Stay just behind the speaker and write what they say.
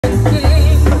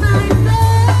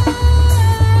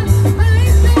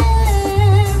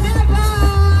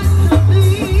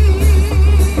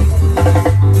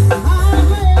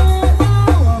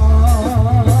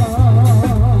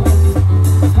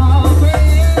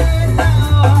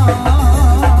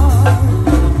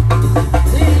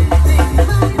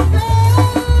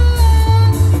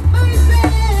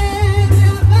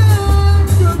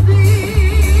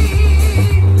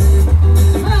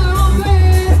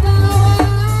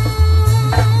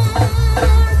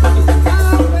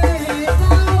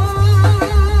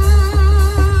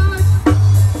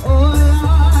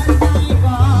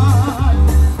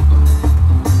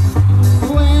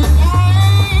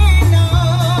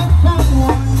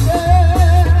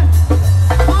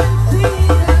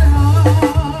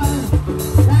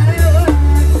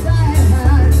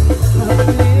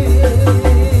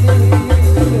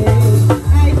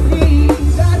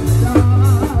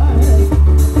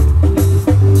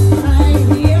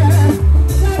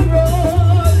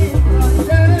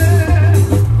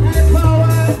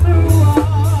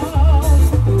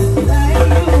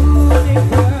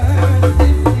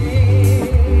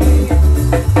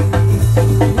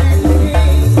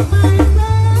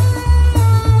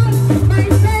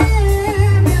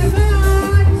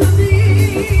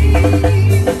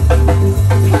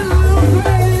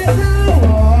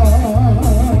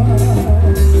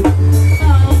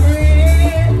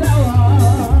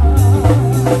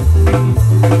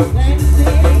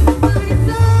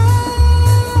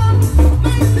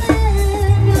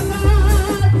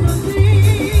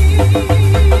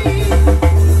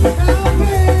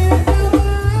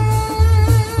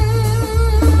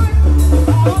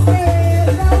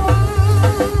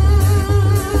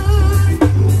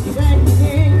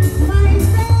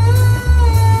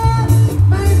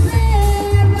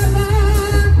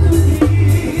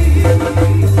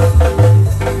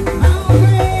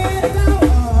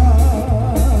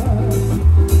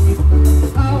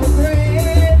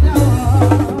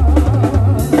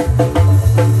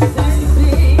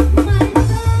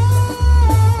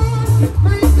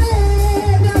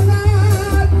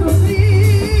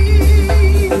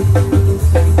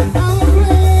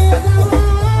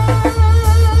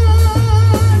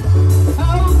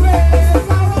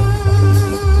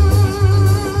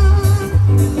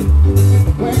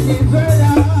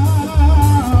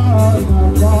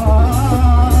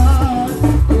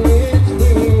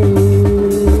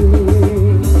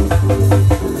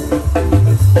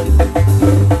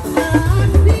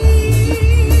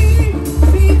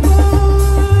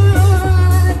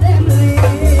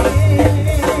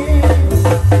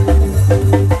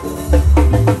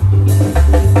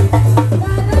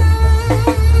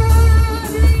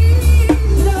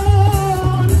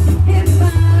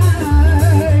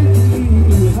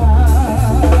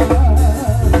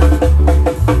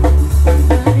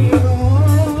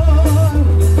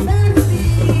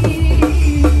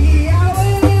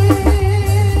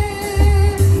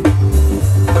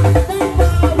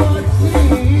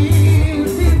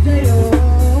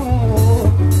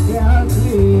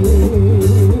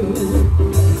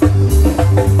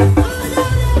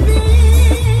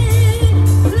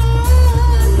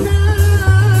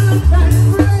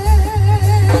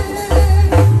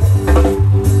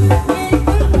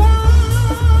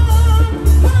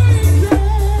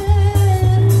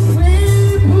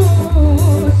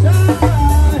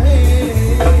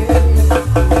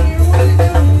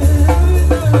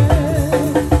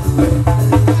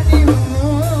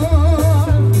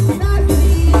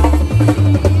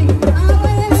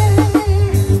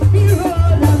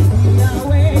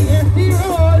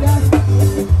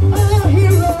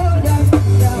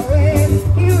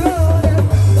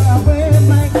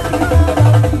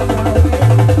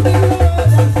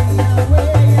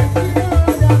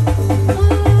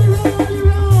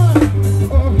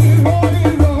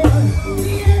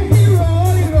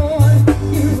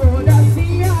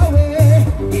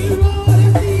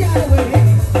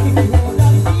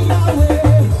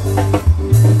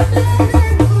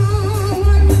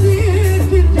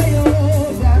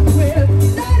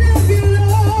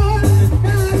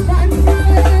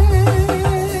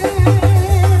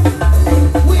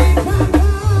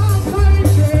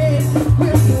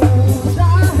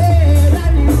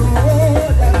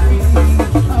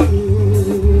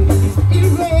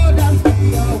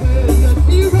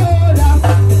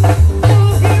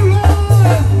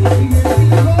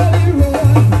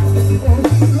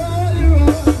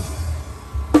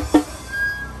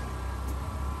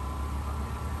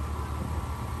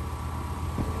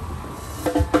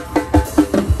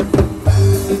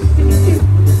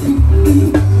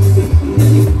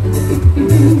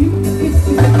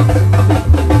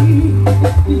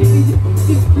Oh,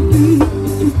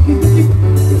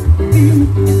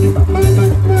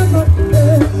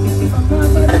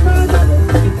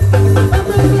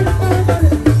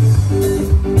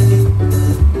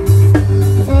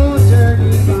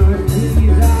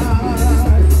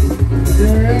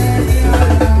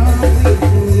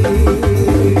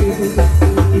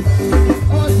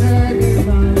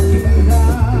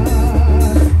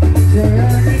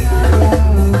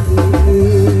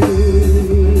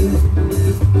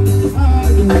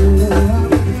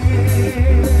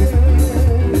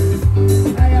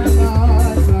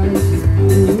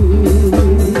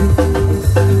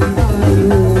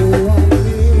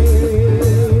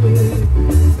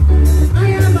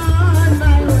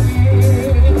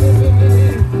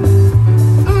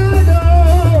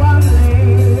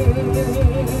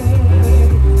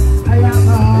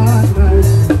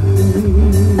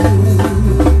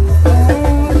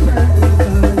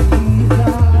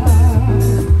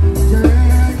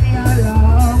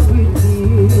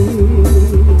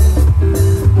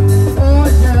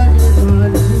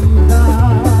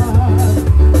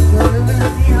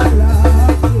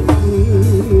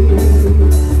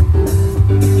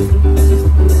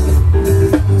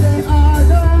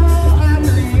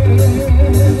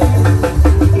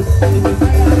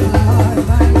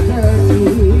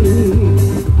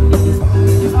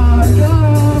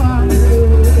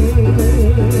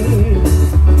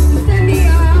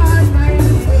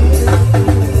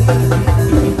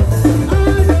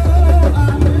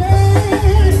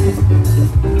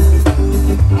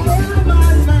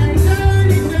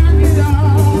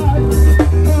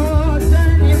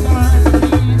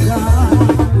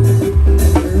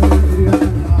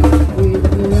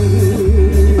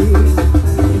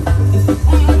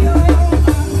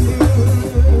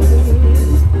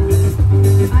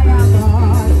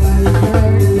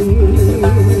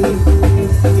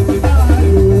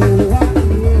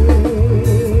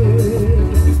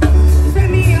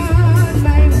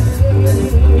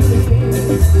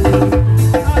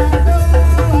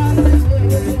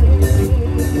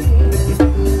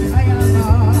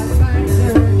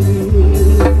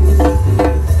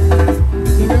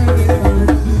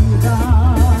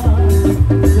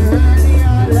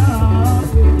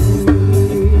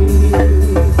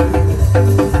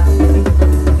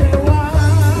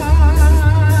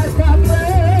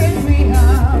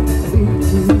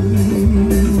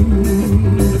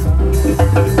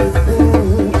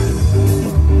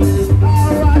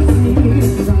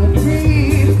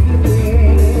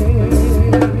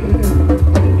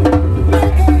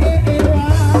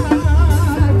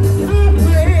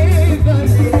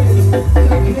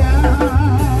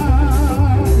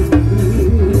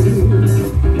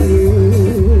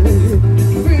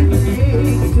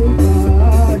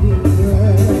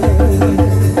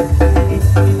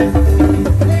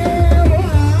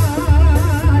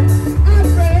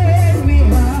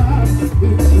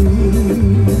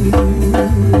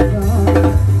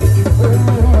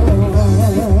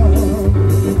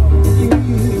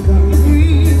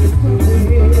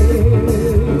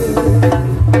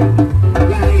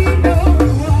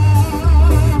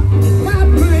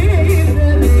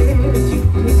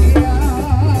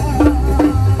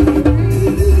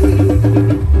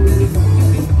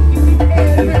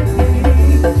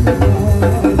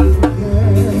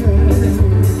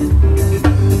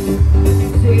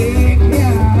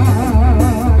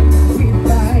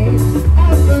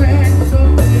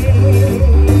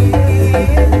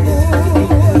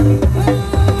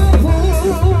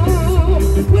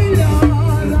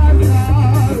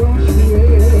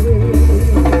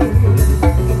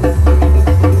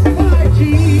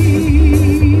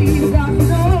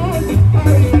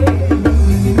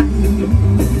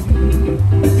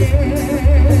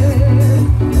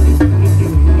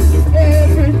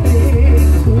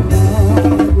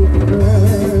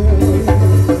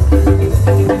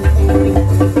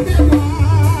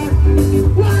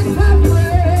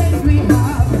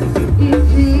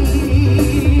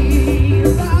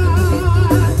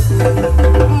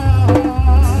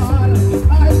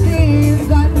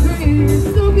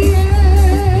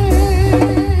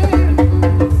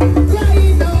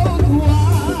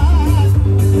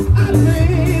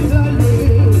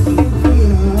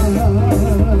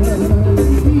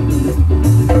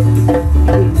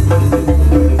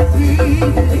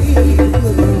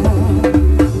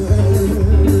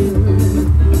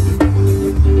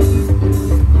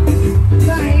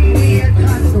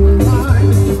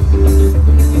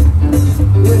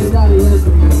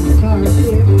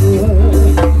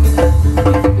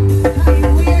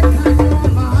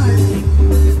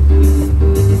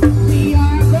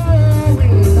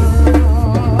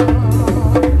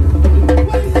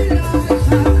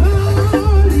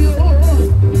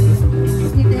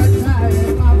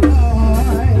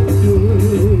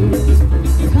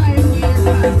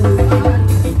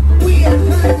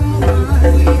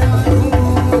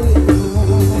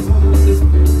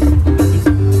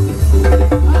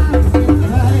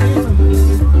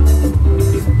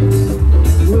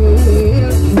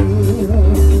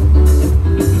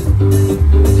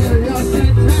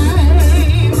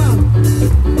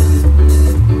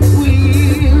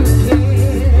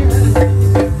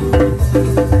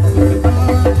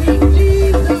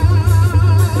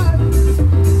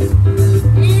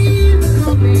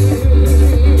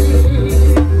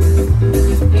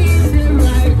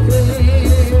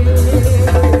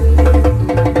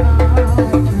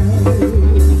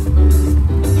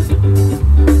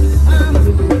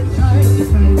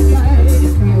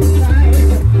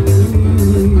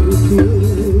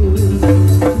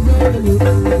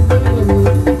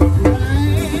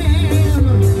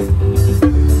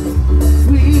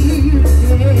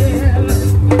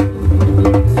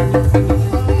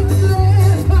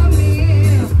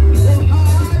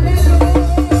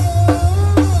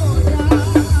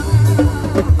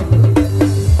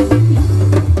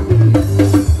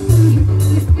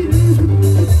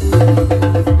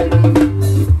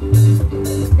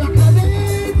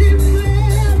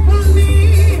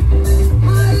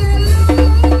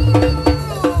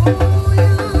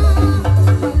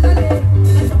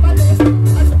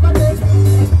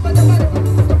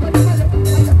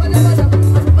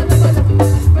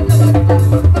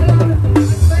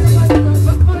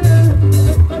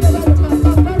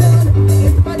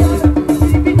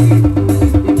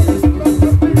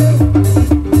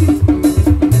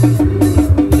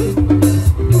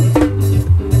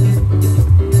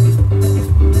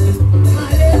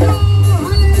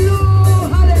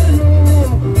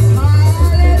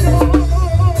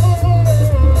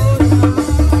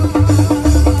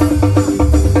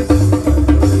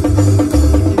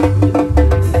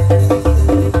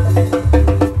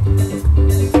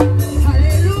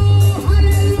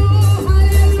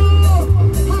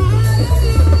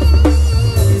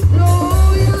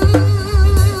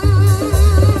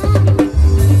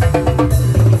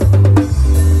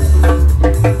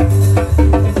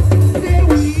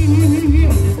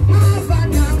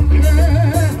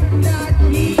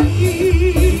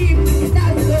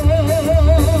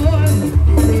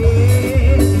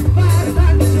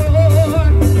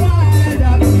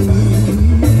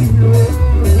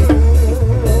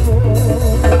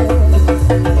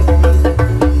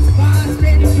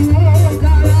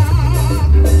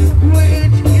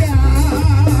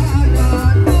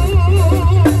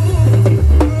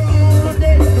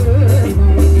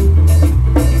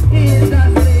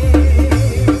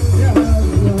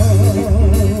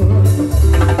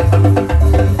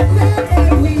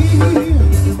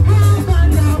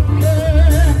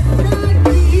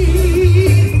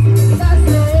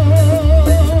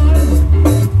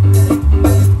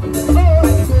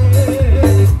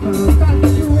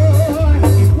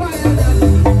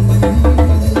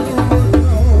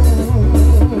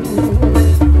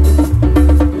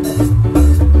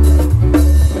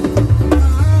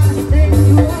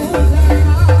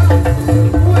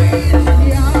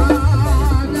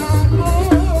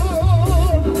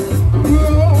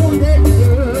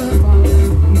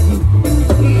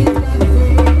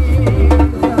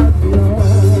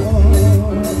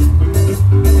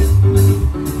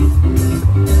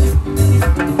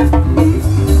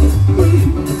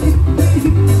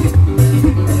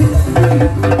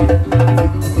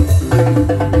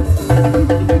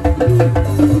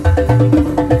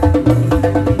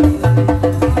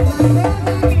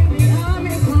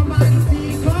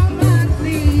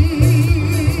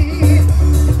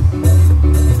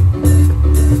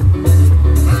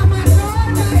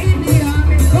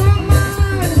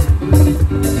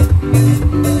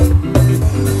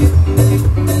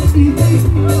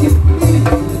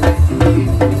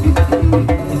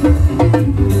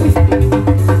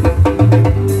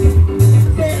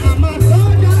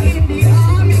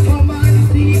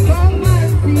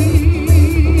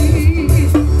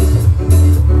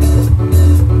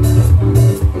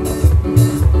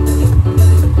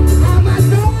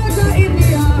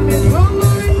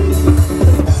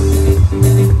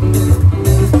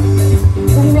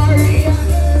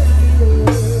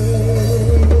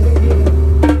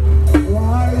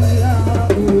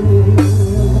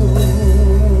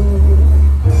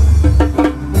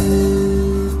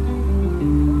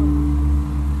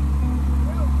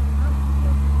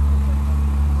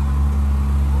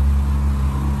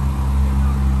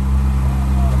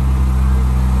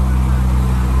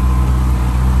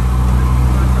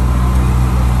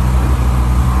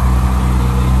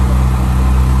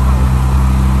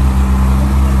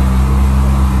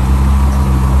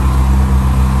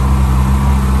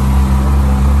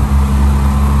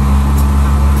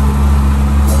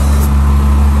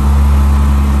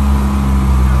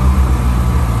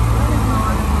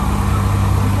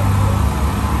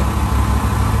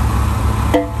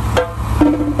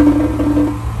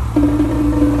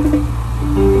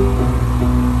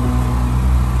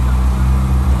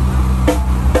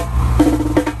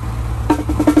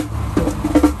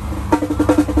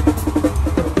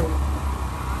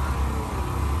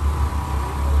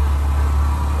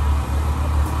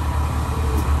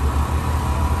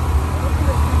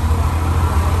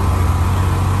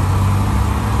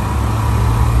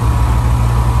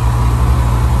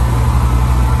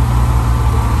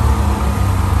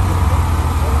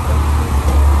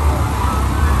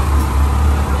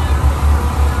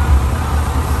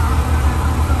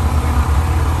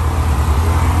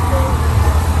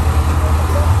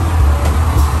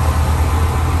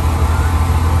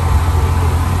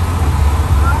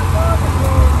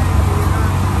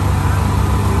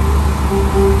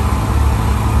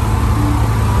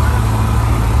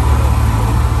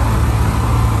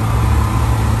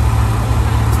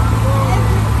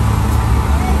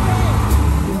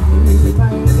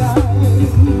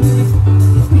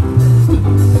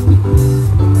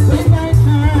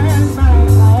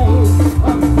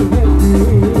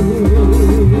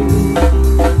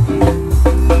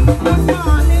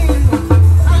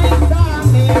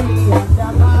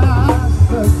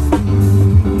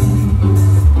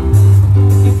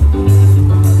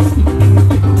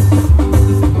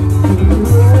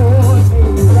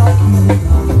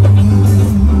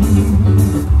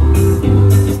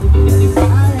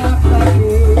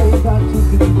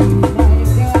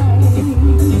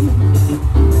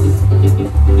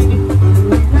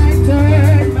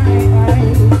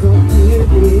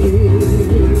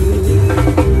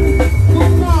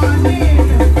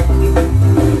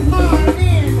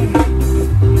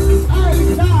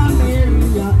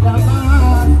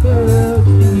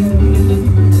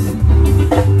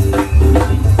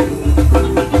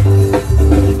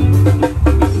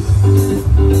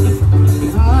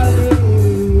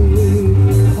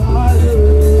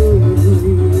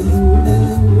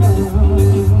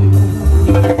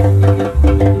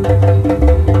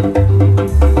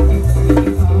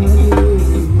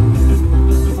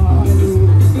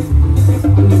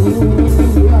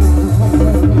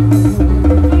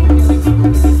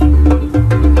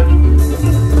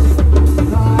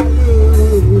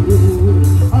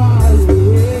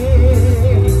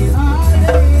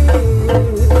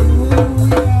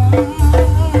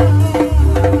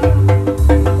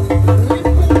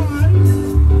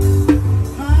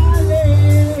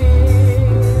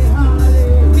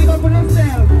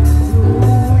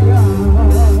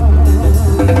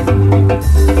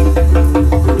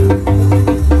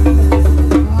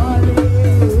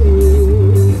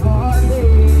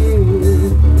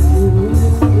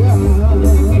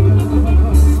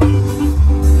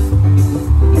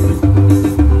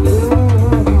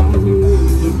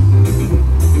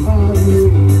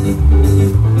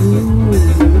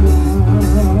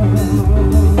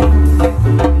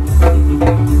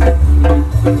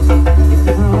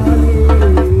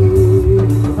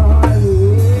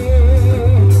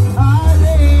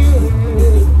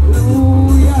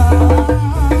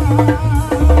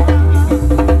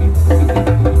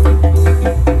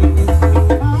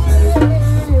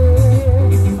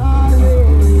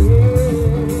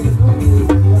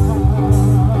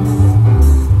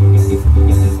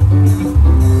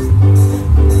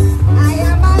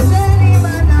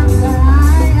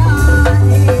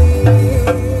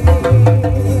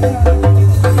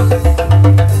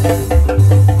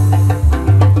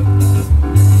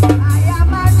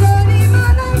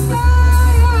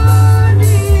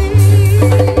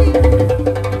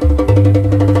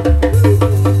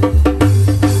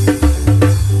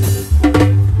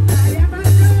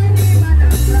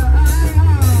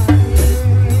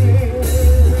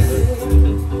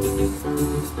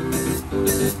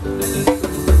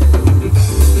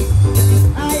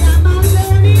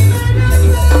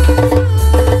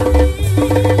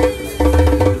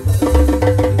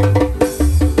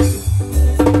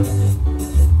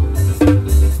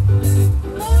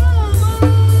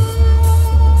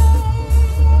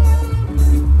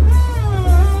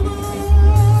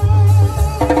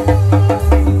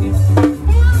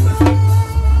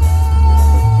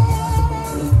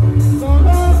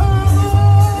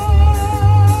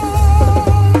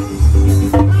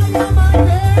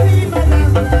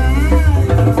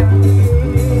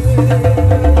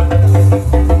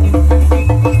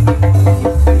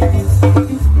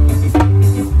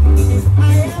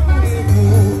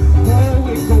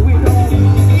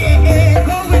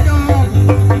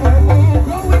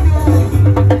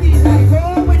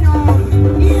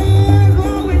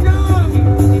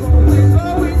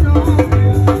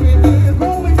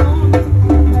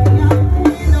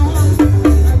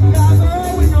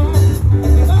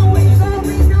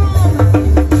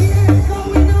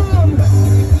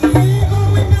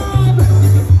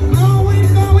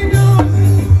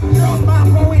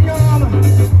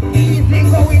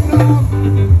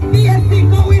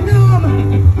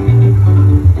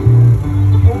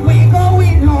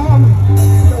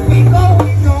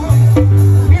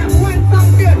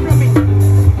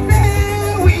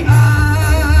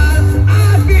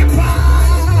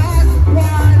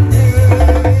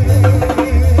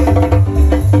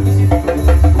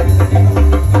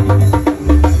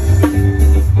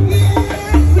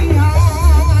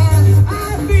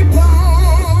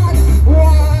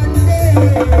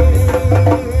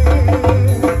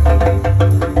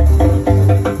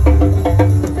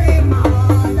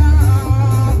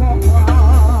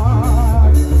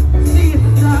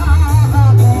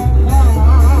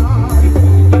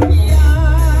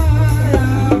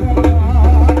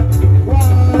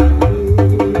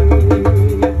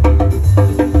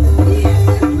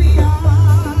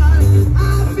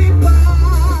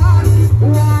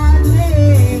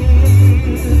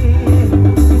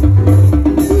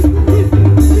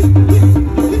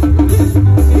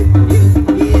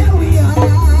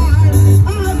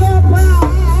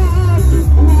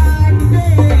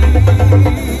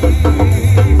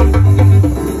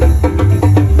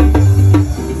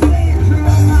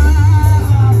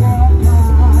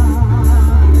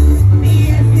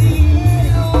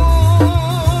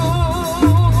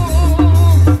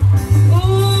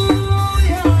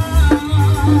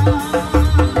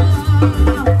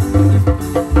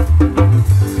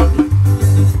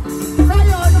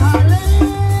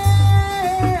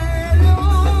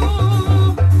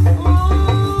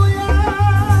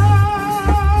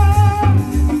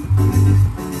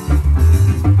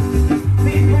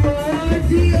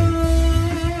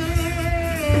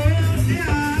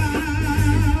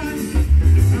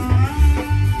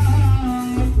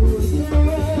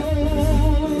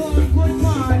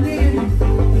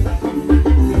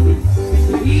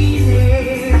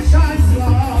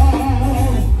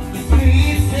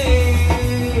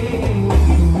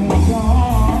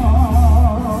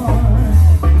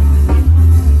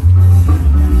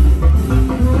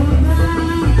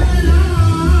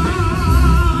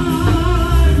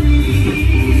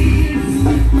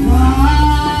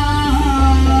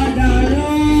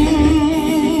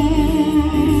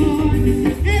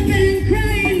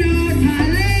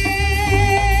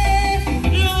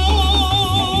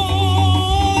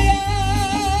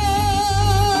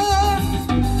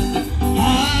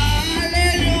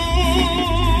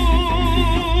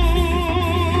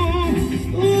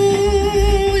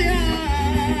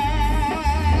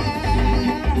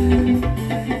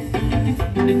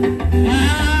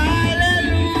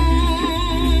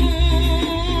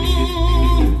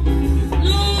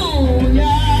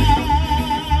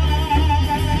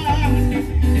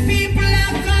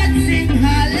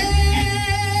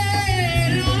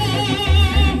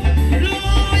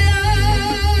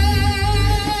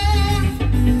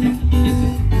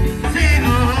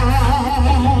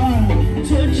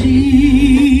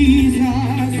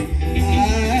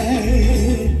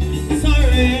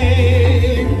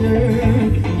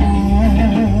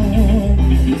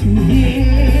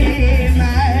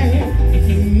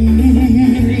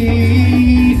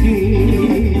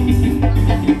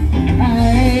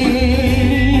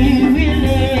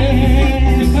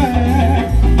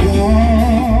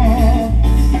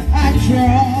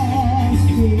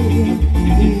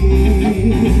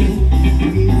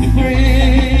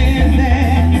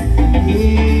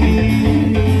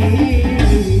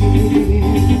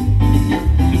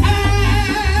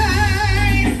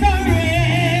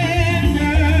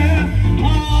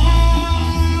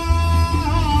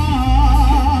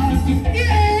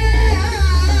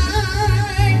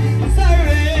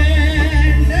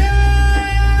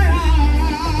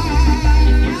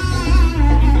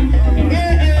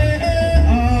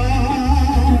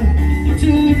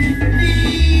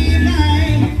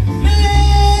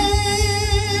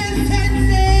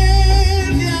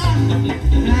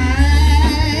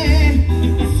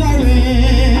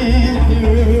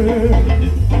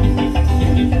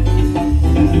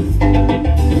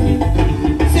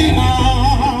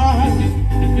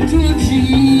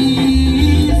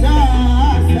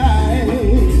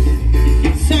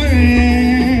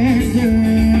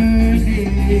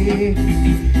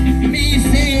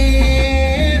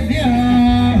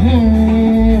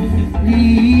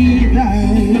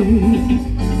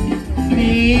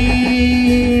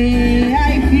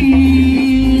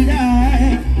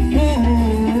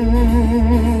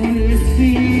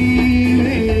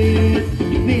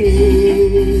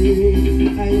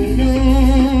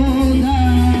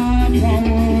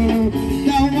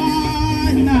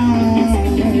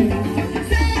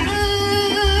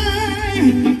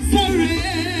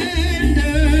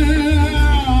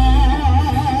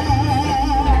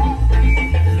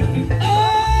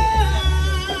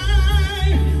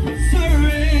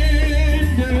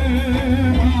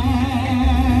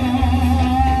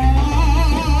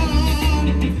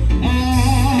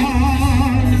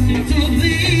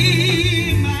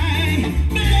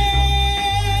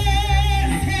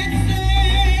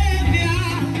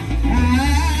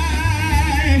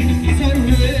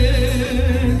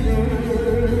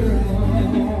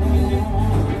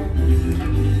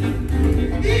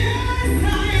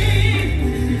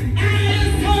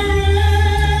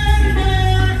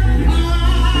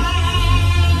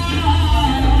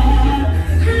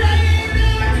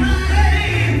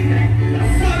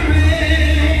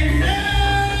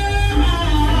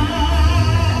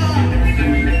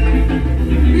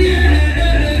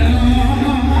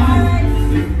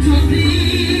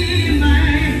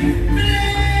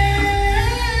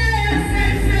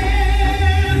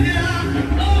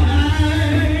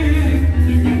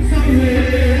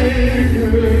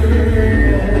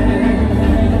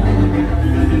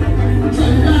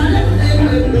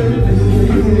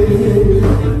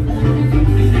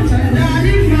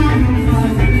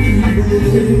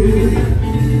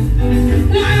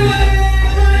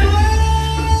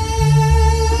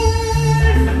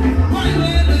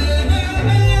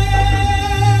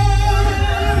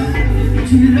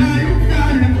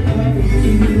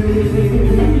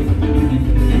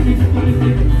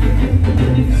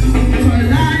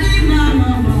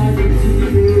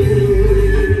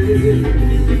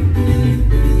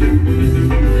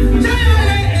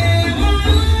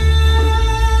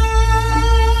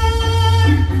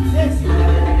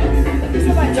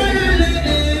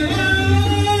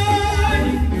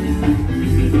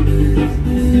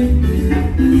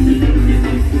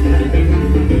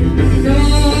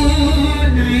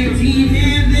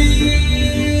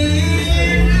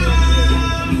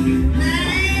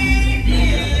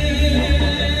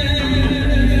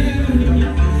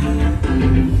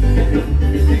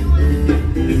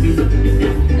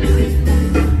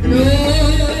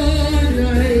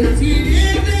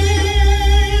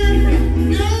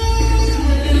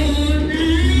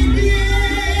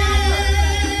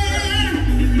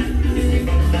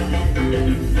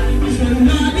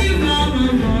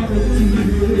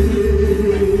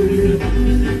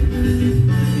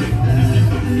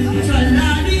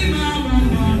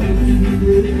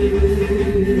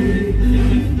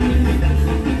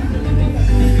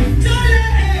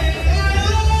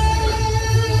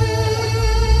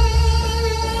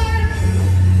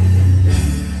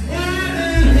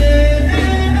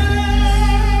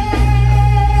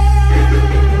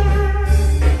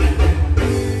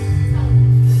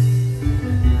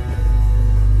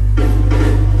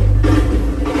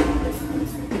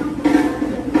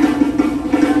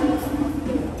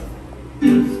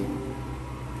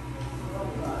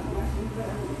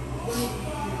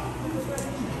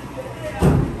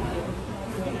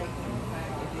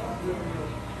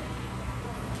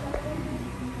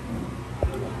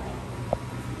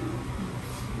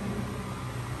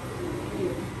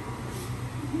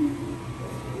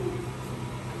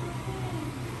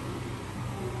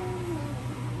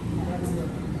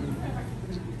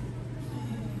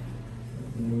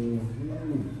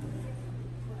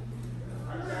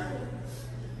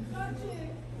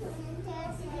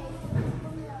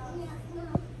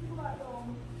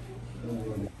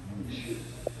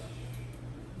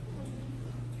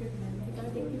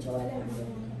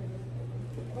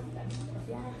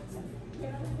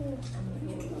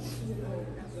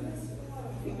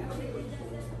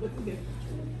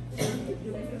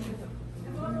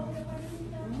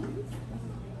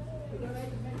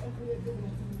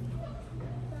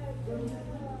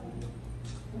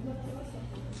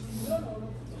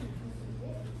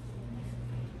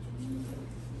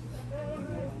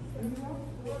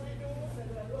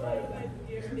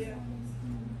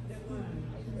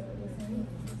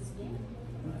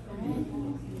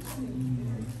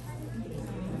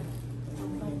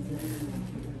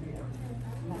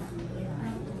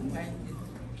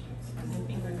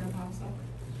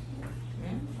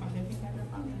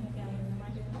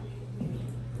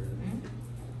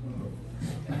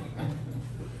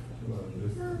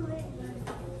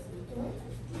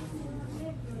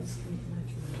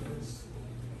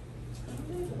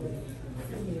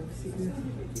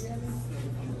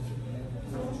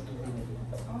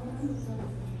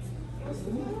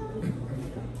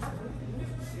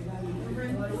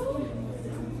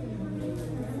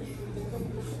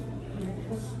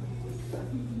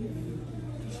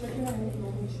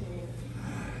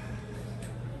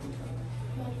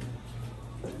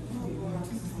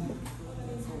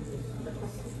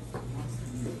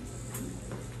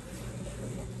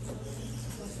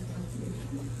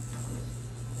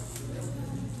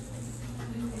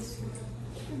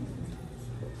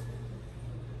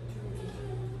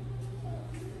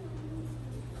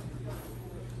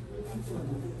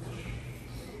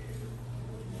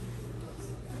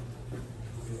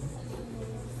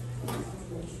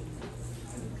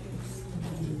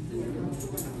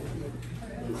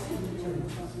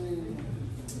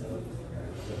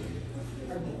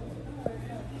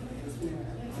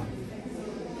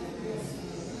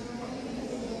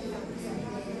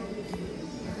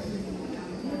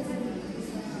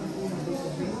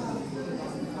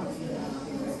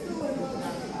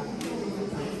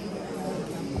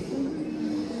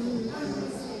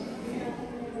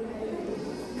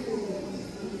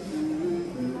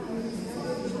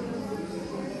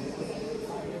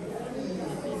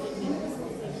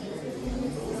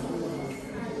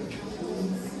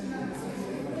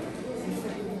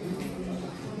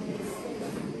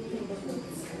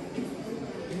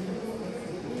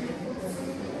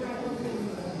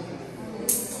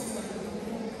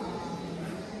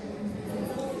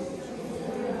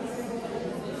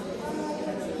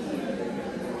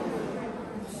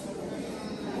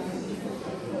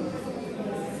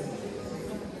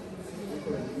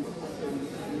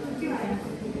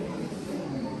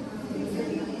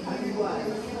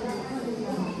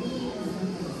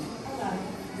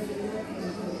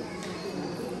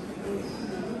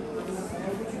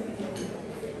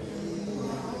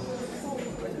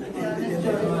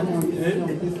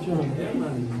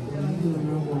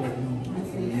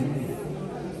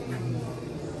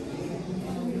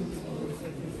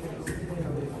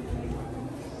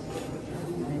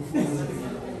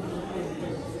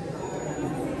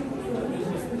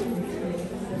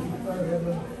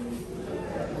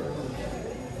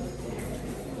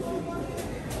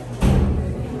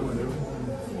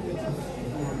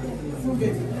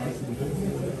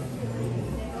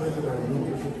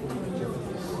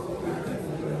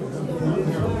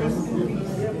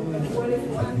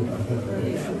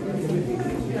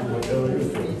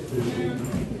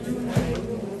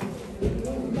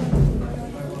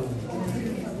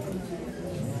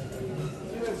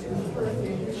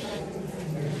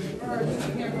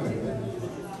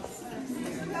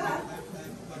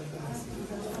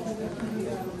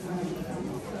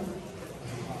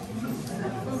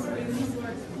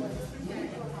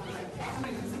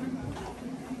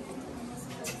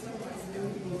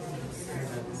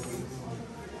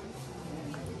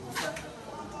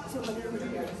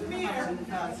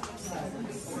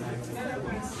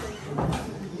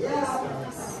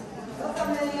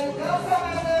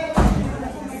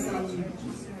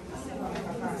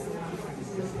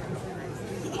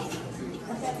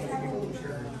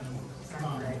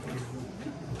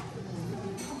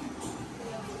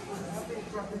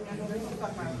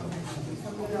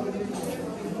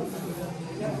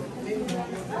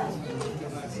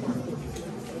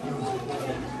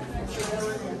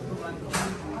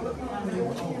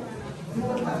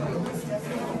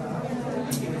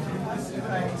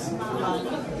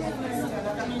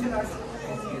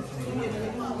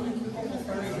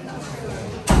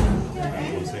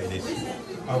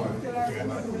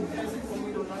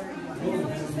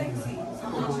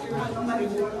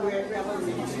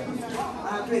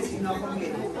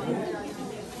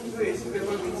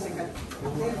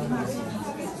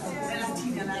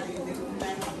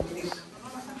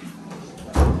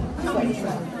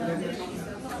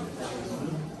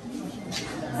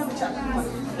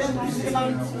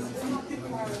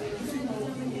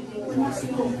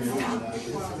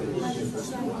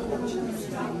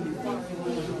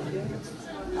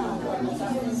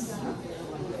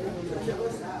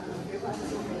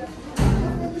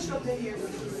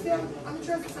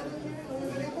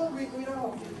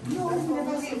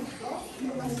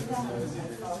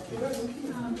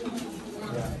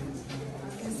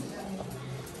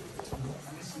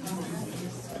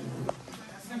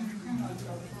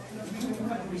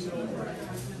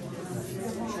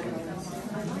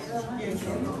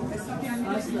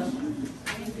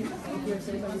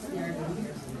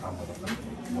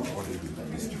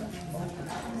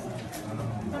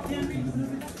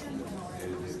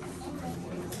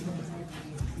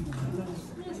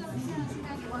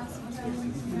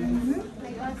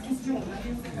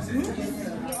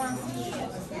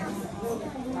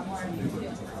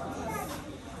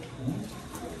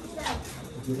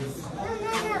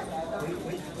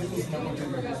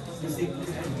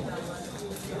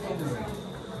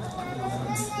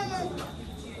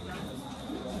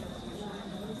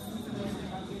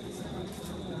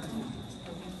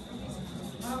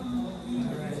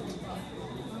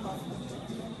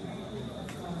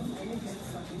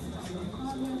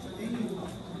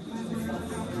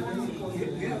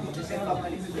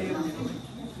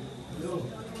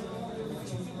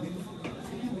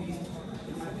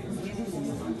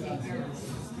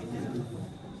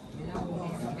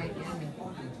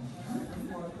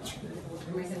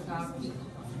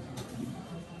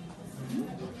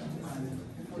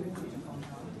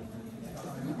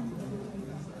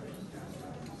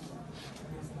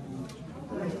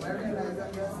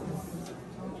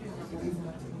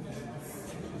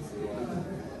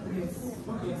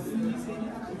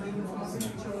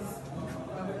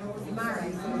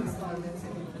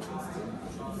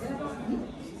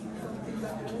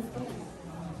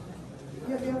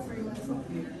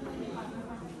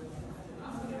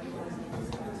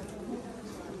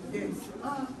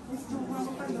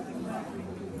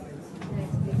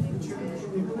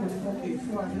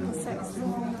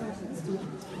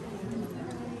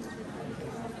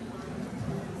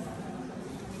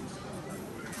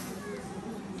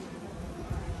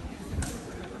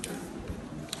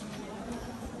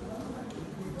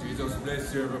 Jesus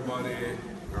bless you, everybody.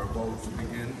 We're about to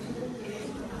begin.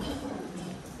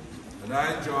 And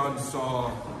I, John,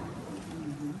 saw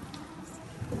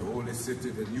the holy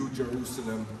city, the New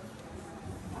Jerusalem,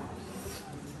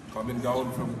 coming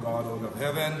down from God out of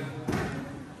heaven,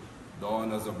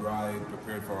 dawn as a bride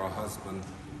prepared for her husband.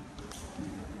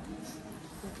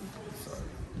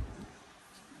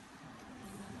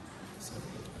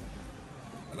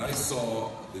 And I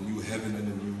saw the new heaven and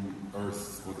the new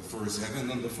earth, for the first heaven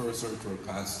and the first earth were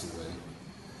passed away,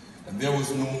 and there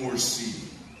was no more sea.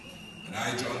 And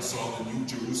I, John, saw the new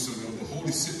Jerusalem, the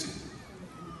holy city,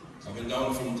 coming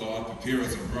down from God, prepared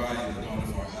as a bride adorned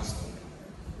for her husband.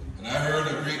 And I heard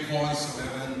a great voice of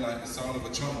heaven, like the sound of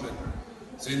a trumpet,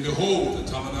 saying, Behold, the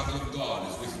tabernacle of God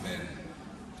is with men,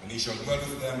 and he shall dwell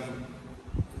with them,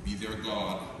 and be their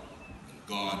God, and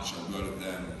God shall dwell with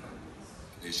them, and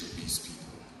they shall be his people.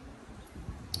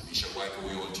 He shall wipe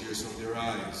away all tears from their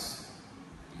eyes.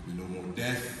 There will be no more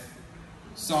death,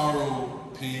 sorrow,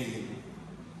 pain,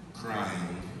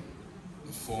 crying.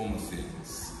 The former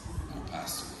things are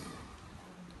passed away.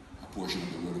 A portion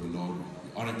of the word of the Lord. We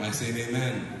honor it by saying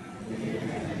amen.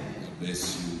 Amen. God bless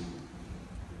you.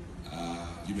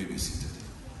 You may be seated.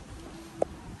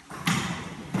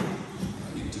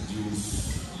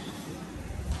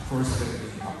 First, let me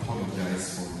apologize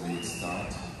for the late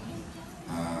start.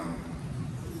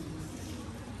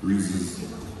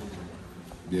 Reasons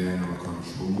behind our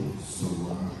control, so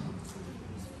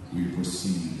we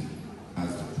proceed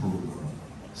as the program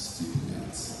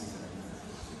stipulates.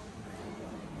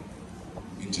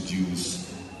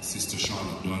 Introduce Sister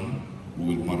Charlotte Dunn, who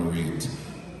will moderate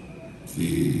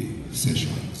the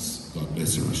sessions. God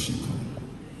bless her as she comes.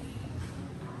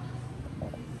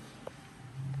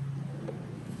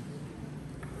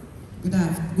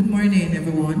 Good morning,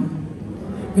 everyone.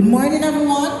 Good morning,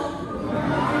 everyone.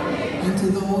 And to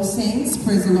those saints,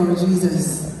 praise the Lord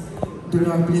Jesus. The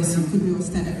Lord bless you. Could we all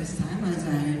stand at this time as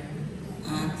I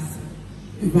ask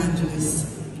Evangelist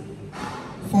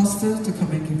Foster to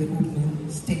come and give the opening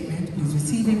statement. Please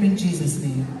receive him in Jesus'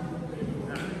 name.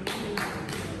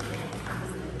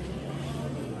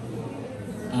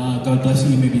 God bless you.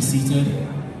 You may be seated.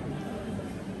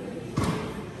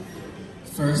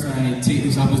 First, I take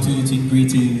this opportunity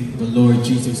greeting the Lord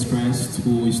Jesus Christ,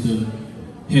 who is the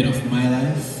head of my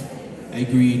life. I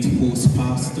greet host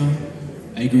pastor.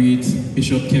 I greet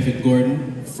Bishop Kevin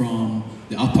Gordon from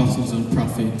the Apostles and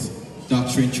Prophets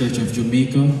Doctrine Church of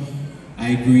Jamaica.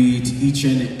 I greet each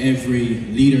and every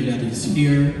leader that is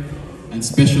here, and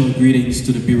special greetings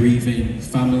to the bereaving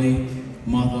family,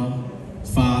 mother,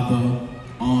 father,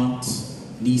 aunt,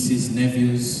 nieces,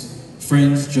 nephews,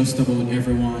 friends, just about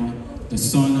everyone, the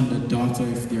son and the daughter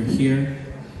if they're here.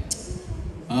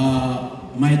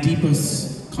 My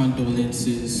deepest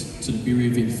condolences to the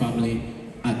bereaving family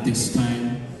at this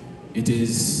time. It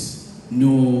is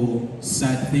no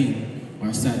sad thing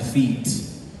or sad feat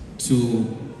to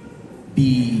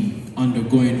be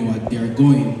undergoing what they're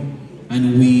going,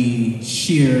 and we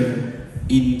share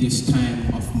in this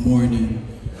time of mourning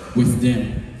with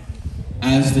them.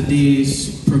 As the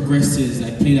days progresses, I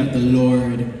pray that the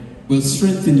Lord will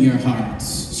strengthen your hearts,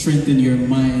 strengthen your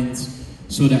minds,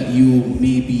 so that you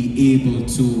may be able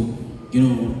to,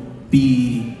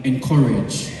 be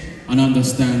encouraged and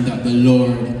understand that the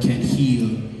Lord can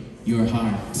heal your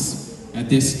hearts. At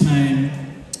this time,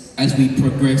 as we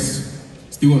progress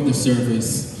throughout the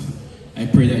service, I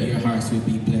pray that your hearts will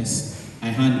be blessed. I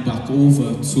hand back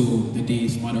over to the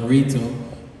day's moderator.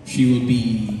 She will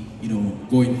be,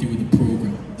 going through the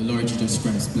program. The Lord Jesus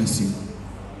Christ bless you.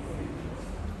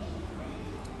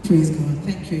 Praise God.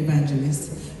 Thank you,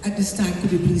 Evangelist. At this time,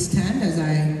 could you please stand as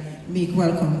I make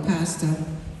welcome Pastor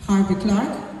Harvey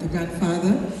Clarke, the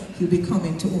grandfather. He'll be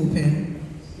coming to open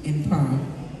in prayer,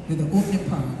 with the opening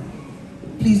prayer.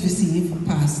 Please receive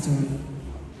Pastor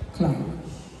Clarke.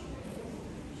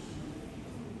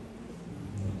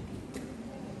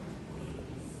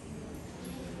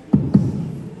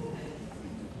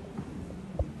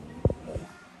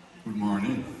 Good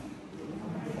morning.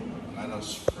 Let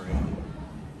us pray.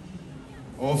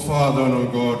 Oh Father and oh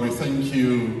God, we thank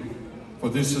you for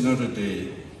this another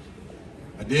day,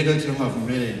 a day that you have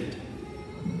made.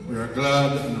 We are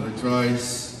glad and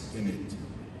rejoice in it.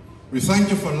 We thank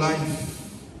you for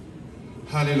life.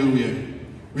 Hallelujah.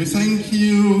 We thank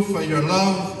you for your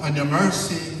love and your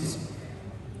mercies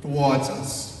towards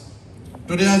us.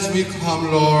 Today as we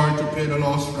come, Lord, to pay the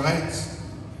lost rights,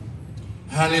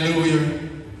 hallelujah,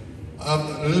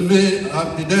 of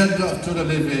the dead to the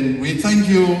living, we thank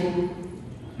you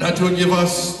that will give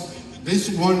us this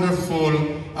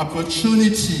wonderful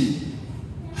opportunity.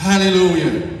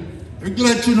 Hallelujah. We're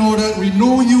glad to know that we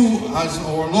know you as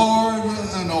our Lord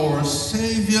and our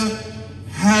Savior.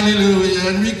 Hallelujah.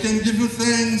 And we can give you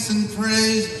thanks and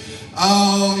praise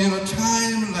in a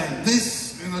time like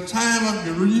this, in a time of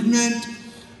bereavement.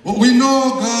 But we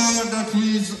know, God, that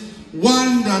He is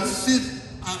one that sits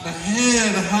at the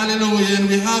head. Hallelujah. And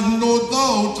we have no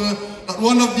doubt that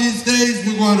one of these days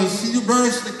we're going to see you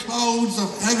burst the clouds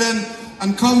of heaven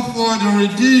and come forward and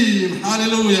redeem.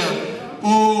 Hallelujah.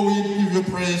 Oh, we give you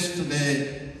praise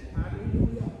today.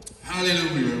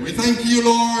 Hallelujah. We thank you,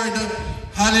 Lord.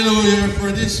 Hallelujah,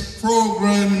 for this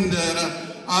program that,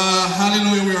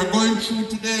 hallelujah, we are going through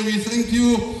today. We thank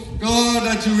you, God,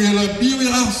 that you will be with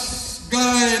us,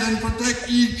 guide and protect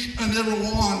each and every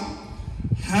one.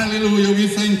 Hallelujah, we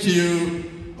thank you.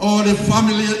 Oh, the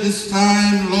family at this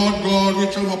time, Lord God,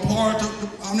 which I'm a part of the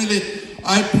family,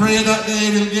 I pray that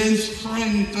they will gain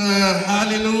strength,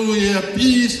 hallelujah,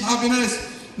 peace, happiness,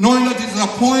 knowing that it's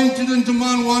appointed unto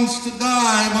man once to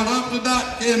die, but after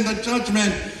that came the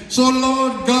judgment. So,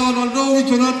 Lord God, although we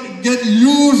cannot get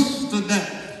used to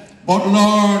that, but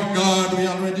Lord God, we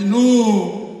already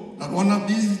know that one of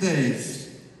these days,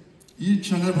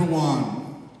 each and every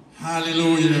one,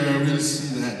 hallelujah, will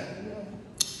see that.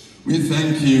 We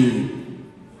thank you,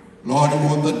 Lord,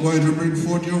 one that going to bring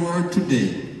forth your word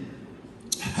today.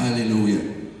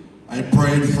 Hallelujah. I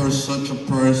prayed for such a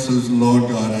person, Lord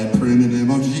God. I pray in the name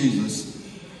of Jesus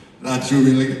that you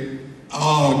will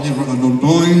give her an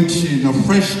anointing, a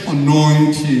fresh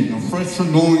anointing, a fresh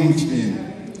anointing.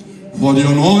 For the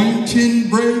anointing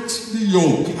breaks the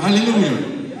yoke.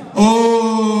 Hallelujah.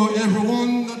 Oh,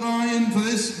 everyone that are into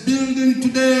this building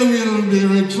today will be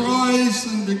rejoiced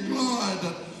and be glad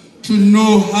to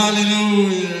know,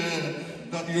 hallelujah,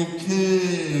 that you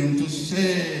came to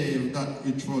save that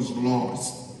which was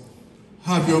lost.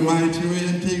 Have your mighty way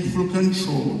and take full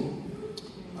control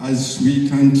as we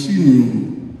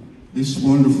continue this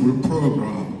wonderful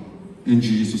program in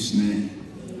Jesus' name.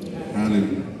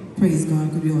 Hallelujah. Praise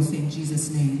God. Could we all say in Jesus'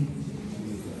 name?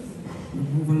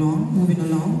 Moving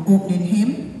along, opening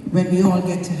hymn, When We All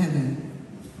Get to Heaven.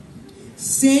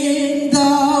 Sing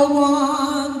the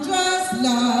wondrous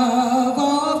love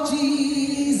of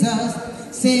Jesus,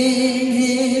 sing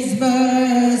his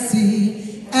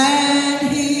mercy and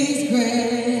his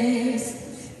grace.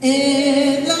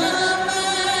 In the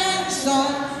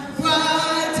mansion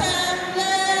bright and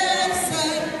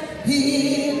blessed,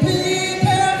 he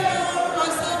prepared for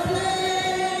us a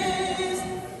place.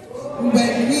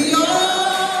 When we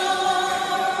all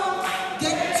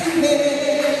get to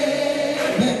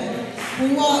heaven,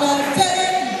 what a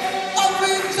day of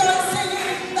rejoicing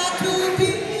that will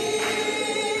be.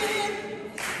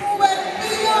 When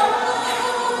we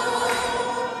all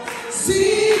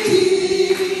see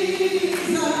Jesus,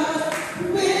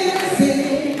 we'll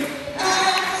sing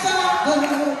and shout the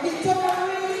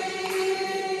victory.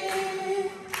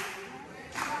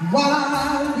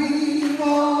 While we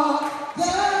walk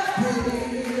the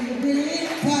pilgrim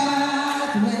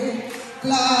pathway,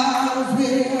 clouds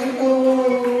will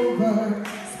overspread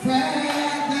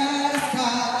the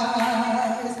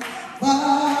skies.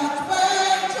 But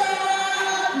when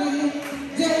traveling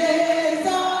days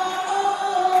are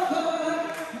over,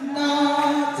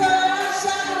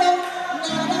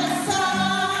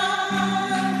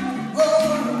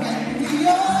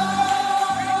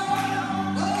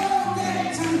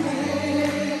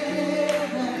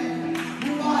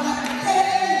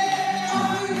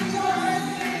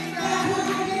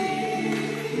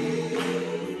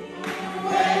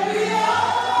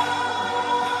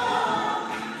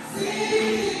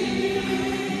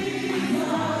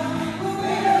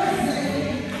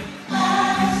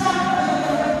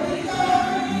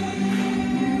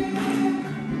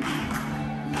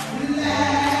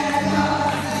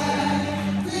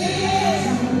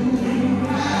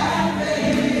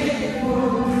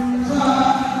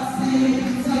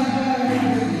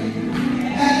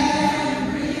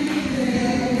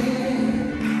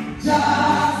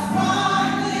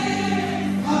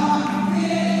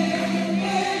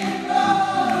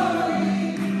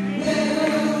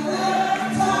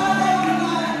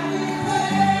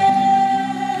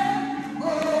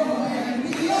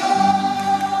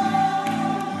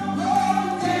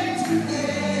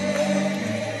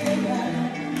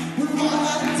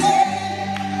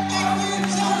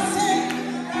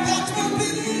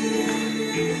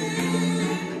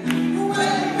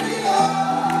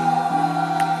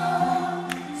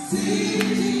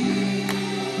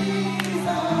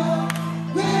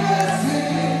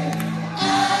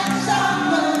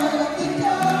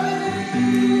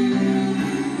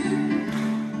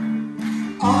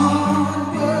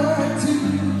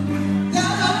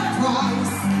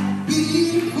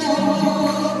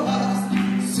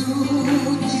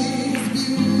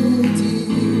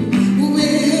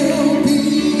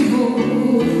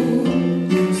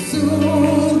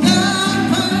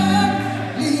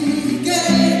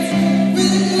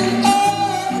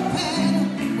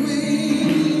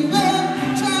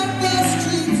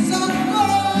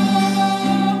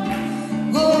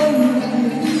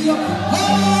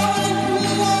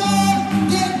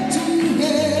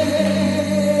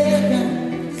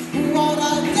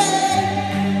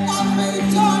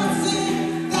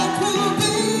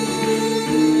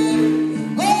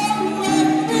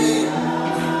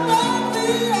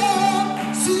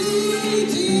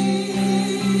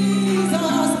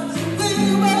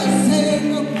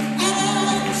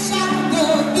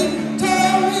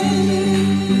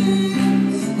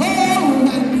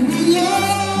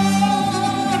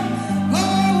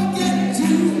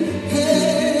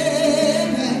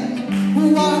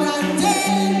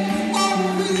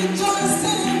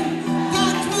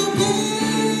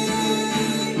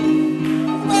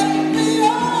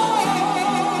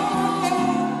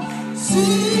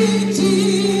 see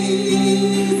Jesus,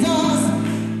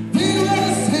 we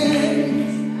will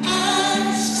sing and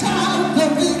shout the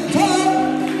victory.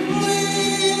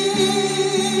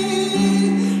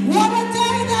 What a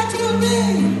day that will be!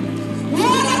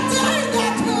 What a day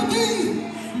that will be!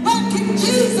 When King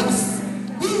Jesus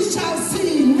we shall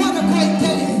see. What a great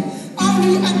day! Are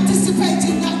we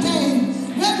anticipating that day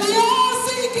when we all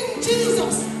see King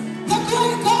Jesus, the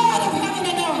great God of heaven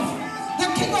and earth? The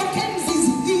King of Kings is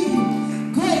He,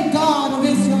 great God of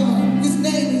Israel. His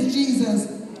name is Jesus.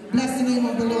 Bless the name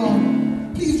of the Lord.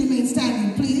 Please remain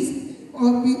standing, please.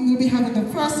 Or we will be having the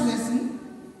first lesson,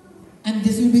 and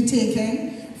this will be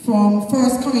taken from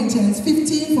 1 Corinthians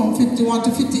 15, from 51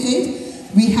 to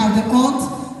 58. We have the aunt,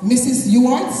 Mrs.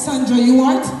 Ewart, Sandra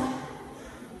Ewart.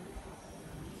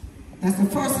 That's the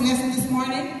first lesson this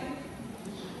morning.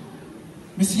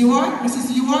 Miss Ewart,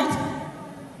 Mrs. Ewart.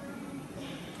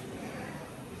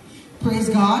 Praise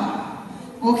God.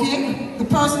 Okay, the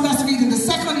person that's reading the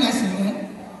second lesson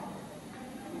then,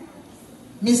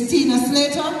 Miss Tina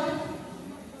Slater.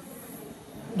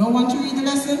 No one to read the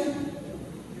lesson?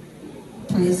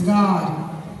 Praise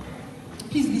God.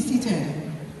 Please be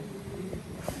seated.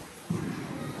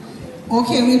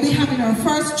 Okay, we'll be having our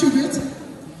first tribute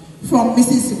from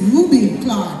Mrs. Ruby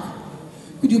Clark.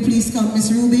 Could you please come,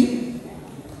 Miss Ruby?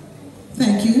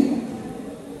 Thank you.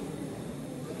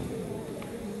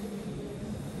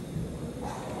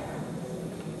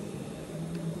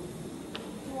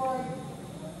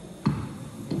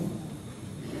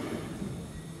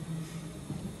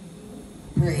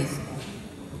 Praise God.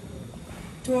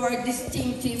 To our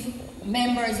distinctive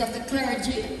members of the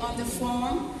clergy on the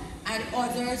forum and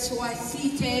others who are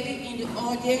seated in the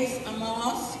audience among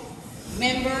us,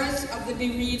 members of the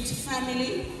bereaved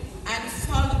family and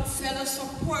fellow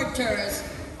supporters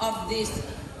of this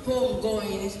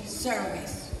homegoing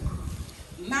service.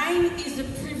 Mine is a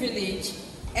privilege,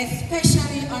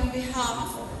 especially on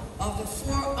behalf of the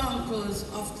four uncles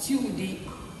of Tudy,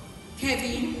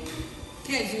 Kevin,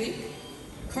 Keswick,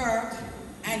 Kirk,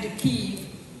 and Keith,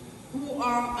 who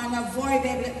are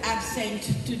unavoidably absent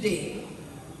today,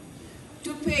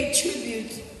 to pay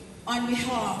tribute on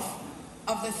behalf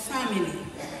of the family.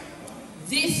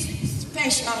 This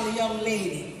special young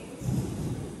lady,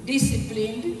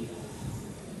 disciplined,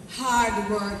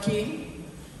 hardworking,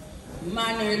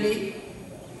 mannerly,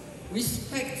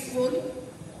 respectful,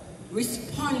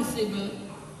 responsible,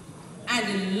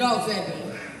 and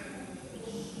lovable.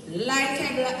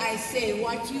 Likable, I say,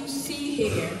 what you see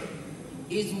here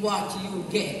is what you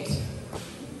get.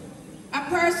 A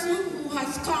person who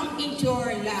has come into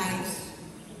our lives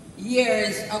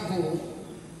years ago,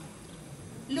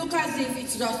 look as if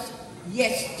it's just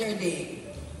yesterday.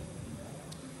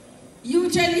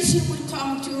 Usually she would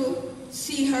come to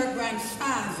see her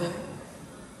grandfather,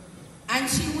 and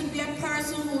she would be a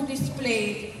person who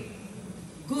displayed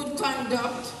good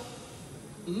conduct,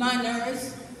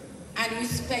 manners, and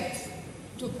respect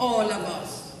to all of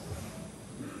us.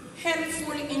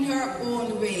 Helpful in her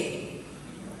own way,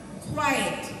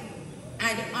 quiet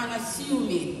and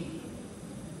unassuming.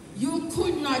 You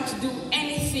could not do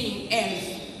anything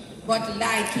else but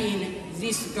liking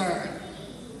this girl.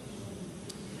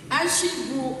 As she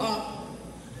grew up,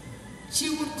 she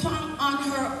would come on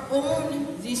her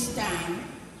own this time,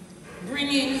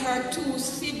 bringing her two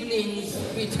siblings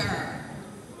with her,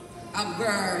 a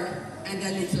girl and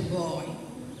a little boy.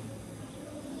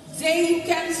 They, you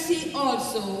can see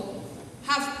also,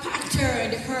 have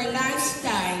patterned her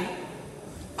lifestyle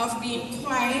of being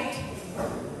quiet,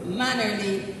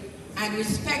 mannerly, and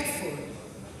respectful.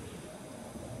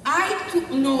 I took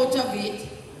note of it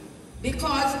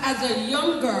because as a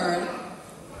young girl,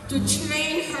 to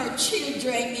train her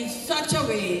children in such a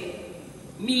way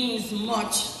means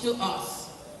much to us.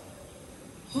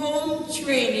 Home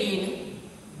training,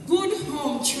 good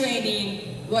home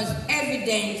training was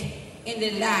evident in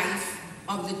the life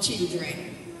of the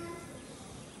children.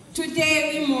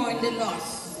 Today we mourn the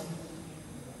loss.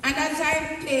 And as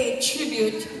I pay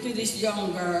tribute to this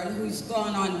young girl who's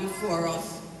gone on before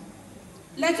us,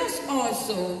 let us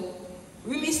also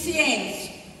reminisce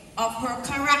of her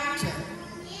character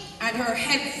and her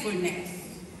helpfulness.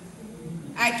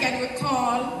 I can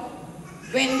recall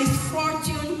when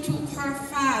misfortune took her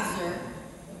father,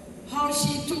 how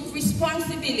she took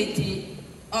responsibility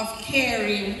of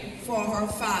caring for her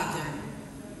father.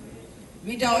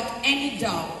 Without any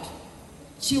doubt,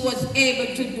 she was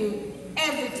able to do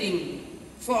everything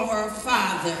for her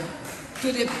father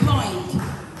to the point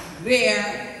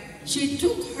where she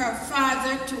took her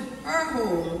father to her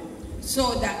home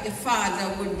so that the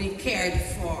father would be cared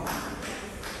for.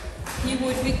 He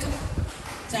would be,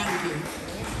 thank you.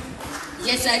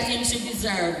 Yes, I think she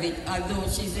deserved it, although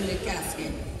she's in the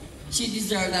casket. She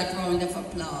deserved that round of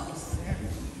applause.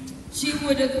 She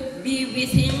would be with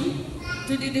him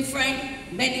to the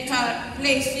different medical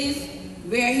places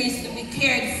where he's to be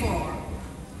cared for.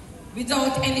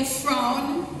 Without any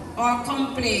frown or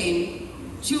complaint,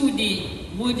 Judy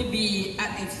would be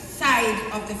at the side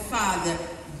of the father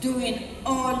doing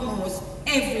almost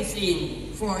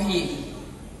everything for him.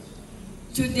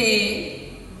 Today,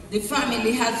 the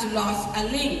family has lost a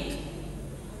link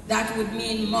that would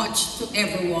mean much to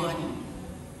everyone.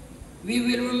 We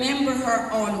will remember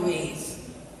her always,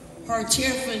 her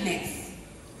cheerfulness,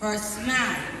 her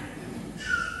smile,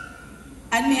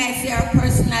 and may I say her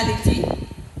personality.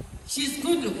 She's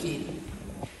good looking,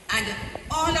 and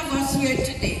all of us here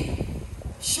today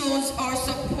shows our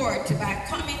support by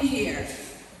coming here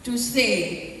to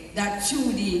say that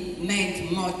Judy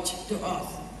meant much to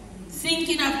us.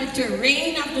 Thinking of the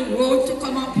terrain of the road to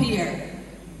come up here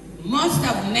must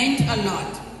have meant a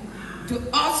lot to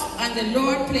us on the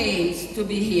Lower Plains to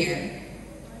be here.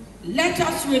 Let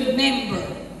us remember,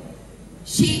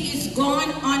 she is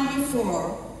gone on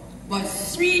before, but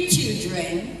 3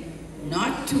 children,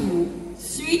 not 2,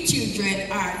 3 children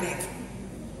are left.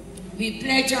 We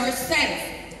pledge ourselves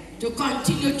to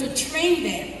continue to train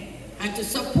them and to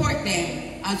support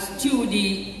them as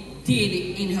Judy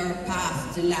did in her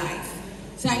past life.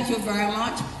 Thank you very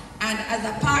much. And as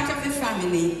a part of the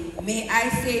family, may I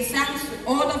say thanks to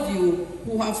all of you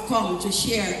who have come to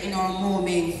share in our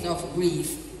moments of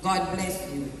grief. God bless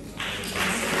you.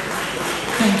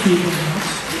 Thank you very much.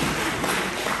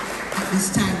 At this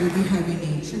time, we'll be having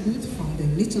a tribute from the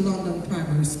Little London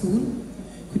Primary School.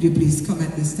 Could you please come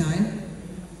at this time?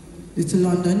 Little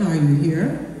London, are you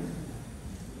here?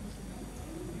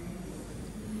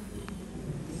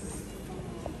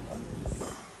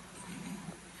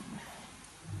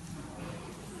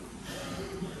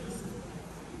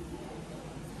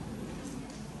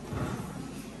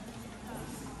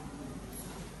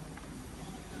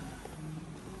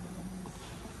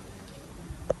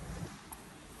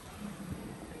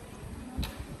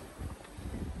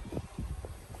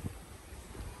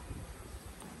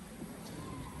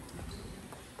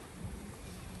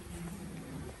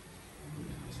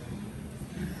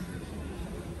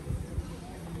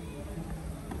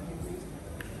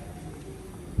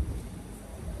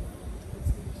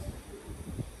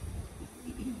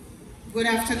 Good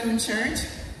afternoon, church.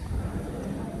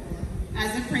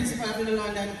 As the principal of the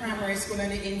London Primary School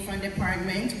and the infant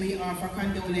department, we offer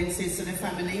condolences to the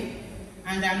family.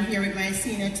 And I'm here with my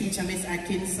senior teacher, Miss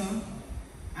Atkinson,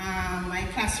 my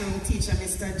classroom teacher,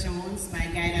 Mr. Jones, my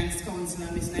guidance counselor,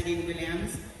 Miss Nadine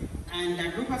Williams, and a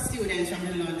group of students from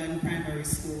the London Primary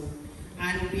School.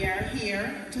 And we are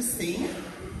here to sing,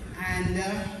 and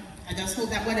I just hope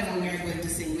that whatever we are going to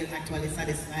sing will actually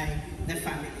satisfy the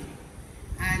family.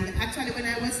 And actually, when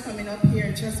I was coming up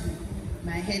here, trust me,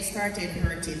 my head started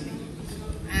hurting me.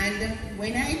 And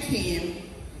when I came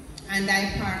and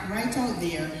I parked right out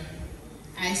there,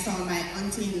 I saw my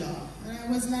auntie-in-law. And I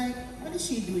was like, what is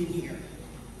she doing here?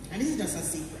 And this is just a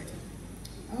secret.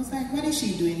 I was like, what is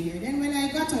she doing here? Then when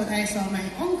I got out, I saw my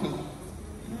uncle.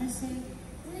 And I said,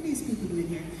 what are these people doing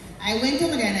here? I went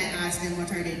over there and I asked them,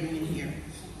 what are they doing here?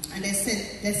 And they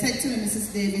said to me,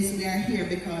 Mrs. Davis, we are here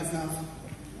because of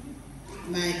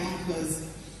my uncle's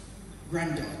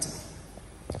granddaughter.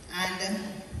 And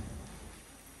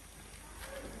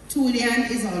TUDY-Ann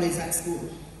is always at school.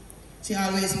 She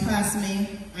always passed me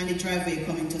on the driveway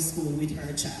coming to school with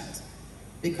her child,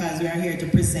 because we are here to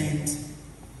present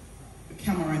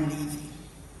Cameron Levy.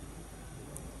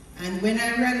 And when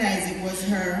I realized it was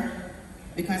her,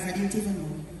 because I didn't even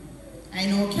know. I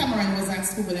know Cameron was at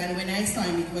school, and when I saw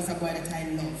him, it was a boy that I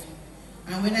loved.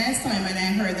 And when I saw him and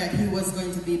I heard that he was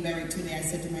going to be buried today, I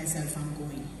said to myself, I'm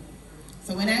going.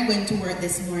 So when I went to work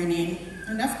this morning,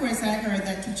 and of course I heard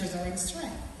that teachers are on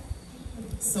strike.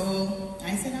 So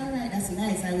I said, all right, that's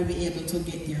nice. I will be able to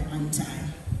get there on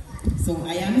time. So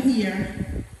I am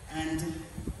here, and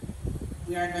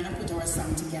we are going to put our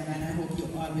song together, and I hope you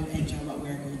all will enjoy what we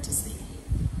are going to sing.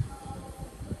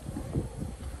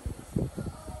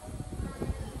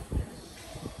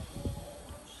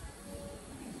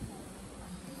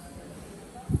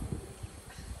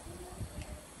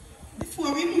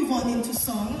 Before we move on into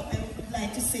song, I would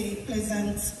like to say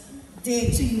pleasant day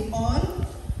to you all.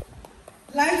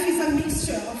 Life is a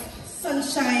mixture of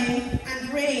sunshine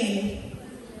and rain,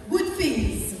 good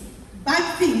things,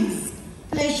 bad things,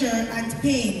 pleasure and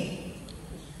pain.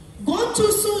 Gone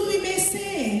too soon we may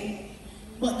say,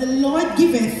 but the Lord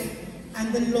giveth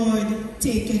and the Lord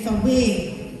taketh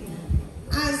away.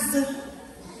 As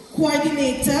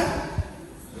coordinator,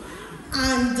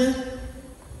 and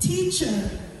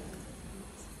teacher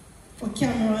for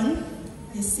Cameron.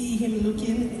 You see him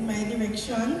looking in my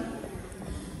direction.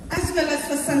 As well as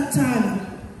for Santana.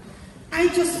 I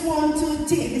just want to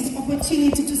take this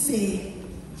opportunity to say,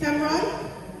 Cameron,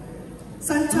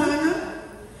 Santana,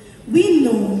 we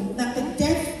know that the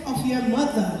death of your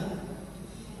mother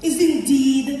is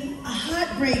indeed a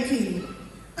heartbreaking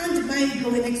and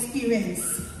mind-blowing experience.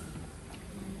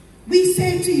 We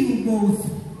say to you both,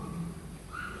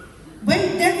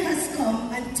 when death has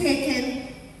come and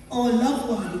taken our loved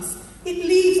ones, it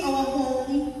leaves our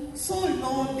home so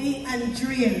lonely and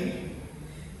dreary.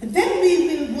 Then we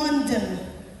will wonder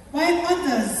why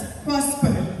others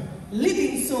prosper,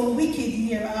 living so wicked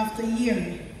year after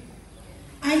year.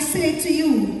 I say to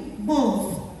you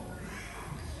both,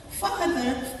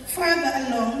 further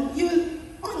along, you'll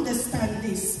understand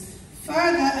this.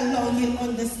 Further along, you'll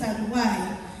understand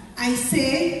why. I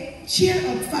say, cheer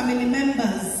up, family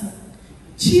members.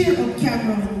 Cheer up,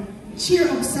 Cameron. Cheer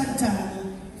up, Santana,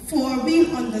 for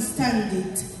we'll understand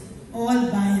it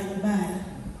all by and by.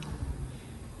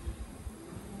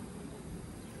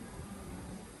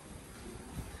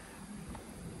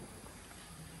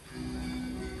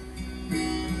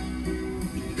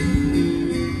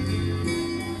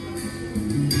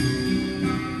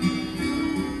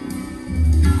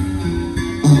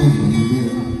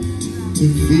 To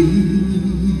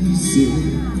visit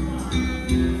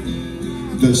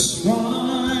the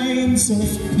shrines of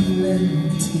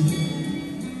plenty,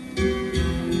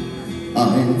 I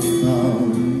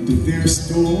found their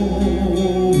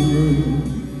stories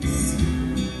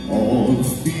all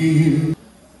fear.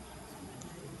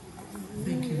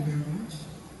 Thank you very much.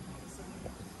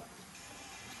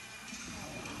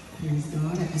 Praise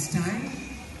God. At this time,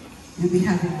 we'll be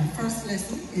having the first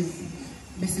lesson. Is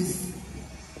Mrs.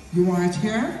 You aren't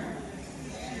here?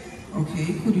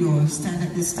 Okay, could you all stand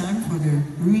at this time for the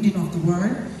reading of the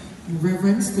word? In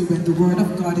reverence to when the word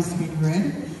of God is being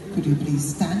read, could you please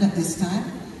stand at this time?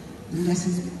 The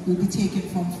lessons will be taken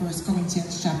from 1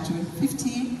 Corinthians chapter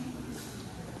 15,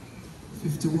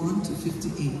 51 to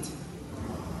 58.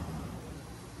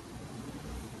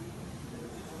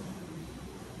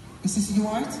 Mrs.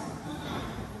 Stewart?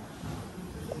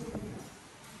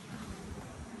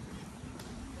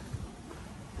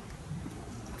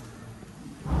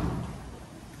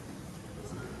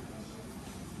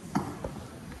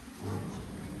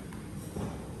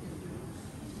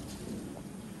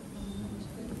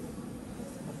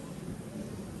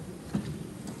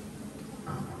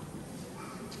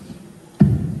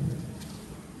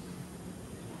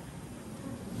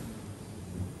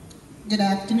 Good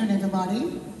afternoon,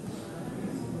 everybody.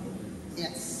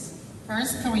 Yes, 1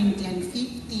 Corinthians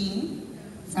 15,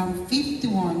 from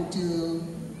 51 to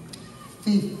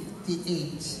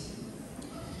 58.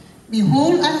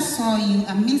 Behold, I saw you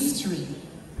a mystery.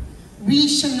 We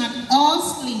shall not all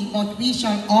sleep, but we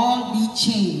shall all be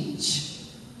changed.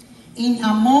 In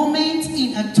a moment,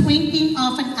 in a twinkling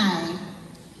of an eye,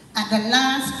 at the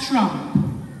last trump,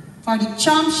 for the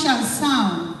trump shall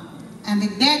sound, and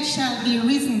the dead shall be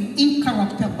risen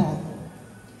incorruptible,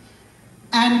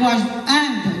 and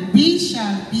we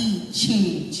shall be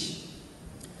changed.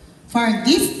 For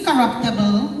this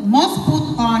corruptible must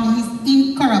put on his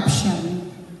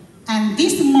incorruption, and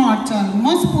this mortal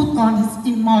must put on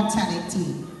his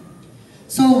immortality.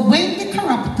 So when the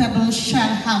corruptible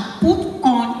shall have put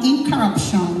on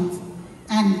incorruption,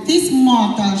 and this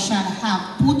mortal shall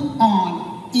have put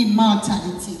on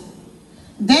immortality,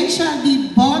 then shall be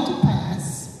brought to pass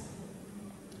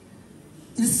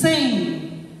the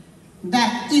saying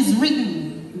that is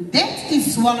written, death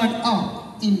is swallowed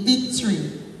up in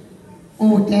victory.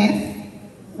 O death,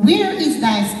 where is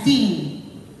thy sting?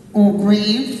 O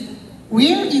grave,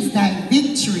 where is thy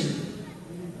victory?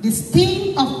 The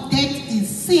sting of death is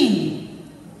sin,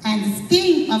 and the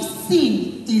sting of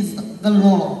sin is the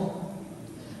law.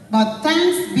 But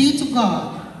thanks be to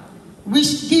God,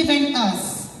 which given us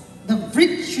the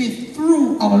victory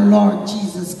through our Lord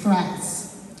Jesus Christ.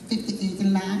 58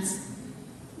 and last.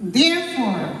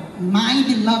 Therefore, my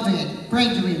beloved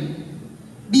brethren,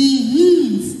 be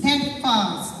ye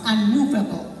steadfast and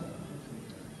movable,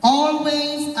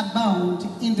 always abound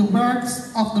in the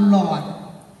works of the Lord.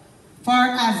 For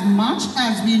as much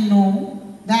as we know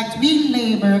that we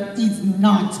labor is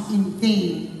not in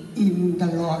vain in the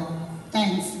Lord.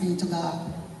 Thanks be to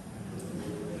God.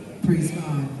 Praise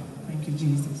God. Thank you,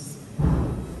 Jesus.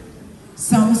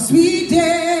 Some sweet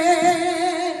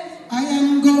day, I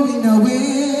am going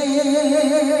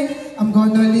away. I'm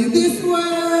gonna leave this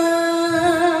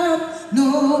world,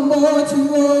 no more to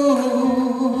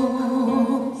roam.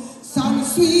 Some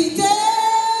sweet day,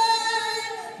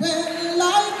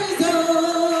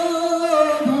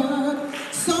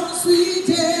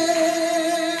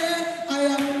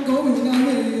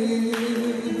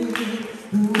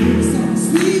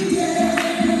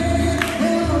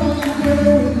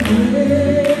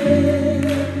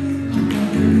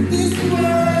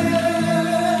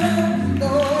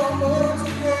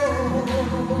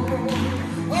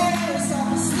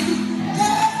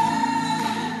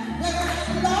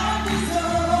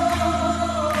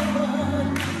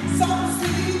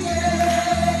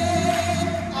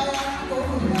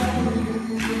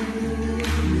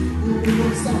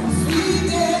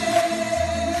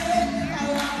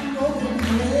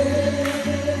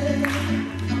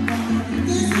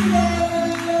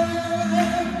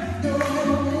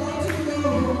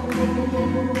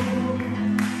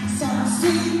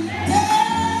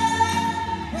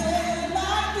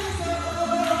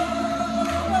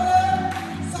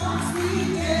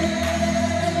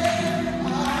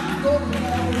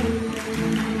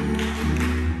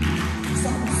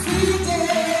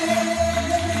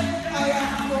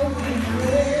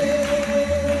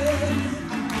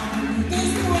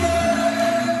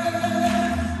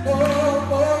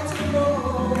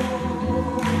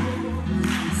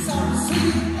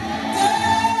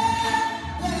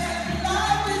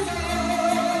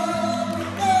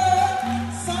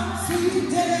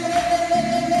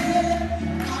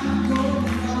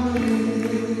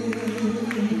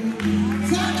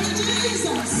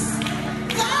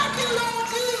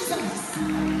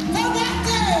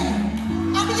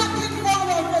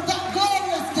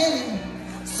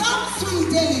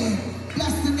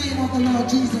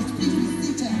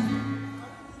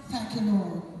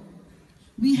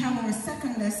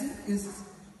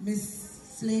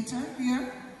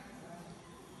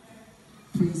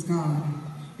 Praise God.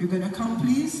 You're going to come,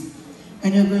 please,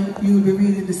 and you'll be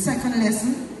reading the second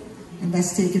lesson, and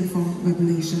that's taken from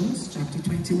Revelations chapter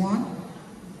 21.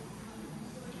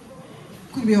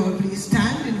 Could we all please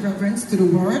stand in reverence to the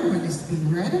word when it's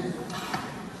being read?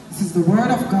 This is the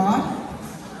word of God.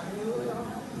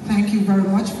 Thank you very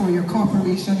much for your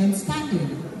cooperation in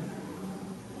standing.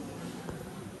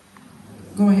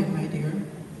 Go ahead, my dear.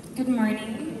 Good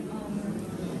morning.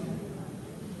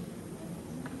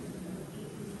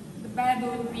 The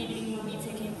Bible reading will be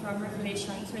taken from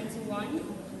Revelation 21,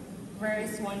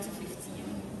 verse 1 to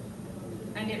 15.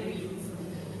 And it reads,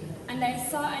 "And I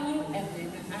saw a new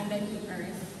heaven and a new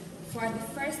earth, for the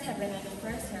first heaven and the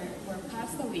first earth were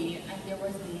passed away, and there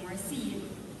was no more sea.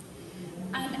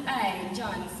 And I,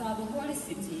 John, saw the holy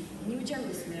city, New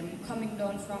Jerusalem, coming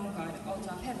down from God out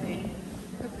of heaven,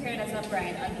 prepared as a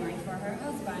bride adorned for her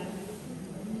husband.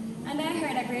 And I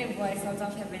heard a great voice out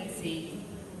of heaven saying,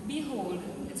 Behold,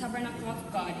 the tabernacle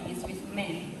of God is with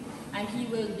men, and he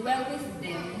will dwell with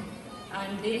them,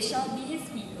 and they shall be his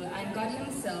people, and God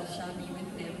himself shall be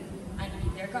with them, and be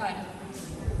their God.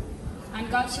 And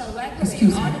God shall wipe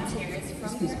away all the tears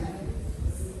from their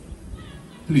eyes."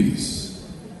 Please,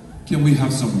 can we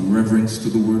have some reverence to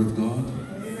the word of God?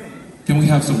 Can we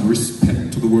have some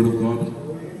respect to the word of God?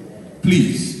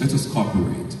 Please, let us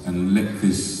cooperate and let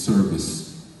this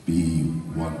service be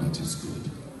one that is good.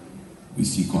 We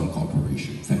seek all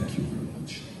cooperation. Thank you very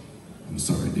much. I'm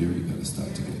sorry, dear, you gotta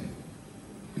start again.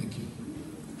 Thank you.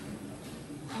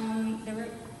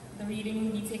 The reading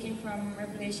will be taken from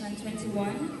Revelation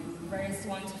 21, verse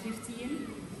 1 to 15,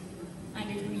 and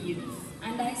it reads,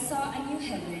 "And I saw a new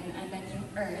heaven and a new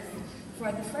earth,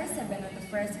 for the first heaven and the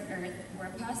first earth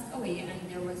were passed away, and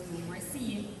there was no more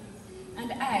sea.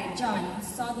 And I, John,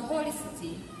 saw the holy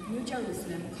city, New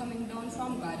Jerusalem, coming down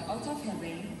from God out of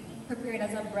heaven, prepared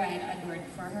as a bride adorned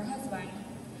for her husband.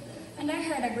 And I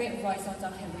heard a great voice out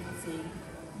of heaven saying,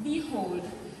 Behold,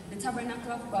 the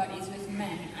tabernacle of God is with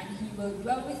men, and he will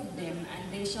dwell with them,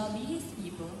 and they shall be his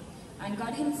people, and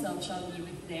God himself shall be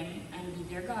with them, and be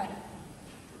their God.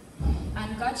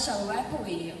 And God shall wipe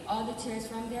away all the tears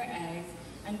from their eyes,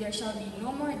 and there shall be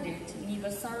no more death,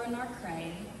 neither sorrow nor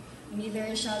crying,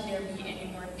 neither shall there be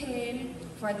any more pain,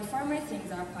 for the former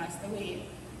things are passed away.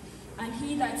 And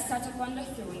he that sat upon the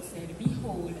throne said,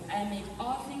 Behold, I make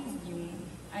all things new.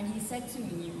 And he said to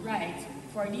me, Write,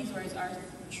 for these words are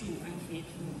true and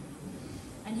faithful.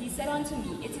 And he said unto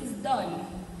me, It is done.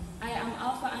 I am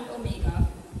Alpha and Omega,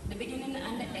 the beginning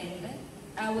and the end.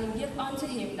 I will give unto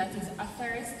him that is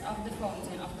athirst of the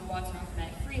fountain of the water of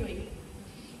life freely.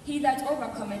 He that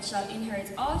overcometh shall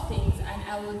inherit all things, and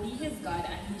I will be his God,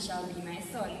 and he shall be my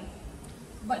son.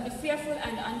 But the fearful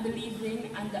and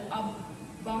unbelieving, and the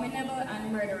abominable,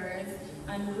 and murderers,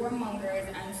 and warmongers,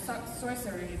 and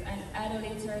sorcerers, and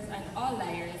idolaters, and all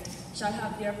liars shall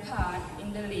have their part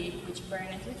in the lake which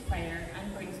burneth with fire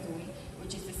and brimstone,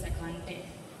 which is the second death.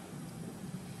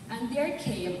 And there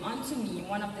came unto me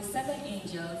one of the seven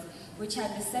angels, which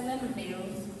had the seven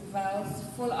vials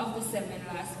full of the seven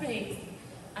last plagues,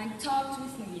 and talked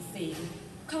with me, saying,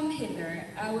 Come hither,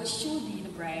 I will show thee the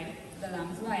bride, the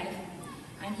Lamb's wife.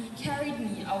 And he carried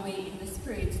me away in the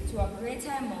spirit to a great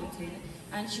high mountain,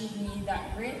 and showed me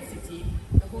that great city,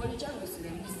 the holy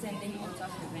Jerusalem, descending out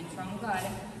of heaven from God,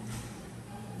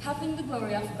 having the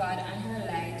glory of God, and her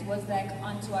light was like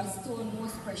unto a stone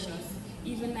most precious,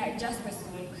 even like jasper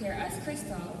stone, clear as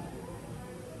crystal.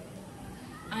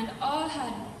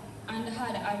 And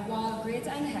had a wall great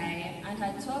and high, and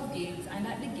had 12 gates, and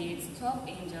at the gates 12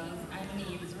 angels, and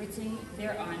names written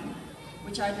thereon,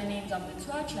 which are the names of the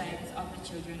 12 tribes of the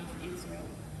children of Israel.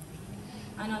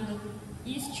 And on the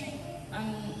east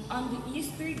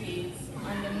 3 gates,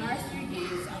 on the north 3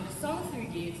 gates, on the south 3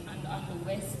 gates, and on the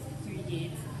west 3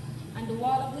 gates. And the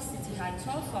wall of the city had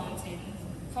 12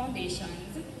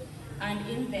 foundations, and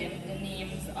in them the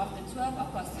names of the 12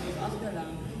 apostles of the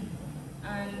Lamb.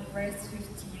 And verse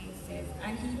 15 says,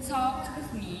 and he talked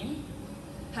with me,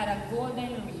 had a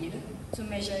golden reed to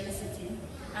measure the city,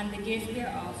 and the gates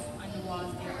thereof, and the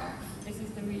walls thereof. This is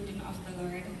the reading of the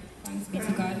Lord. Thanks be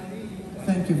to God.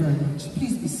 Thank you very much.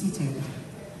 Please be seated.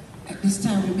 At this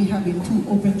time, we'll be having 2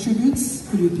 open tributes.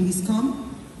 Could you please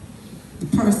come? The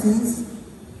persons,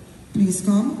 please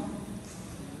come.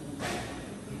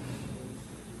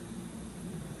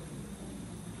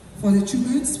 For the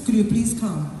tributes, could you please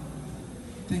come?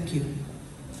 Thank you.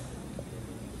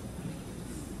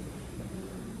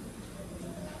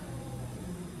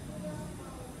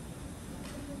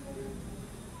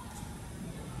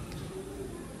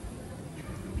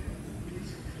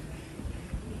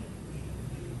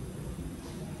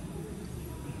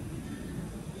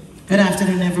 Good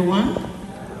afternoon, everyone.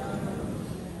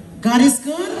 God is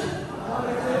good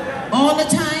all the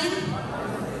time.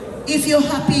 If you're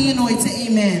happy, you know it's an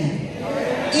amen.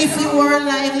 If you are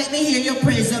alive, let me hear you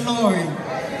praise the Lord.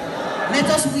 Let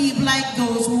us weep like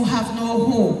those who have no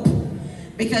hope,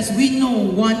 because we know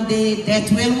one day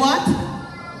death will what?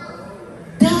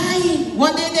 Die.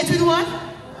 One day death will what?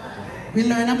 We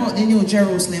learn about the New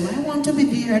Jerusalem. I want to be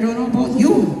there. I don't know about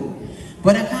you,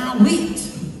 but I can't wait.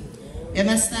 You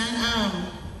understand?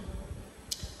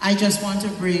 I just want to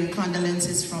bring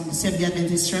condolences from the Seventh-day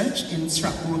Adventist Church in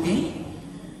Stratford.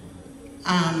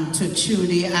 To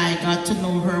Tudy. I got to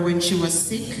know her when she was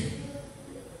sick,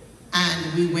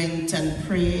 and we went and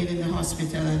prayed in the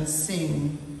hospital and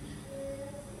sang.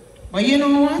 But you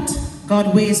know what?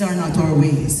 God's ways are not our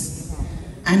ways,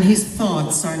 and his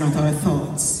thoughts are not our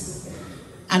thoughts.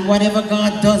 And whatever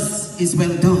God does is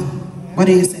well done. What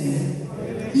do you say?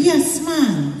 Yes,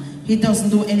 man. He doesn't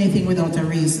do anything without a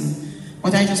reason.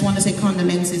 But I just want to say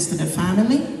condolences to the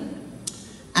family,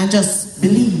 and just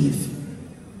believe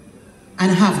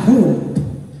and have hope,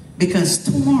 because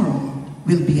tomorrow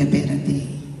will be a better day.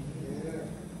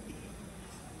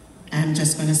 I'm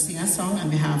just going to sing a song on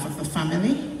behalf of the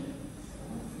family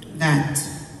that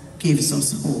gives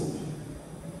us hope.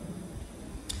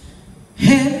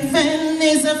 Heaven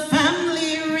is a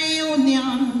family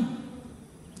reunion.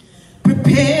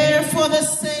 Prepare for the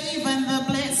saved and the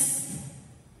blessed,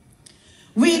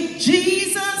 with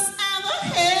Jesus at the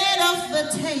head of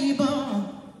the table,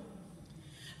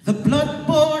 the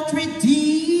blood-bought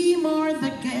Redeemer,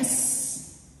 the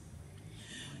guest,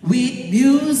 with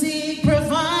music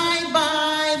provided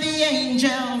by the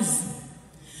angels.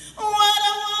 What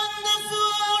a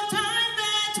wonderful time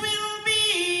that will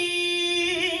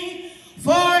be, for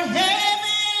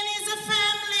heaven is a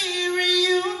family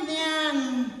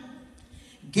reunion.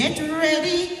 Get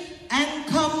ready and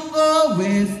come go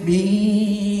with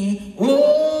me.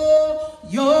 Oh,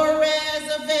 your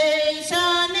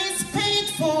reservation is paid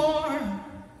for.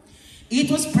 It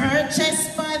was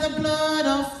purchased by the blood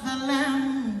of the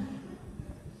Lamb.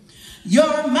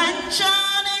 Your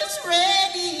mansion is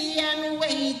ready and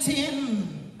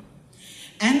waiting,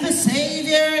 and the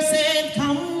Savior said,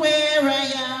 come where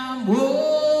I am.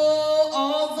 Oh,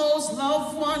 all those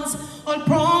loved ones all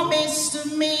promised to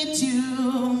meet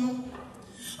you.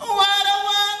 What a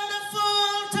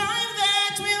wonderful time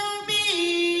that will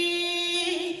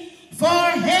be, for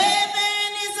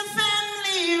heaven is a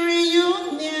family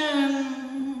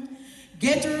reunion.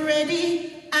 Get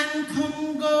ready and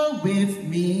come go with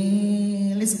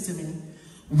me. Listen to me.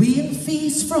 We'll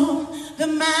feast from the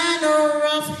manna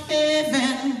of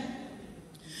heaven.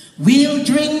 We'll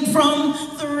drink from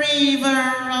the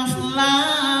river of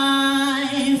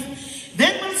life.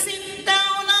 Then we'll sit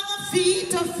down at the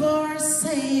feet of our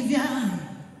Savior,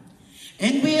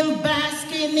 and we'll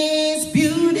bask in his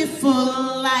beautiful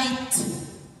light.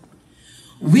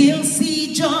 We'll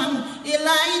see John,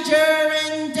 Elijah,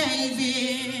 and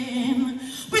David.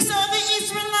 We saw the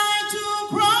Israelites who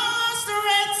crossed the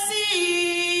Red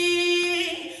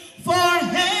Sea. For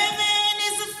heaven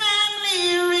is a family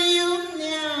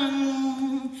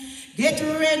Get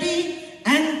ready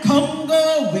and come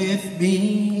go with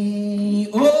me.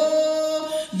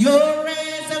 Oh, your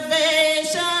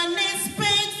reservation is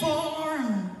paid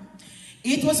for.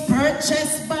 It was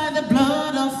purchased by the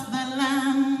blood of the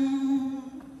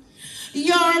Lamb.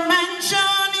 Your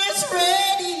mansion is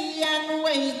ready and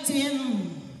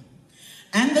waiting.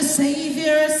 And the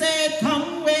Savior said,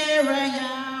 come where I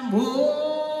am.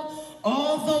 Oh,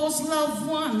 all those loved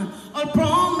ones all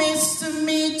promised to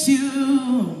meet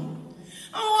you.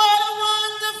 What a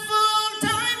wonderful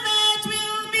time that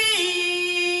will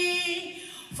be.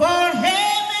 For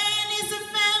heaven is a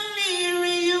family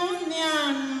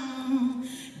reunion.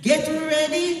 Get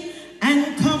ready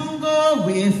and come go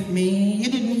with me.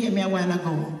 You didn't hear me a while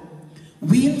ago.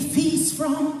 We'll feast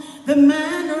from the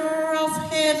manna of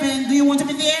heaven. Do you want to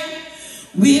be there?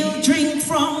 We'll drink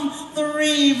from the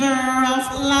river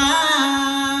of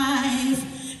life.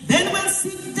 Then we'll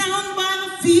sit down by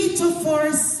the feet of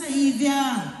our Savior.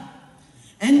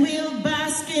 And we'll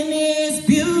bask in his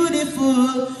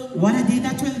beautiful, what a day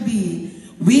that will be.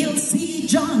 We'll see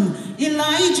John,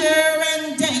 Elijah,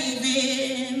 and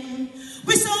David.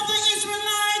 We saw the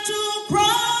Israelites who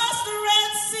crossed the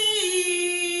Red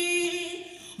Sea.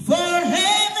 For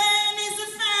heaven is a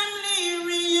family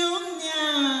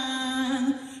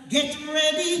reunion. Get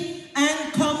ready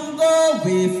and come go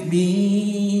with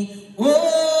me.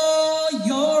 Oh,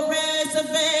 your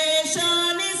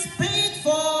reservation is paid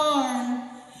for.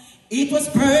 It was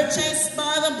purchased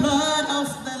by the blood of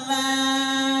the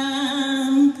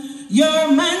Lamb.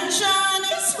 Your mansion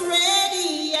is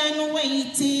ready and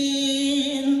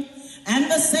waiting.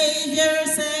 And the Savior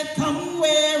said, come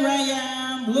where I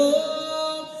am.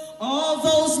 Oh, all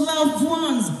those loved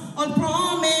ones all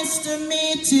promised to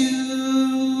meet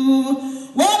you.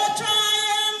 What a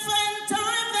triumphant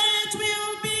time that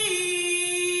will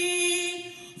be.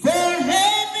 For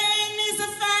heaven is a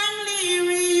family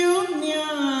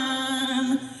reunion.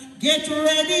 Get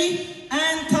ready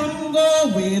and come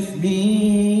go with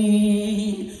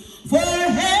me. For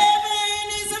heaven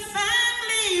is a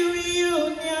family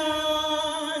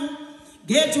reunion.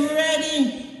 Get ready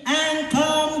and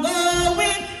come go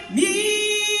with me.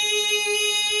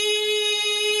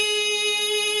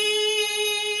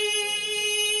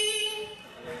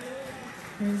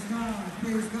 Praise God,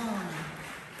 praise God,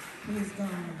 praise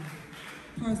God.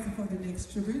 Person for the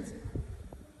next tribute.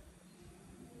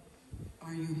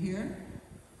 Are you here?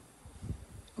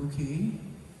 Okay,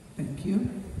 thank you.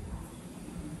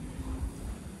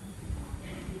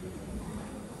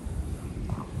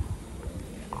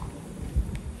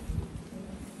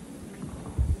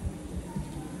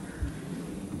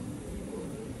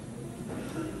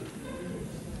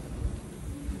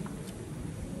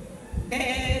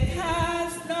 It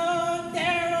has no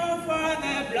terror for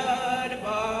the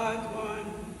blood-bought one.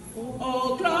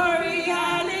 Oh, glory,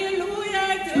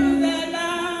 hallelujah to the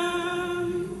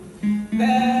Lamb.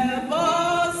 The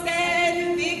boasted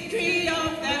victory.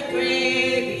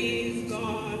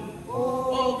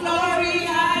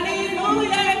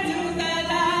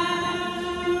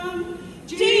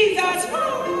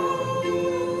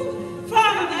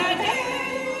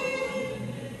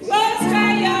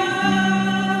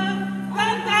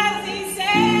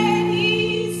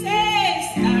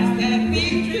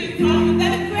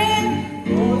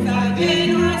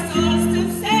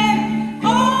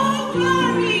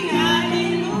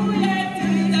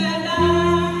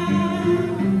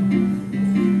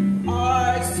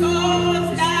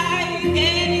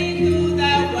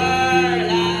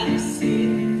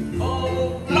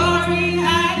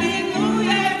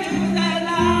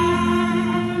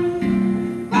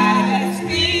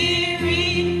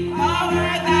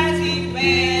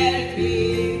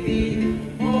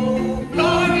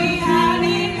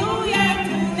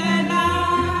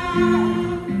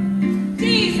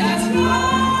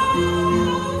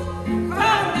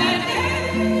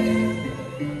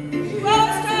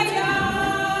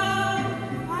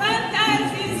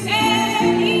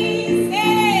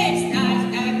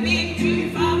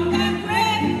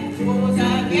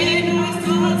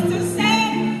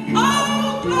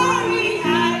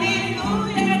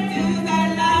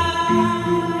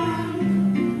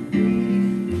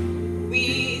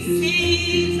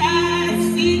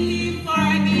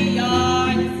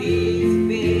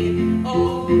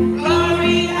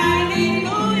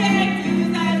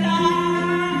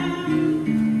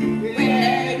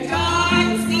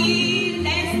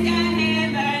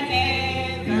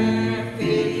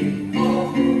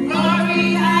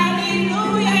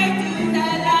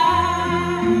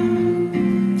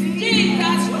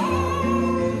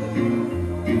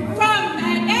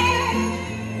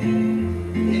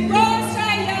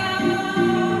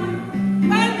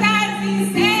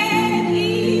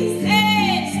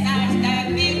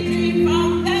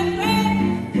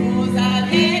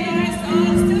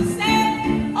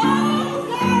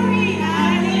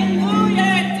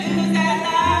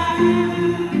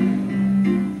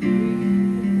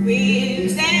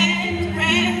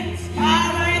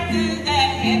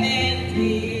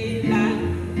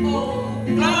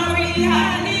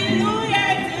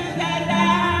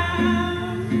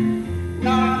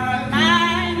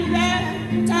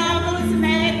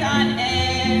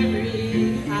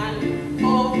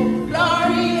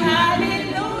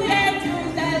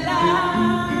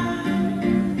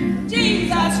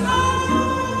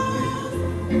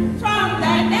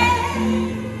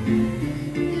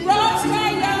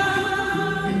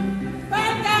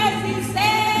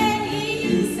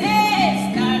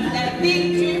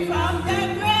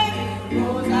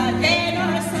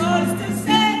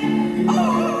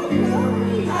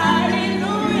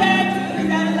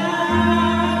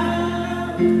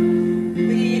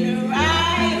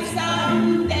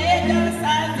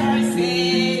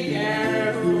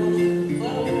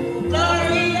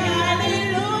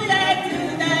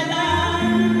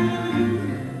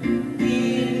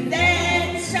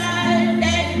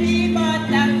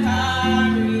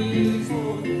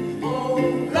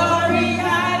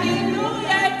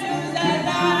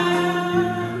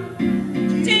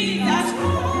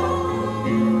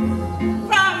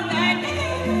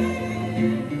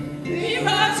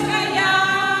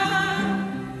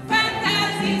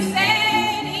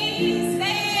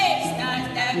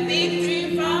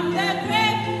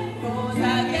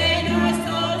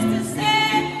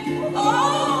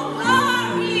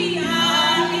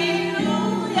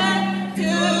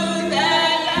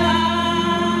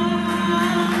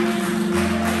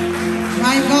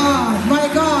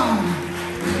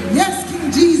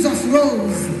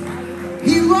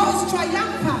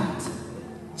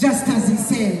 just as he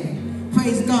said.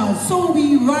 Praise God. So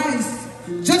we rise,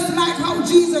 just like how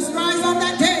Jesus rise on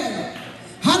that day.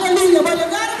 Hallelujah. But you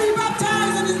got to be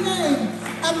baptized in his name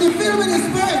and be filled with his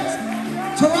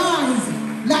spirit to rise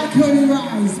like he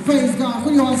rise. Praise God.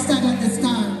 Could you all stand at this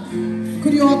time?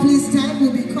 Could you all please stand?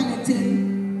 We'll be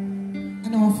collecting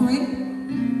an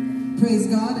offering. Praise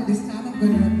God. At this time, I'm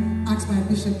going to ask my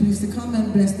bishop please to come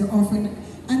and bless the offering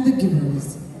and the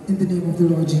givers in the name of the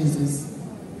Lord Jesus.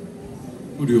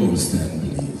 Would you all stand,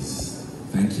 please?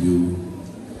 Thank you.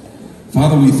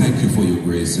 Father, we thank you for your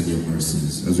grace and your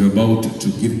mercies. As we're about to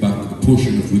give back the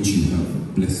portion of which you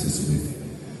have blessed us with,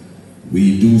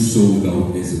 we do so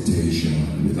without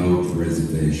hesitation, without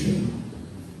reservation,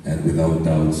 and without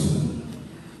doubt,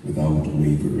 without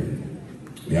wavering.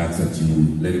 We ask that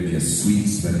you let it be a sweet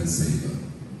smelling savor.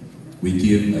 We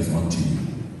give as unto you.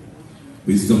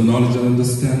 Wisdom, knowledge, and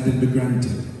understanding be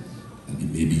granted, and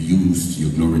it may be used to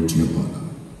your glory and to your honor.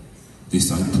 This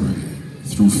I pray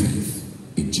through faith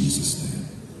in Jesus' name.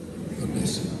 God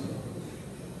bless you.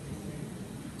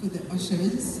 Could the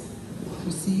ushers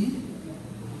proceed?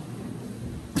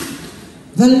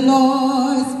 The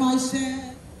Lord is my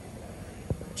shepherd.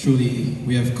 Truly,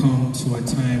 we have come to a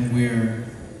time where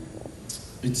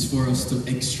it's for us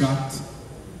to extract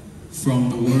from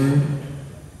the Word.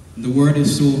 The Word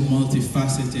is so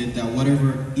multifaceted that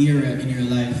whatever area in your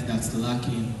life that's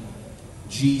lacking,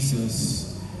 Jesus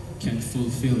can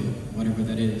fulfill whatever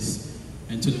that is.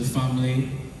 And to the family,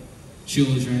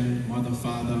 children, mother,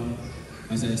 father,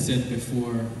 as I said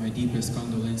before, my deepest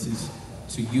condolences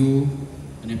to you.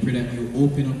 And I pray that you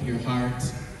open up your heart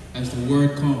as the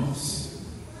Word comes.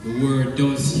 The Word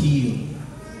does heal.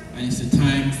 And it's a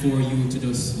time for you to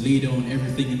just lay down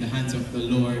everything in the hands of the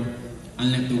Lord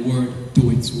and let the Word do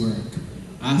its work.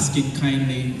 Asking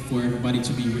kindly for everybody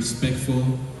to be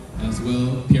respectful as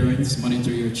well. Parents, monitor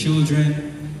your children.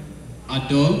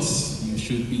 Adults, you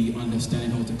should be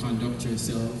understanding how to conduct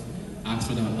yourself. Ask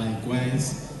for that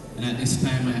likewise. And at this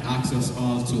time, I ask us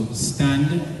all to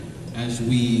stand as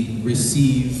we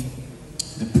receive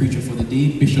the preacher for the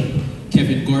day, Bishop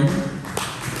Kevin Gordon.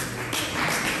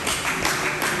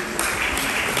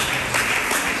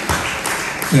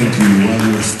 Thank you.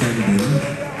 While you're standing,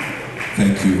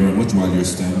 thank you very much. While you're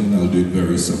standing, I'll do it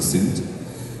very succinct.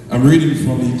 I'm reading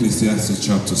from Ecclesiastes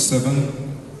chapter 7,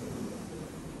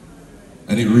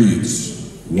 and it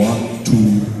reads 1,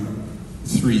 2,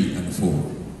 3, and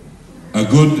 4. A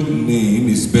good name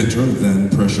is better than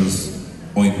precious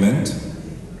ointment,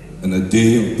 and a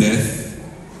day of death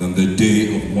than the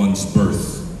day of one's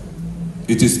birth.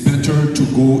 It is better to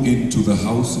go into the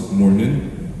house of mourning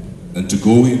than to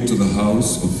go into the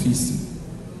house of feasting.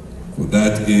 For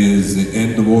that is the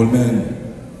end of all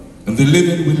men, and the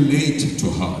living will lay it to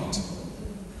heart.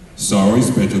 Sorrow is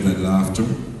better than laughter,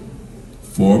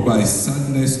 for by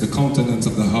sadness the countenance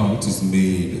of the heart is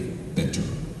made better.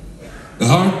 The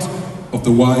heart of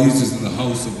the wise is in the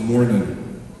house of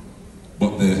mourning,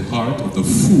 but the heart of the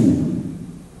fool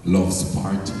loves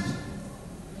party.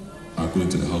 Are going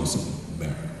to the house of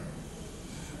merry.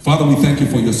 Father, we thank you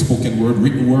for your spoken word,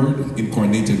 written word,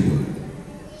 incarnated word.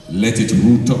 Let it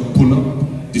root up, pull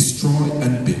up, destroy,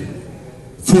 and build.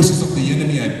 Forces of the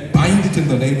enemy, I bind it in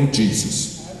the name of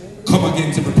Jesus. Come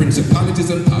against every principalities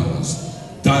and powers,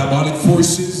 diabolic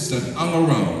forces that hang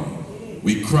around.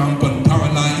 We cramp and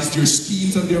paralyze their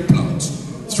schemes and their plots.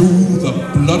 Through the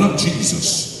blood of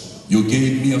Jesus, you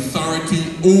gave me authority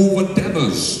over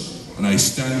devils, and I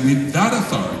stand with that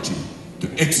authority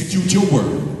to execute your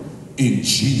word. In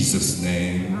Jesus'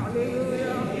 name,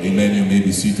 amen. You may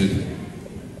be seated.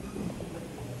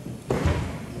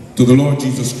 To the Lord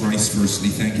Jesus Christ, firstly,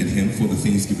 thanking him for the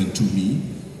things given to me,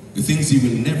 the things he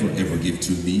will never ever give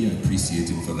to me. I appreciate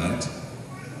him for that.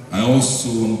 I also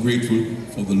am grateful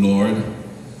for the Lord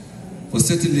for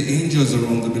setting the angels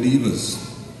around the believers.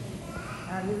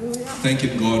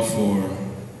 Thanking God for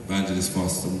Evangelist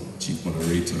Foster, Chief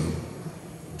Moderator,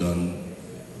 done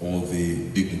all the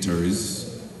dignitaries,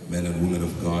 men and women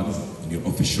of God, in your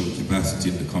official capacity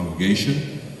in the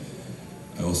congregation.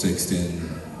 I also extend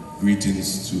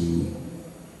greetings to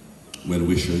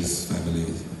well-wishers, family,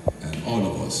 and all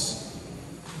of us.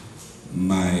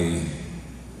 My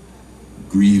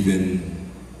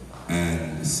grieving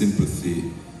and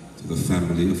sympathy to the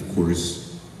family, of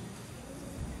course.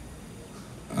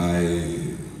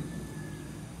 I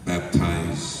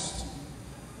baptized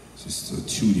Sister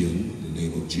TUDY-Ann in the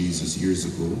name of Jesus years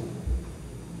ago.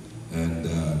 And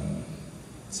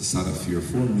it's a sad affair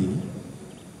for me,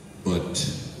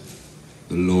 but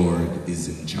the Lord is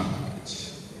in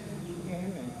charge.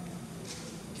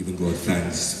 Giving God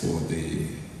thanks for the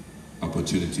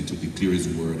opportunity to declare his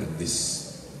word at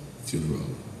this funeral.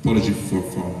 Apology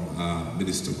from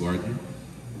Minister Gordon,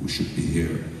 who should be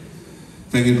here.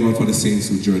 Thanking God for the saints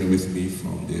who journey with me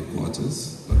from their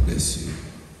quarters. God bless you.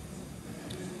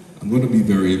 I'm going to be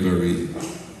very, very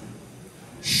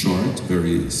short,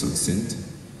 very succinct.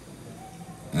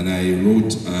 And I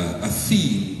wrote a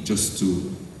theme just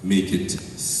to make it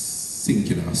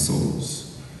sink in our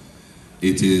souls.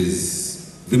 It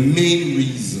is the main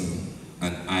reason,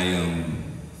 and I am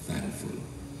thankful.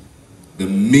 The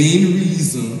main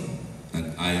reason,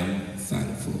 and I am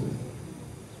thankful.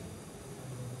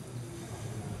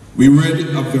 We read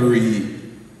a very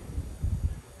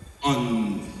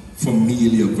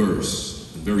unfamiliar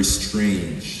verse, very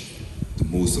strange to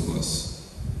most of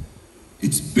us.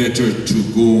 It's better to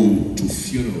go to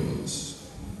funerals,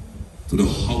 to the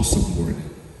house of mourning,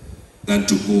 than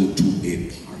to go to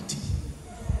a party.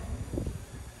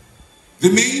 The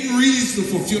main reason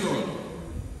for funeral,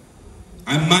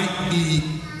 I might be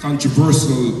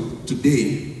controversial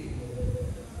today,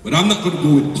 but I'm not going to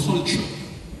go with culture.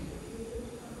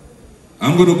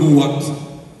 I'm going to go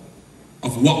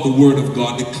of what the Word of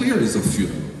God declares of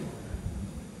funeral.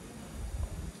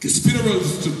 Because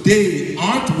funerals today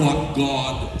aren't what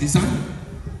God designed.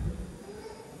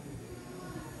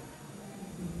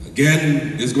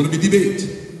 Again, there's going to be debate.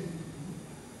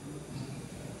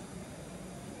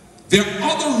 There are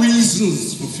other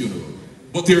reasons for funeral,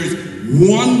 but there is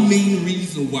one main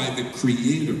reason why the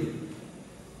Creator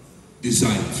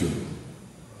designed funeral.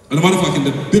 And a matter of fact, in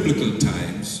the biblical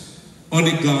times,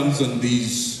 onigans and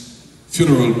these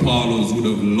funeral parlors would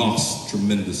have lost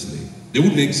tremendously. They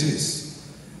wouldn't exist.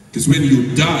 Because when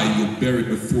you die, you're buried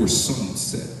before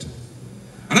sunset.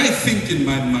 And I think in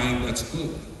my mind that's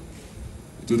good.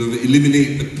 It would have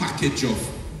eliminated the package of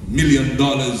 $1 million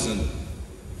and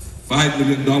 $5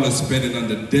 million spending on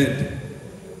the dead.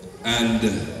 And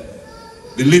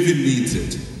the living needs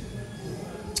it.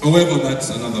 However, that's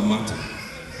another matter.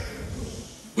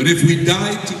 But if we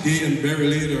die today and bury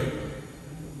later,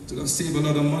 it would have saved a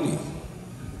lot of money.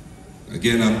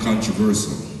 Again, I'm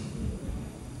controversial.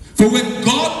 For when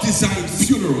God designed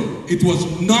funeral, it was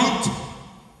not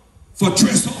for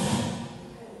dress up.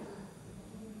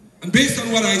 And based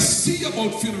on what I see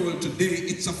about funeral today,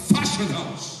 it's a fashion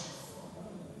house.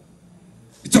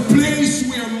 It's a place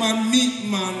where man meet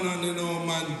man and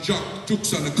man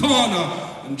jokes on the corner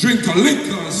and drink a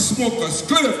liquor and smoke a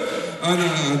spliff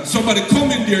and somebody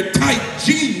come in their tight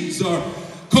jeans or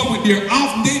come with their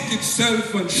half-naked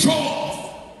self and show off.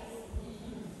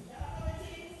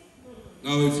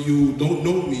 Now, if you don't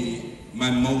know me, my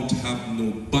mouth have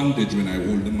no bondage when I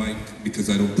hold the mic because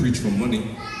I don't preach for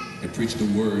money. I preach the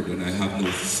word and I have no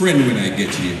friend when I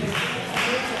get here.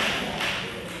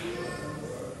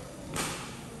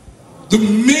 The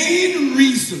main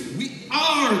reason we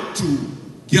are to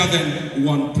gather in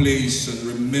one place and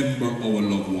remember our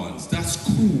loved ones, that's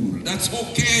cool, that's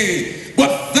okay,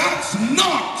 but that's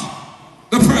not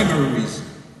the primary reason.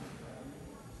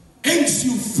 Hence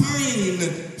you find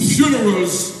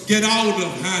funerals get out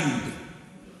of hand.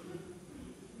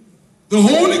 The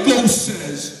Holy Ghost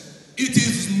says it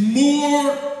is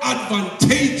more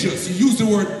advantageous, he used the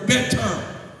word better,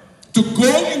 to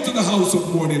go into the house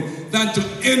of mourning than to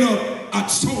end up at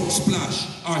Sunsplash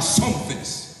or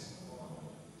Sunfest.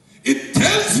 It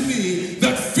tells me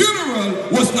that funeral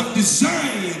was not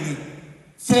designed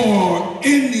for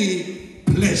any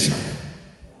pleasure.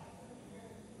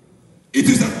 It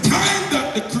is a time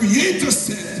that the Creator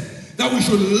said that we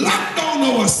should lock down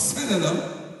our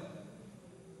cellular,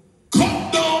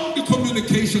 cut down the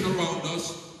communication around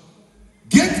us,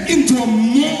 get into a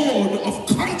mode of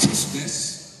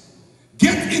consciousness,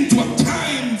 get into a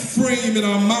time frame in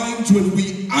our minds when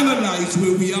we analyze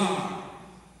where we are.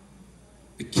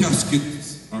 The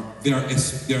caskets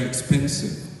they're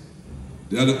expensive.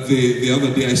 The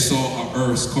other day I saw a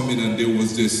hearse coming and there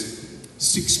was this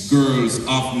 6 girls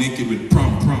half naked with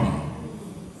prom.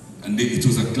 And it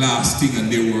was a glass thing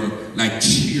and they were like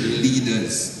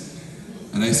cheerleaders.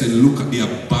 And I said, look at the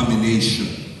abomination.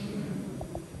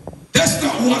 That's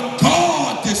not what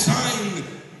God designed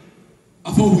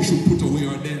of how we should put away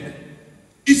our dead.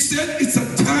 It said it's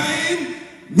a time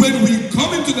when we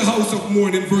come into the house of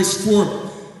mourning, verse 4,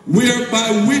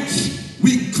 whereby which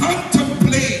we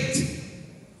contemplate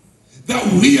that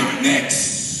we are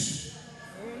next.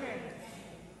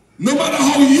 No matter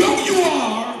how young you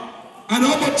are and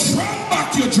how much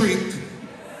back you drink,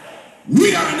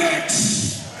 we are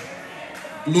next.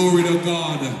 Glory to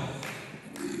God.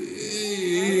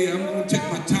 I'm going to take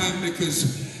my time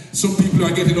because some people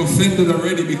are getting offended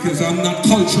already because I'm not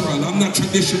cultural, I'm not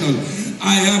traditional,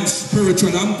 I am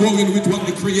spiritual. I'm going with what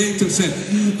the Creator said.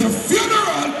 The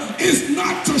funeral is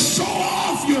not to show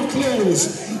off your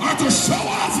clothes or to show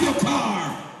off your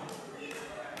car.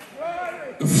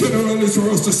 The funeral is for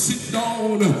us to sit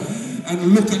down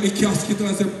and look at the casket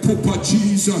and say, Papa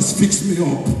Jesus, fix me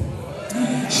up.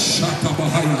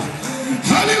 Shatabahaya.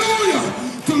 Hallelujah.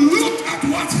 To look at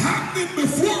what's happening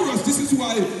before us. This is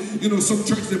why, you know, some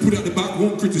churches they put it at the back,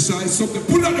 won't criticize. Some they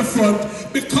put it at the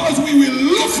front, because we will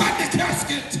look at the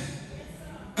casket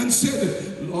and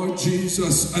say, Lord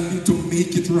Jesus, I need to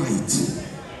make it right.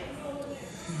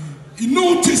 You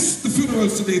notice the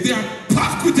funerals today, they are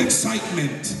packed with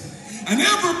excitement. And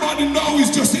everybody now is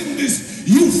just in this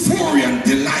euphoria and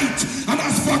delight and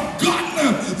has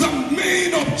forgotten the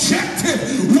main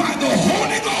objective why the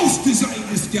Holy Ghost designed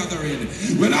this gathering.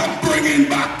 When I'm bringing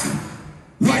back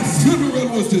why funeral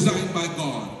was designed by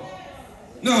God.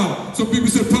 Now, some people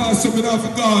say, Pastor, we have to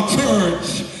go to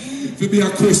church to be a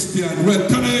Christian. Well,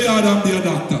 can I add and be a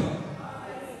doctor?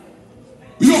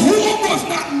 Your home was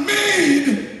not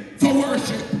made for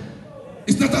worship.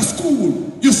 It's not a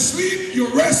school. You sleep, you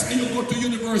rest, and you go to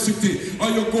university. Or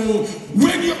you go,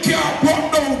 when your car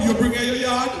broke down, you bring it in your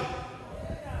yard.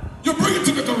 You bring it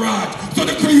to the garage. So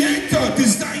the Creator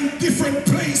designed different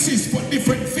places for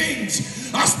different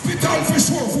things. Hospital for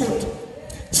sure foot.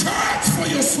 Church for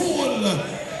your soul.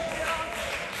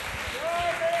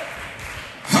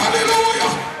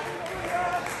 Hallelujah.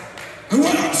 And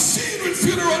what I'm seeing with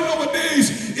funeral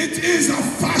nowadays, it is a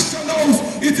fashion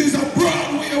house. It is a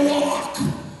Broadway walk.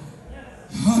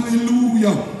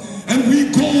 Hallelujah. And we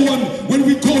go on, when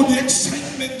we go, the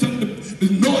excitement and the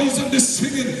noise and the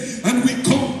singing, and we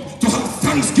come to have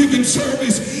Thanksgiving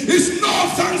service. It's no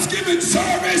Thanksgiving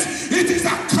service. It is a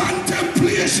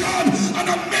contemplation and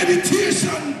a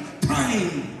meditation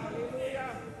time.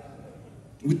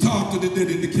 We talk to the dead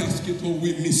in the casket, oh,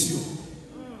 we miss you.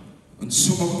 And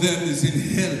some of them is in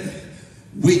hell,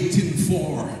 waiting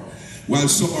for, while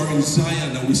some are in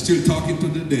Zion, and we're still talking to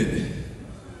the dead.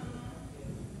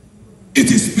 It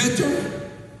is better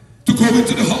to go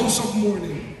into the house of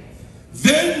mourning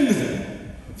than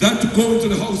to go into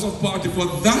the house of party, for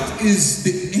that is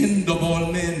the end of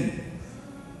all men.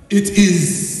 It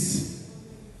is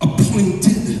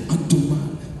appointed unto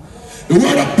man. The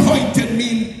word appointed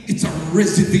means it's a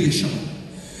reservation.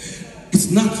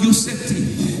 It's not you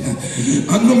seti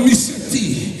and no me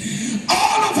seti.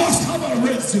 All of us have a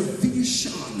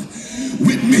reservation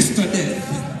with Mr.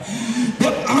 Death.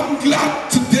 But I'm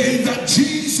glad today that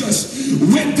Jesus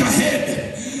went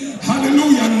ahead,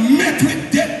 hallelujah, and met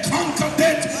with death, conquered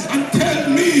death, and tell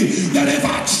me that if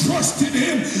I trust in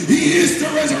him, he is the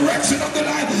resurrection of the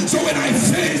life. So when I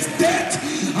face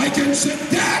death, I can say,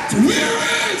 death,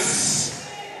 where is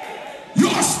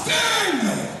your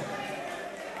sting?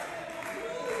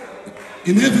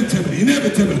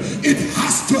 Inevitable. It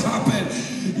has to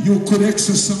happen. You could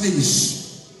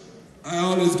exercise. I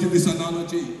always give this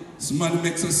analogy. This man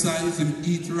exercise, him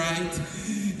eat right.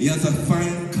 He has a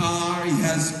fine car. He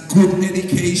has good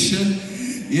education.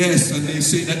 Yes, and they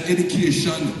say that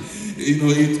education, you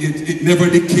know, it never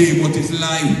decay, but it's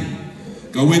life.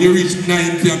 Because when you reach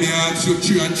 90, I may ask you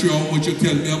 3 and 3, how much you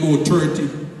tell me about 30.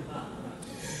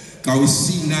 Because we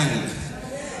senile.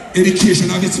 Education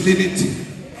have its limit.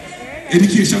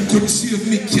 Education couldn't save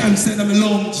me cancer in my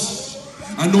lungs.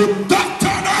 And no doctor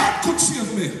on earth could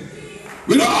save me.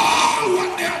 With all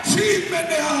what the achievement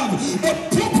they have.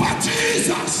 But Papa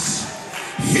Jesus,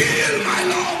 heal my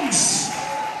lungs.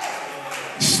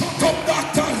 Shut up,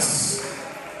 doctors.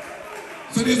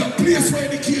 So there's a place for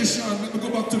education. Let me go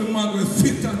back to the man with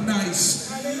fit and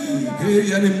nice.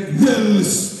 Hey, and him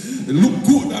wells, look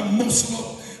good and muscle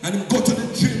up. And him go to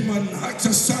the gym and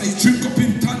exercise, drink up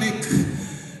in tonic.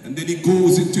 And then he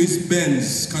goes into his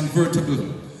Benz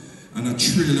convertible and a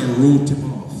trailer wrote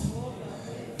him off.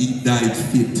 He died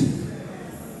fit.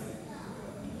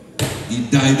 He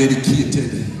died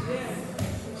educated.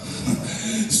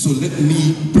 So let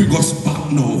me bring us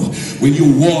back now. When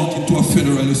you walk into a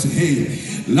funeral, you say,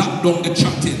 hey, lock down the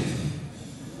chatting.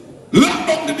 Lock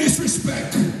down the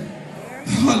disrespect.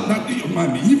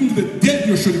 Even the dead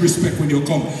you should respect when you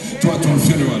come to a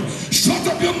funeral. Shut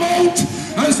up your mouth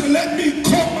and say, let me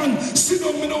come and sit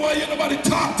down. I know why nobody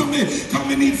talk to me.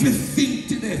 Come and need to think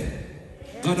today.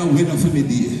 God a winner for me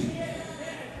dear.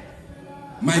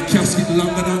 My casket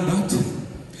longer than that.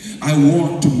 I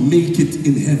want to make it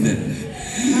in heaven.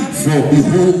 For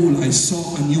behold, I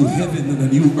saw a new heaven and a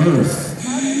new earth.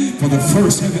 For the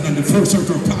first heaven and the first earth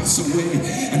will pass away,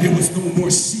 and there was no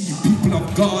more sea. People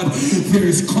of God, there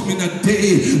is coming a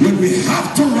day when we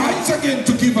have to rise again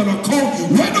to give an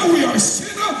account, whether we are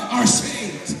sinner or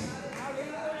saint.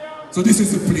 So this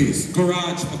is the place.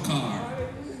 Garage for car,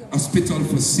 hospital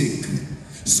for sick,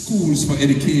 schools for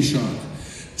education.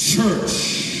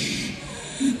 Church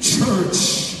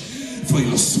for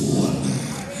your soul.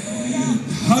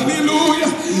 Hallelujah.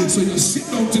 So you sit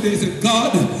down today and say,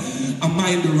 God, am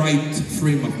I in the right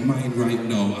frame of mind right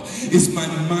now? Is my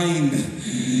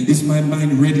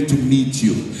mind ready to meet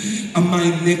you? Am I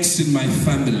next in my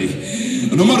family?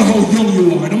 No matter how young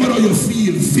you are, no matter how you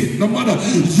feel fit, no matter,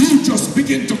 you just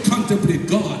begin to contemplate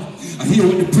God. I hear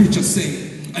what the preacher saying.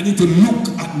 I need to look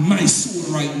at my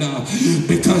soul right now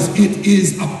because it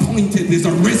is appointed. There's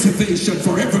a reservation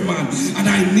for every man, and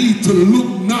I need to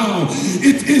look now.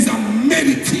 It is a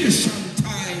meditation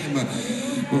time.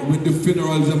 But when the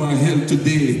funerals are held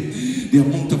today, the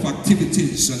amount of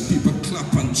activities and people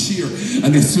clap and cheer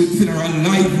and they say funeral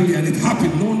lively and it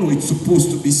happened. No, it's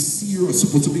supposed to be serious,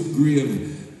 supposed to be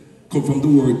grave. Come from the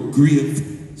word grave,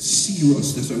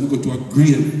 serious. That's why we go to a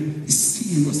grave. It's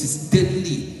serious, it's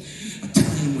deadly. A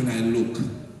time when I look,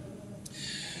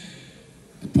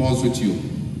 I pause with you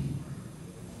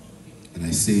and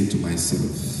I say to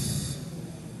myself,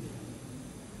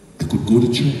 I could go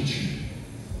to church.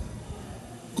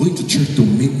 Going to church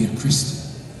don't make me a Christian.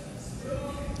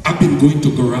 I've been going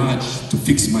to garage to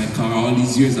fix my car all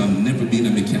these years. I've never been a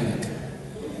mechanic.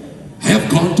 I have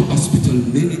gone to hospital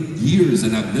many years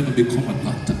and I've never become a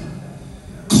doctor.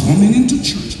 Coming into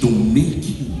church don't make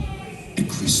you a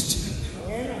Christian.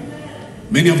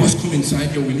 Many of us come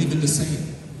inside here, we live in the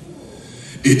same.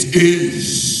 It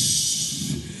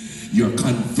is your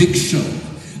conviction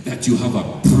that you have a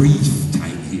brief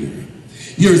time here.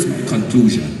 Here's my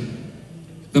conclusion.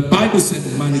 The Bible said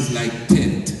man is like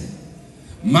tent.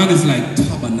 Man is like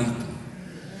tabernacle.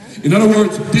 In other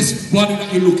words, this body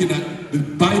that you're looking at, the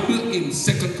Bible in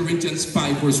 2 Corinthians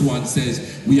 5 verse 1 says,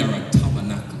 we are a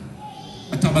tabernacle.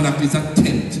 A tabernacle is a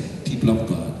tent, people of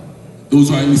God. Those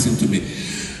who are listening to me.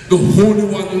 The Holy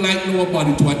One like no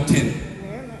body to a tent.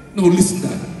 No, listen to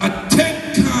that. A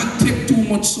tent can't take too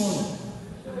much sun.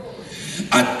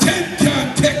 A tent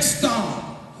can't take storm.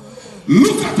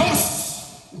 Look at us.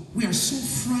 We are so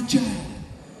fragile.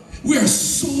 We are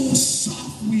so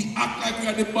soft. We act like we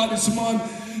are the baddest man.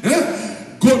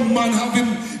 Gunman have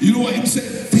him, you know what him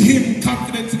said? To him,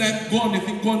 confidence in that gun. If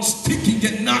the gun stick, he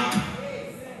get knocked.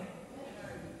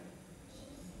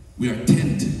 We are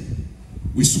tent.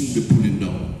 We soon be pulling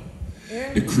down.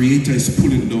 The Creator is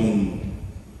pulling down.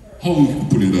 How are we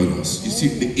pulling down us? You see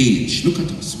the age. Look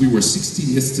at us. We were 60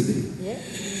 yesterday.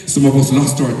 Some of us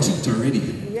lost our teeth already.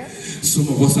 Some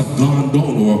of us have gone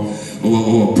down, or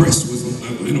our breast was,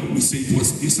 we say it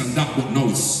was this and that, but now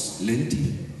it's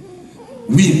lengthy.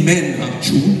 We men have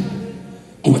June.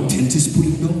 Our tent is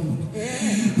pulling down.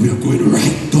 We are going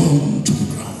right down to the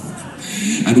ground.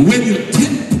 And when your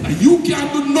tent, you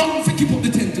can't do nothing to keep up the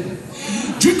tent.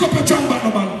 Drink up your jam back, no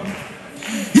man.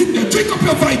 Drink up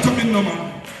your vitamin, no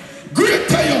man. Great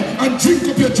tire and drink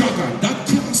up your jagger. That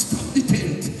can't stop the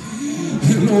tent.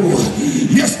 Hello.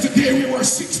 Yesterday we were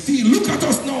 60. Look at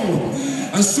us now.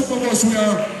 And some of us, we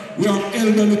are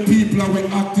elderly people and we're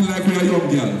acting like we are young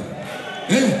girl.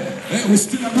 We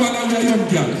still are going like we are young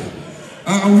girl.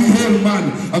 And we old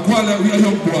man are going like we are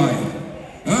young boy.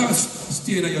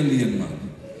 Stay in your lane, man.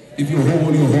 If you're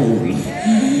old, you're old.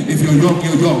 If you're young,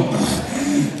 you're young.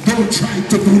 Don't try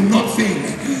to do nothing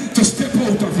to step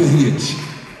out of your age.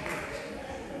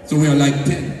 So we are like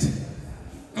tent.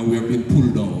 And we are being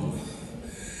pulled down.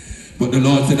 But the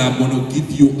Lord said, I'm going to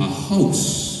give you a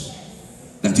house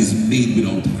that is made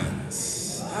without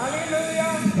hands.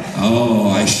 Hallelujah. Oh,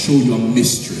 I show you a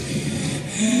mystery.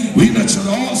 We not shall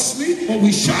all sleep, but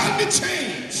we shall be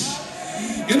changed.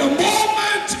 In a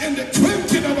moment, in the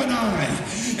twinkling of an eye.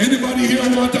 Anybody here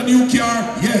want a new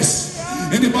car? Yes.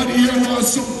 Anybody here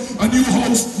wants a new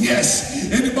house?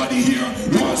 Yes. Anybody here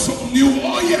wants something new?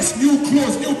 Oh yes, new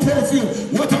clothes, new perfume.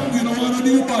 What am you don't want a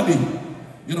new body?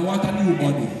 You don't want a new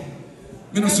body.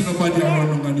 You don't see nobody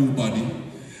around a new body.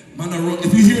 Man,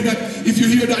 if you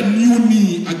hear that new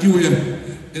knee, I give you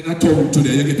in a tongue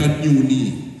today, you get a new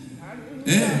knee.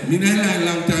 Me not like a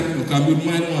long time ago, because with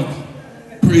my one.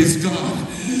 Praise God.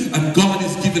 And God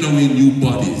is giving away new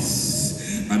bodies.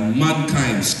 And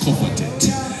mankind's coveted.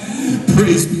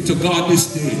 Praise be to God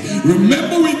this day.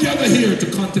 Remember, we gather here to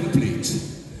contemplate.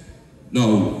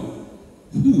 Now,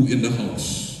 who in the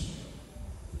house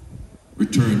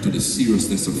returned to the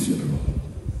seriousness of funeral?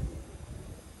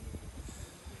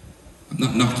 I'm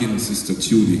not knocking Sister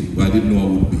Tudy, but I didn't know I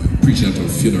would be preaching at her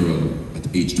funeral at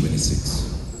age 26.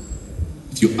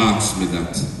 If you asked me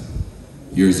that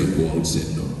years ago, I would say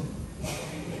no.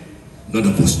 None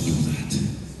of us knew that.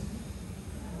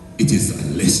 It is a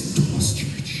lesson to us,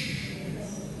 church.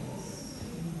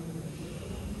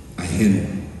 I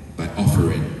end by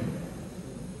offering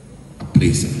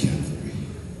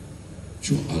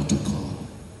through altar call.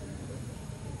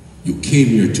 You came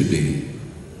here today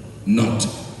not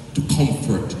to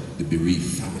comfort the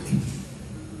bereaved family.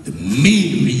 The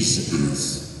main reason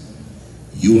is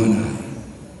you and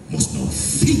I must now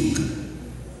think,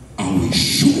 are we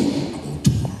sure about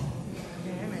tomorrow?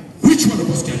 Which one of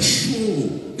us can show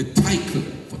the title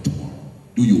for tomorrow?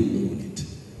 Do you own it?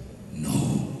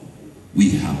 No.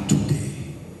 We have today.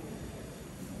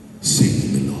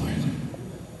 Sing the Lord.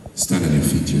 Stand on your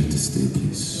feet here to stay,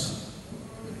 please.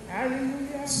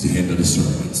 It's the end of the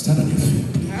sermon. Stand on your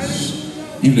feet,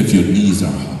 please. Even if your knees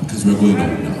are hot, because we're going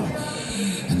out now.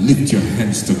 And lift your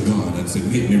hands to God and say,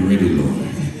 make me ready, Lord.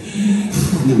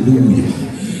 Hallelujah.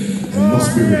 I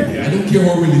must be ready. I don't care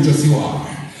how religious you are.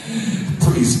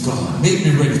 Praise God. Make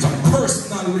me ready. It's a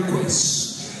personal request.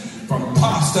 From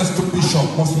pastors to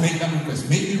bishop must make that request.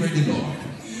 Make me ready, Lord.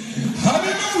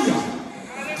 Hallelujah.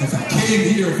 Because I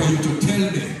came here for you to tell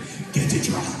me, get it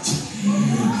right.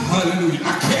 Hallelujah.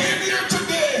 I came here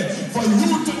today for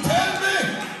you to tell me,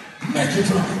 make it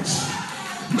right.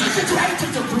 Make it right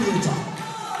with the Creator.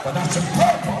 But that's the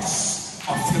purpose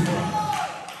of funeral.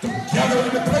 To gather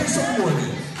in the place of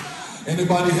mourning.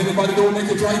 Anybody don't make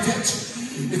it right yet?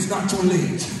 It's not too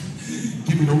late.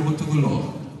 Give it over to the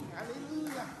Lord.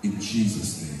 In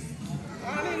Jesus' name.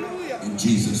 In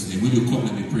Jesus' name. Will you come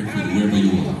and pray for you wherever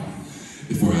you are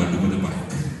before I hand over the mic?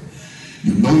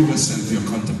 You know yourself, you're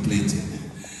contemplating.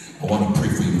 I want to pray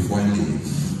for you before I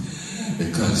leave.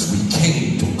 Because we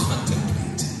came to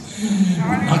contemplate.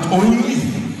 Not only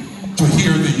to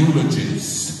hear the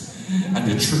eulogies and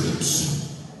the tributes,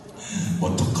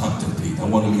 but to contemplate. I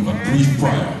want to leave a brief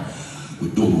prayer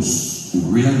with those who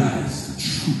realize the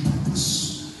true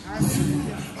purpose of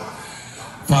funeral.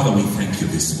 Father, we thank you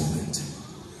this moment.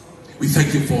 We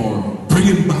thank you for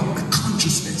bringing back the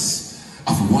consciousness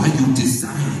of why you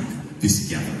designed this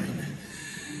gathering.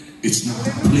 It's not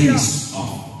a place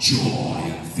of joy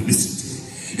and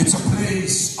felicity. It's a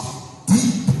place of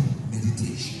deep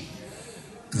meditation.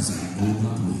 Because I know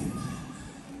that when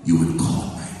you will call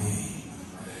my name.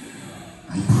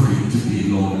 I pray today,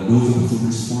 Lord, that those of us who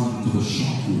respond to the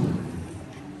short word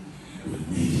will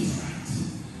make it right.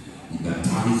 You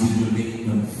baptize in your name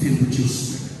and fill with your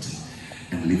spirit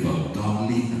and live a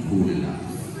godly and holy life.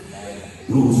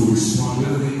 Those who respond,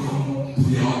 whether they come to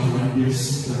the altar and they're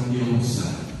sick on the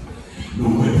outside, no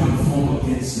weapon formed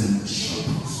against them shall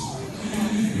prosper.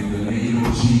 In the name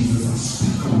of Jesus, I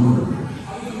speak a word.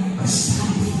 I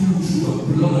stand with you through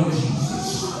the blood of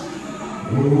Jesus.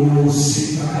 Oh,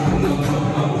 sing the blood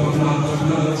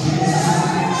of Jesus.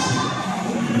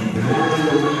 Oh,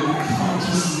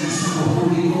 consciousness of the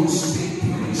Holy Ghost take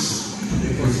place.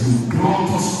 Because you brought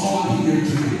us all here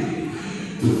today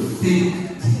to think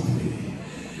deeply.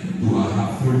 Do I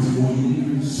have 30 more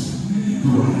years? Do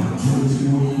I have 20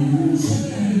 more years?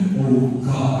 Oh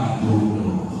God, I don't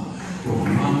know. But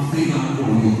one thing I know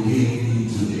you gave me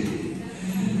today.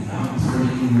 And I'm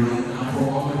praying right now for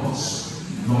all of us,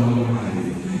 God Almighty,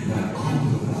 that come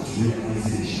to that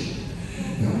realization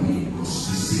that we must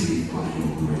be saved by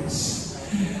your grace.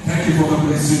 Thank you for the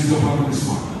blessings of our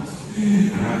response.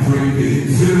 And I pray that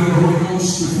fill the Holy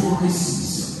Ghost before we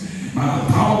cease by the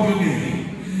power of your name.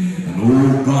 And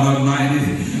oh God Almighty,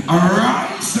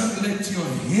 arise and let your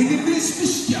enemies be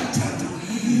scattered.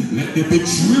 Let them be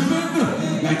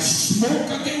driven like smoke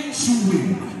against the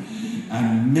wind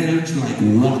and melt like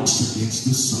wax against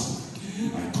the sun.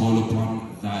 I call upon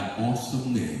thy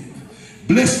awesome name.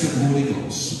 Bless the Holy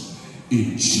Ghost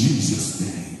in Jesus'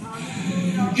 name.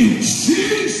 In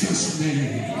Jesus'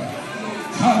 name.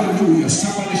 Hallelujah.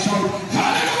 Somebody shout,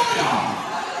 hallelujah.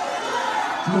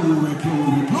 Glory,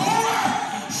 glory, glory.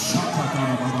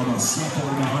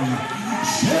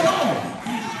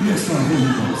 Bless our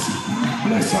Holy Ghost.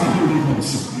 Bless our Holy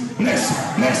Ghost. Bless her,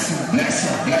 bless her, bless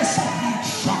her, bless her.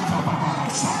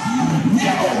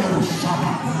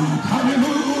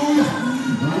 Hallelujah.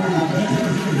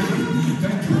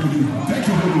 Thank you, thank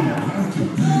you, thank you.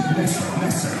 Bless her,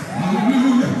 bless her.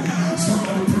 Hallelujah.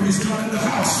 Somebody praise God in the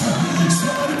house.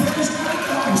 Somebody praise God in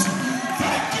the house.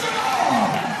 Thank you,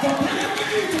 Lord, for bringing me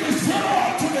to this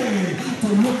funeral today to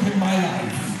look in my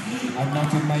life and not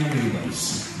in my neighbors.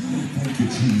 Thank you,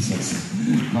 Jesus.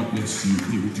 God bless you.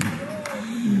 Here we come.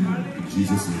 In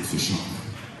Jesus' name, for sure.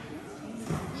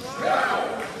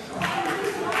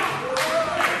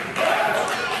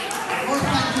 Oh,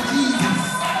 thank you, Jesus.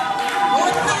 Oh,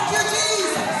 thank you,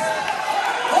 Jesus.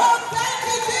 Oh, thank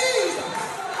you, Jesus.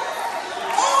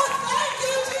 Oh, thank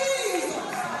you, Jesus.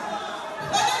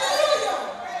 Hallelujah.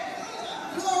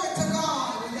 Glory to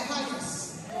God in the highest.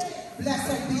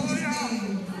 Blessed be his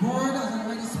name. The word has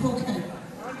already spoken.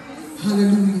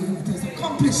 Hallelujah. It is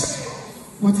accomplished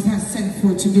what it has sent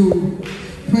forth to do.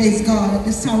 Praise God. At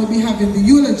this time we'll be having the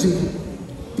eulogy.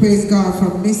 Praise God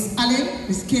from Miss Allen,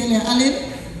 Miss Kayla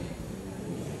Allen.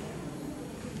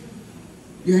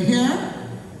 You're here?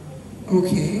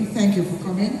 Okay, thank you for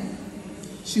coming.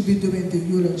 She'll be doing the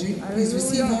eulogy. Please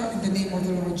receive her in the name of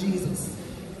the Lord Jesus.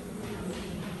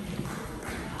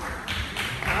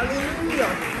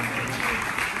 Hallelujah.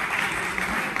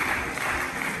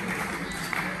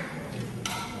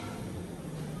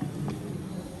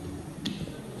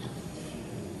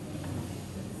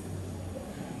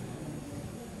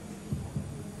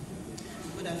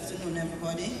 Good afternoon,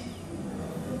 everybody.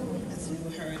 As you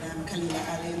heard, I'm Kalila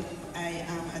Allen. I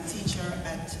am a teacher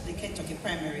at the Kentucky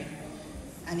Primary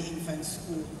and Infant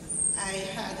School. I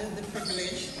had the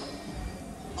privilege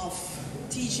of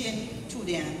teaching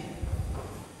TUDY-Ann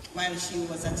while she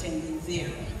was attending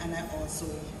there, and I also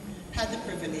had the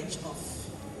privilege of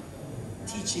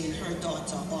teaching her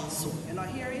daughter also. You're not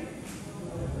hearing?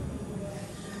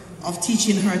 Of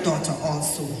teaching her daughter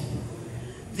also.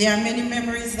 There are many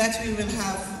memories that we will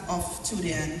have of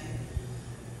TUDY-Ann,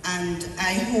 and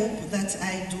I hope that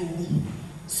I do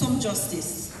some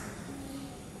justice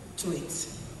to it.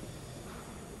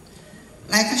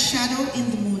 Like a shadow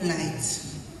in the moonlight,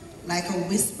 like a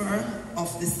whisper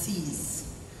of the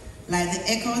seas, like the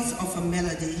echoes of a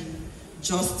melody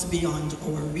just beyond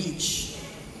our reach.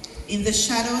 In the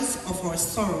shadows of our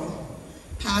sorrow,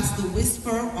 past the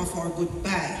whisper of our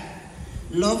goodbye,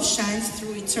 love shines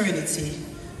through eternity,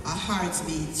 a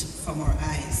heartbeat from our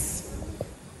eyes.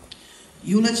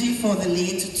 Eulogy for the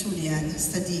late TUDY-Ann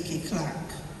Sadiki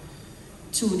Clarke.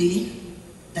 Tudy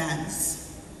Dance.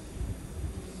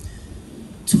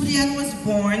 TUDY-Ann was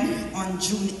born on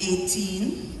June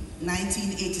 18,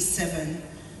 1987,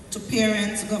 to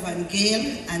parents Governor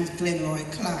Gale and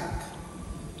Glenroy Clarke.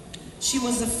 She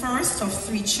was the first of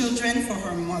 3 children for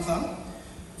her mother,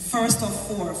 first of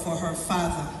 4 for her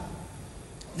father,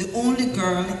 the only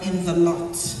girl in the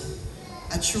lot,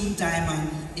 a true diamond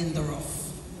in the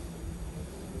rough.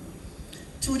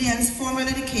 TUDY-Ann's formal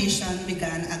education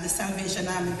began at the Salvation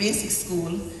Army Basic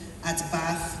School at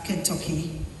Bath,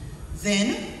 Kentucky,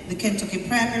 then the Kentucky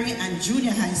Primary and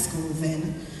Junior High School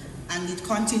then, and it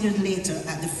continued later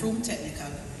at the Froome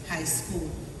Technical High School.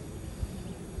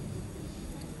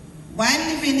 While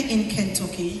living in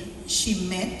Kentucky, she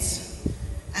met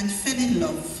and fell in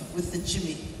love with the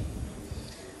Jimmy,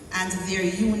 and their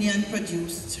union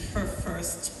produced her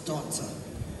first daughter,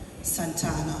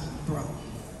 Santana Brown.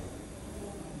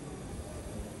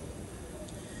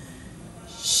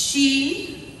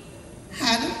 She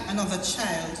had another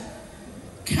child,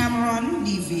 Cameron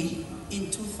Levy,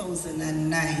 in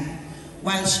 2009,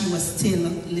 while she was still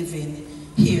living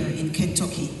here in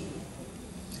Kentucky.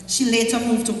 She later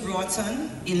moved to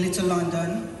Broughton in Little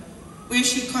London, where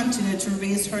she continued to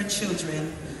raise her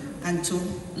children and to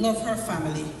love her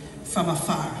family from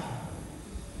afar.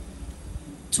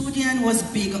 TUDY-Ann was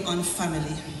big on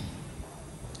family.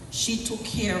 She took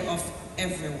care of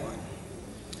everyone.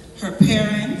 Her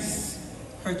parents,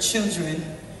 her children,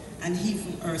 and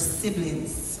even her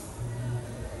siblings.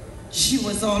 She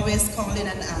was always calling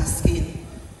and asking,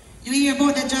 "You hear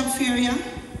about the job fair, yeah?"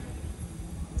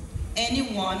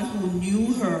 Anyone who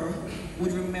knew her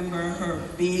would remember her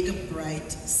big,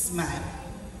 bright smile.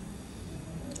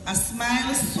 A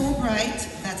smile so bright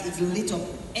that it lit up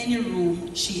any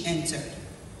room she entered.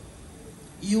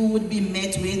 You would be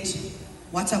met with,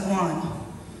 "What a one?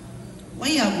 What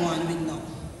you have one with now?"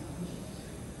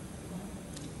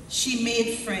 She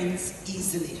made friends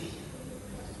easily.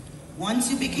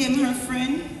 Once you became her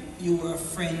friend, you were a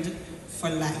friend for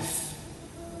life.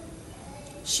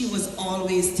 She was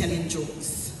always telling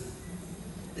jokes.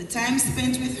 The time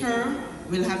spent with her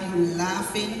will have you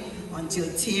laughing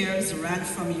until tears ran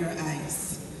from your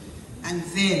eyes. And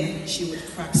then she would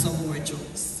crack some more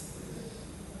jokes.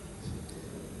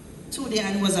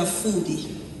 TUDY-Ann was a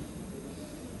foodie.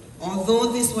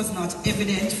 Although this was not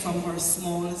evident from her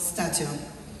small stature,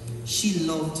 she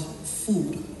loved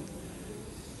food.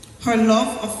 Her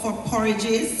love for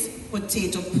porridges,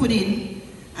 potato pudding,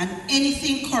 and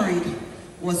anything curried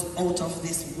was out of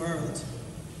this world.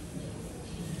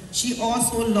 She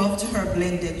also loved her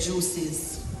blended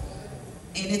juices.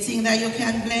 Anything that you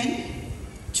can blend,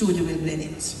 Tudy will blend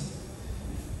it.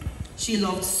 She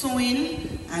loved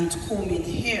sewing and combing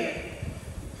hair.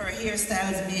 Her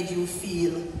hairstyles made you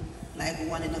feel like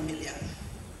one in a million.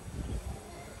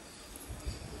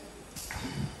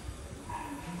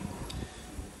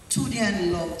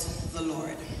 TUDY-Ann loved the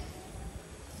Lord.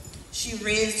 She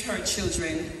raised her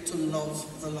children to love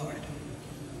the Lord.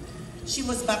 She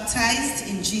was baptized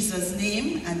in Jesus'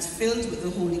 name and filled with the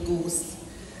Holy Ghost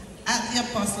at the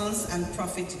Apostles and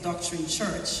Prophet Doctrine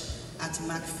Church at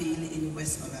Macfield in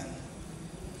Westmoreland.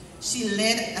 She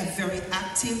led a very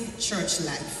active church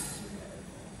life.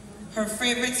 Her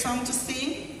favorite song to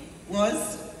sing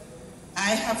was,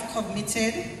 "I Have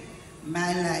Committed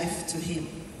My Life to Him."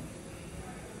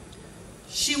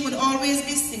 She would always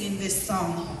be singing this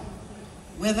song,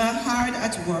 whether hard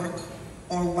at work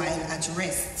or while at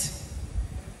rest.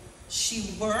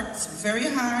 She worked very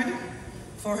hard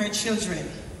for her children.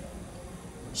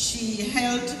 She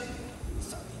held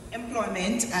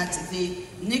employment at the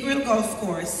Negril Golf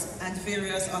Course and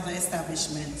various other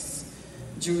establishments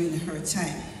during her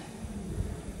time.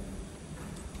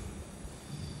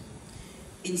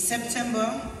 In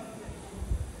September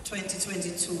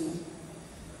 2022,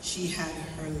 she had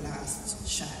her last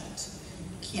child,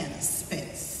 Kiana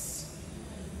Spence,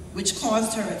 which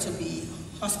caused her to be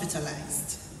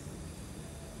hospitalized.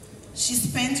 She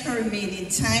spent her remaining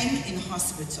time in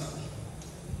hospital.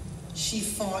 She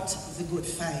fought the good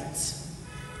fight.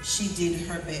 She did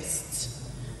her best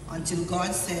until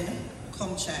God said,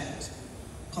 "Come, child,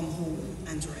 come home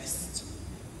and rest."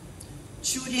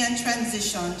 TUDY-Ann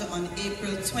transitioned on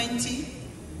April 20,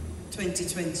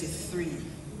 2023.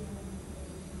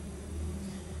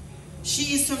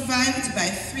 She is survived by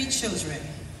 3 children,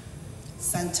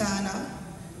 Santana,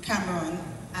 Cameron,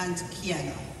 and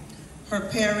Kiana. Her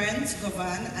parents,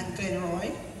 Govan and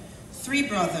Glenroy, 3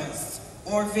 brothers,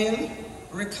 Orville,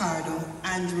 Ricardo,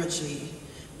 and Roger,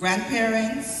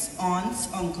 grandparents, aunts,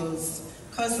 uncles,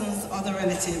 cousins, other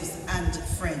relatives, and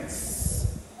friends.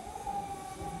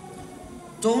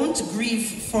 Don't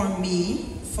grieve for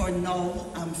me, for now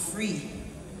I'm free.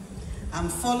 I'm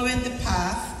following the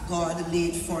path God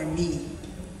laid for me.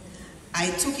 I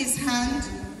took his hand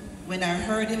when I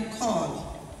heard him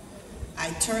call. I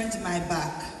turned my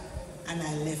back and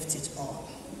I left it all.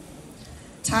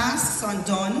 Tasks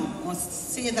undone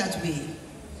must stay that way.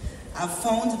 I've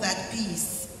found that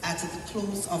peace at the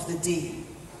close of the day.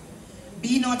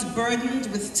 Be not burdened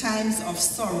with times of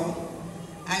sorrow.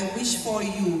 I wish for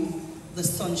you the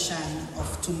sunshine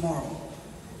of tomorrow.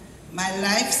 My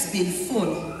life's been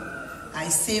full. I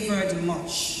savored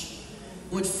much.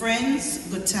 Good friends,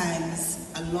 good times,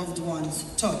 a loved one's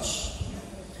touch.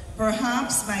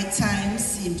 Perhaps my time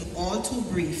seemed all too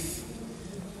brief.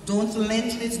 Don't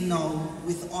lengthen it now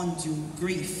with undue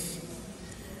grief.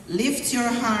 Lift your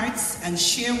hearts and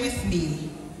share with me.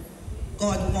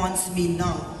 God wants me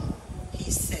now.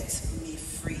 He set me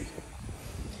free.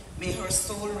 May her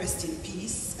soul rest in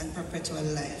peace and perpetual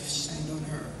life shine on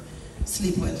her.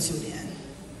 Sleep well, TUDY-Ann.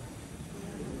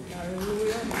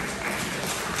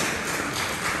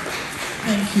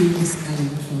 Thank you, Ms. Allen,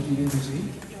 for the eulogy.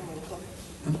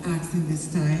 I'm asking this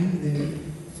time the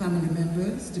family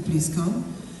members to please come,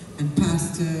 and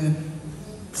Pastor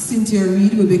Cynthia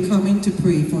Reed will be coming to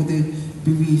pray for the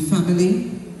bereaved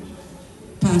family.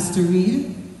 Pastor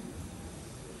Reed,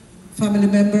 family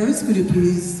members, could you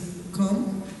please come?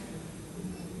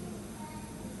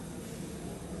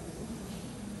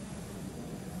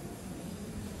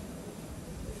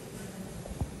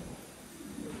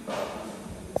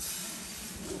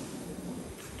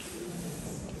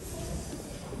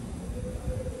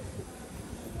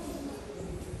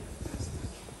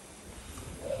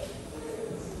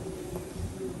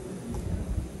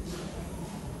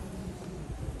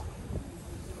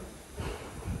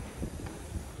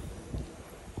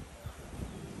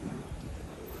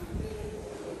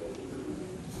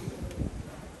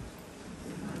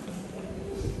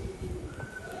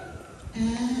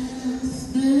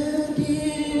 As the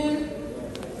deer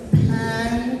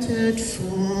panted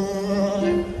for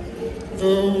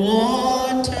the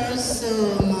water, so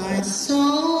my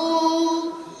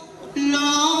soul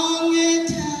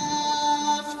longeth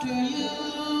after you.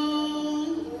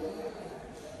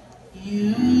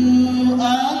 You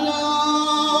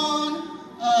alone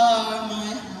are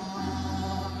my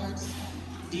heart's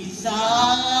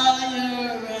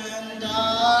desire, and I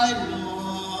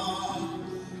long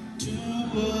to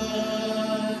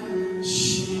worship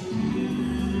you.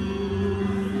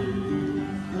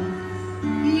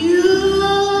 You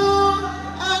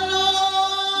alone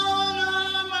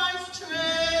are my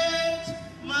strength,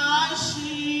 my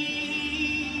shield.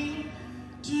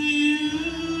 To you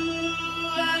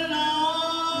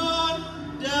alone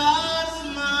does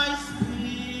my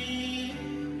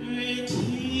spirit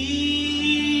heal.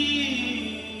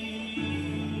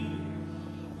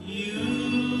 You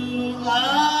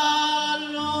alone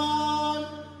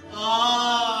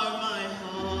are my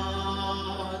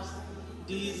heart's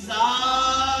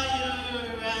desire,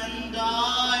 and I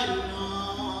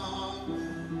long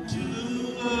to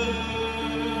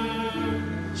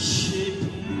worship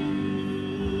you.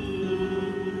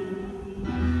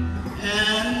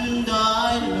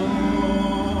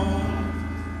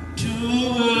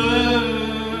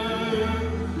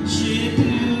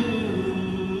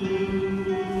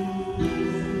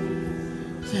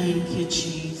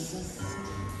 Jesus.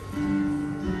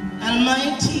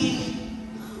 Almighty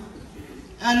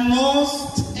and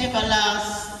most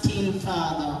everlasting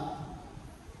Father,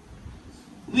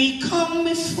 we come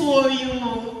before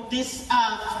you this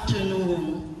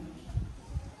afternoon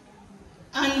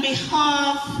on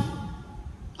behalf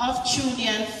of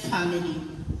TUDY-Ann family.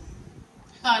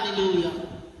 Hallelujah.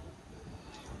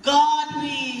 God,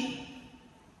 we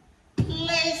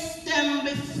place them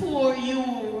before you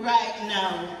right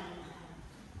now.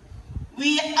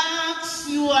 We ask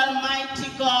you, Almighty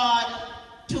God,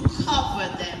 to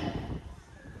cover them.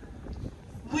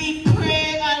 We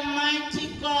pray, Almighty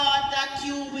God, that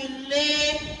you will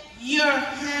lay your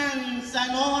hands on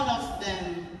all of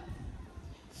them.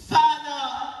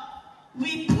 Father,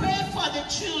 we pray for the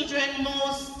children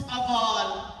most of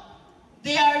all.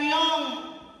 They are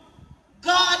young.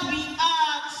 God, we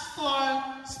ask for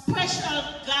special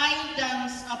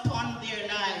guidance upon their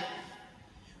life.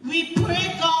 We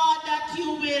pray, God, that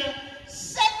you will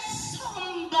set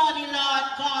somebody, Lord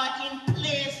God, in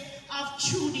place of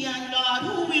TUDY-Ann, Lord,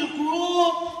 who will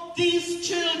grow these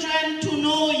children to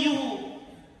know you.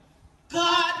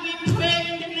 God, we pray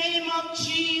in the name of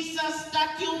Jesus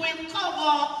that you will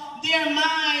cover their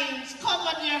minds,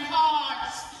 cover their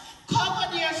hearts,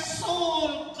 cover their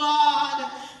soul,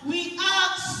 God. We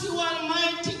ask you,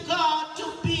 Almighty God,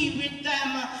 to be with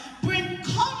them. Bring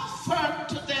comfort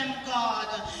to them, God.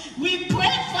 We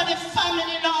pray for the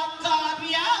family, Lord God.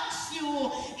 We ask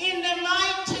you in the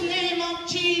mighty name of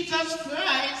Jesus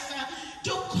Christ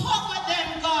to cover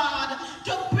them, God,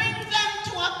 to bring them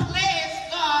to a place,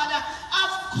 God,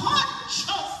 of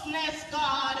consciousness,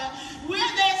 God,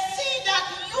 where they see that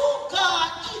you,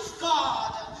 God, is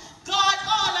God. God,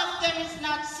 all of them is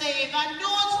not saved, and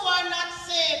those who are not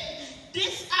saved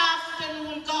this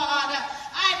afternoon, God,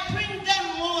 I bring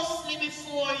them mostly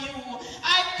before you.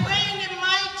 I pray in the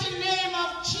mighty name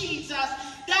of Jesus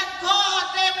that, God,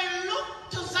 they will look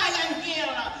to Zion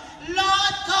Hill.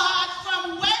 Lord God,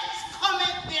 from whence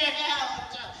cometh their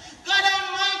help? God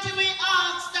Almighty, we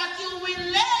ask that you will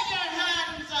lay your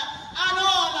hands on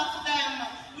all of them.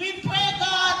 We pray,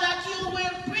 God, that you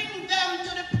will bring them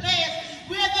to the place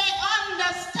where they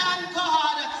understand,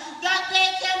 God, that they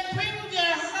can bring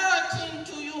their hurting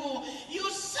to you. You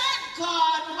said,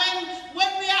 God,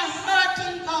 when we are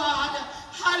hurting, God,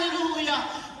 hallelujah,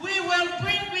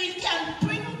 we can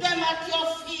bring them at your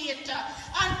feet.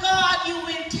 And God, you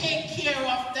will take care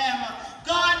of them.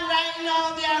 God, right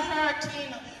now they are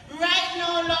hurting. Right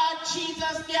now, Lord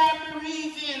Jesus, they are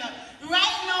bereaving.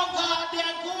 Right now, God, they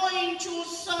are going through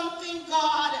something,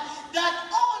 God, that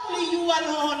only you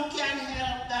alone can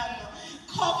help them.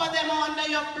 Cover them under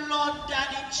your blood,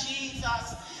 Daddy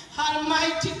Jesus.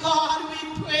 Almighty God,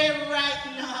 we pray right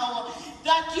now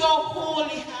that your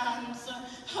holy hands,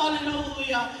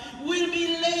 hallelujah, will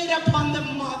be laid upon the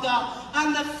mother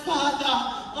and the father.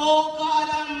 Oh God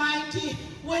Almighty,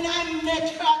 when I met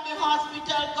her at the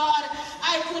hospital, God,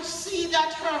 I could see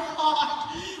that her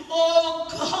heart, oh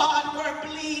God, were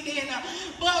bleeding.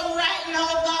 But right now,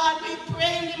 God, we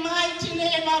pray in the mighty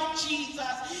name of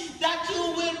Jesus that you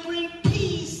will bring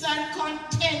peace and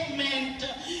contentment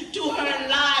to her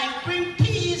life. Bring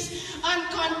peace and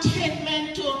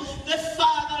contentment to the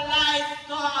father life,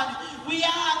 God. We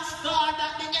ask, God,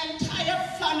 that the entire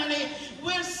family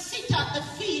will sit at the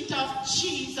feet of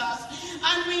Jesus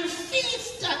and will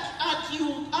feast at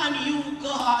you and you,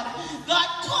 God. God,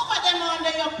 cover them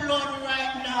under your blood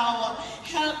right now.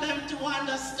 Help them to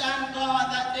understand,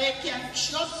 God, that they can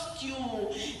trust you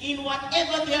in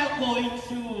whatever they are going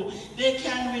through. They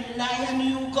can rely on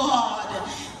you, God.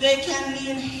 They can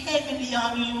lean heavily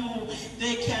on you.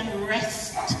 They can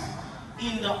rest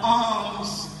in the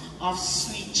arms of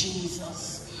sweet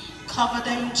Jesus. Cover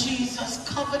them, Jesus.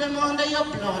 Cover them under your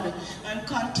blood and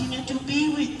continue to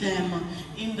be with them.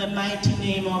 In the mighty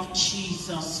name of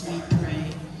Jesus, we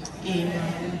pray.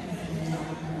 Amen.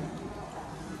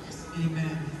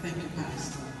 Amen. Thank you,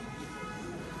 Pastor.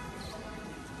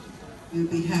 We'll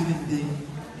be having the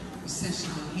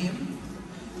processional hymn.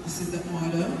 This is the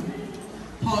order.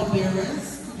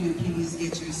 Pallbearers, could you please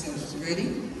get yourselves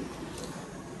ready?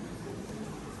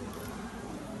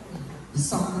 The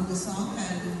song of the song,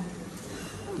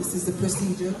 and this is the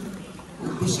procedure.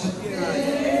 Bishop.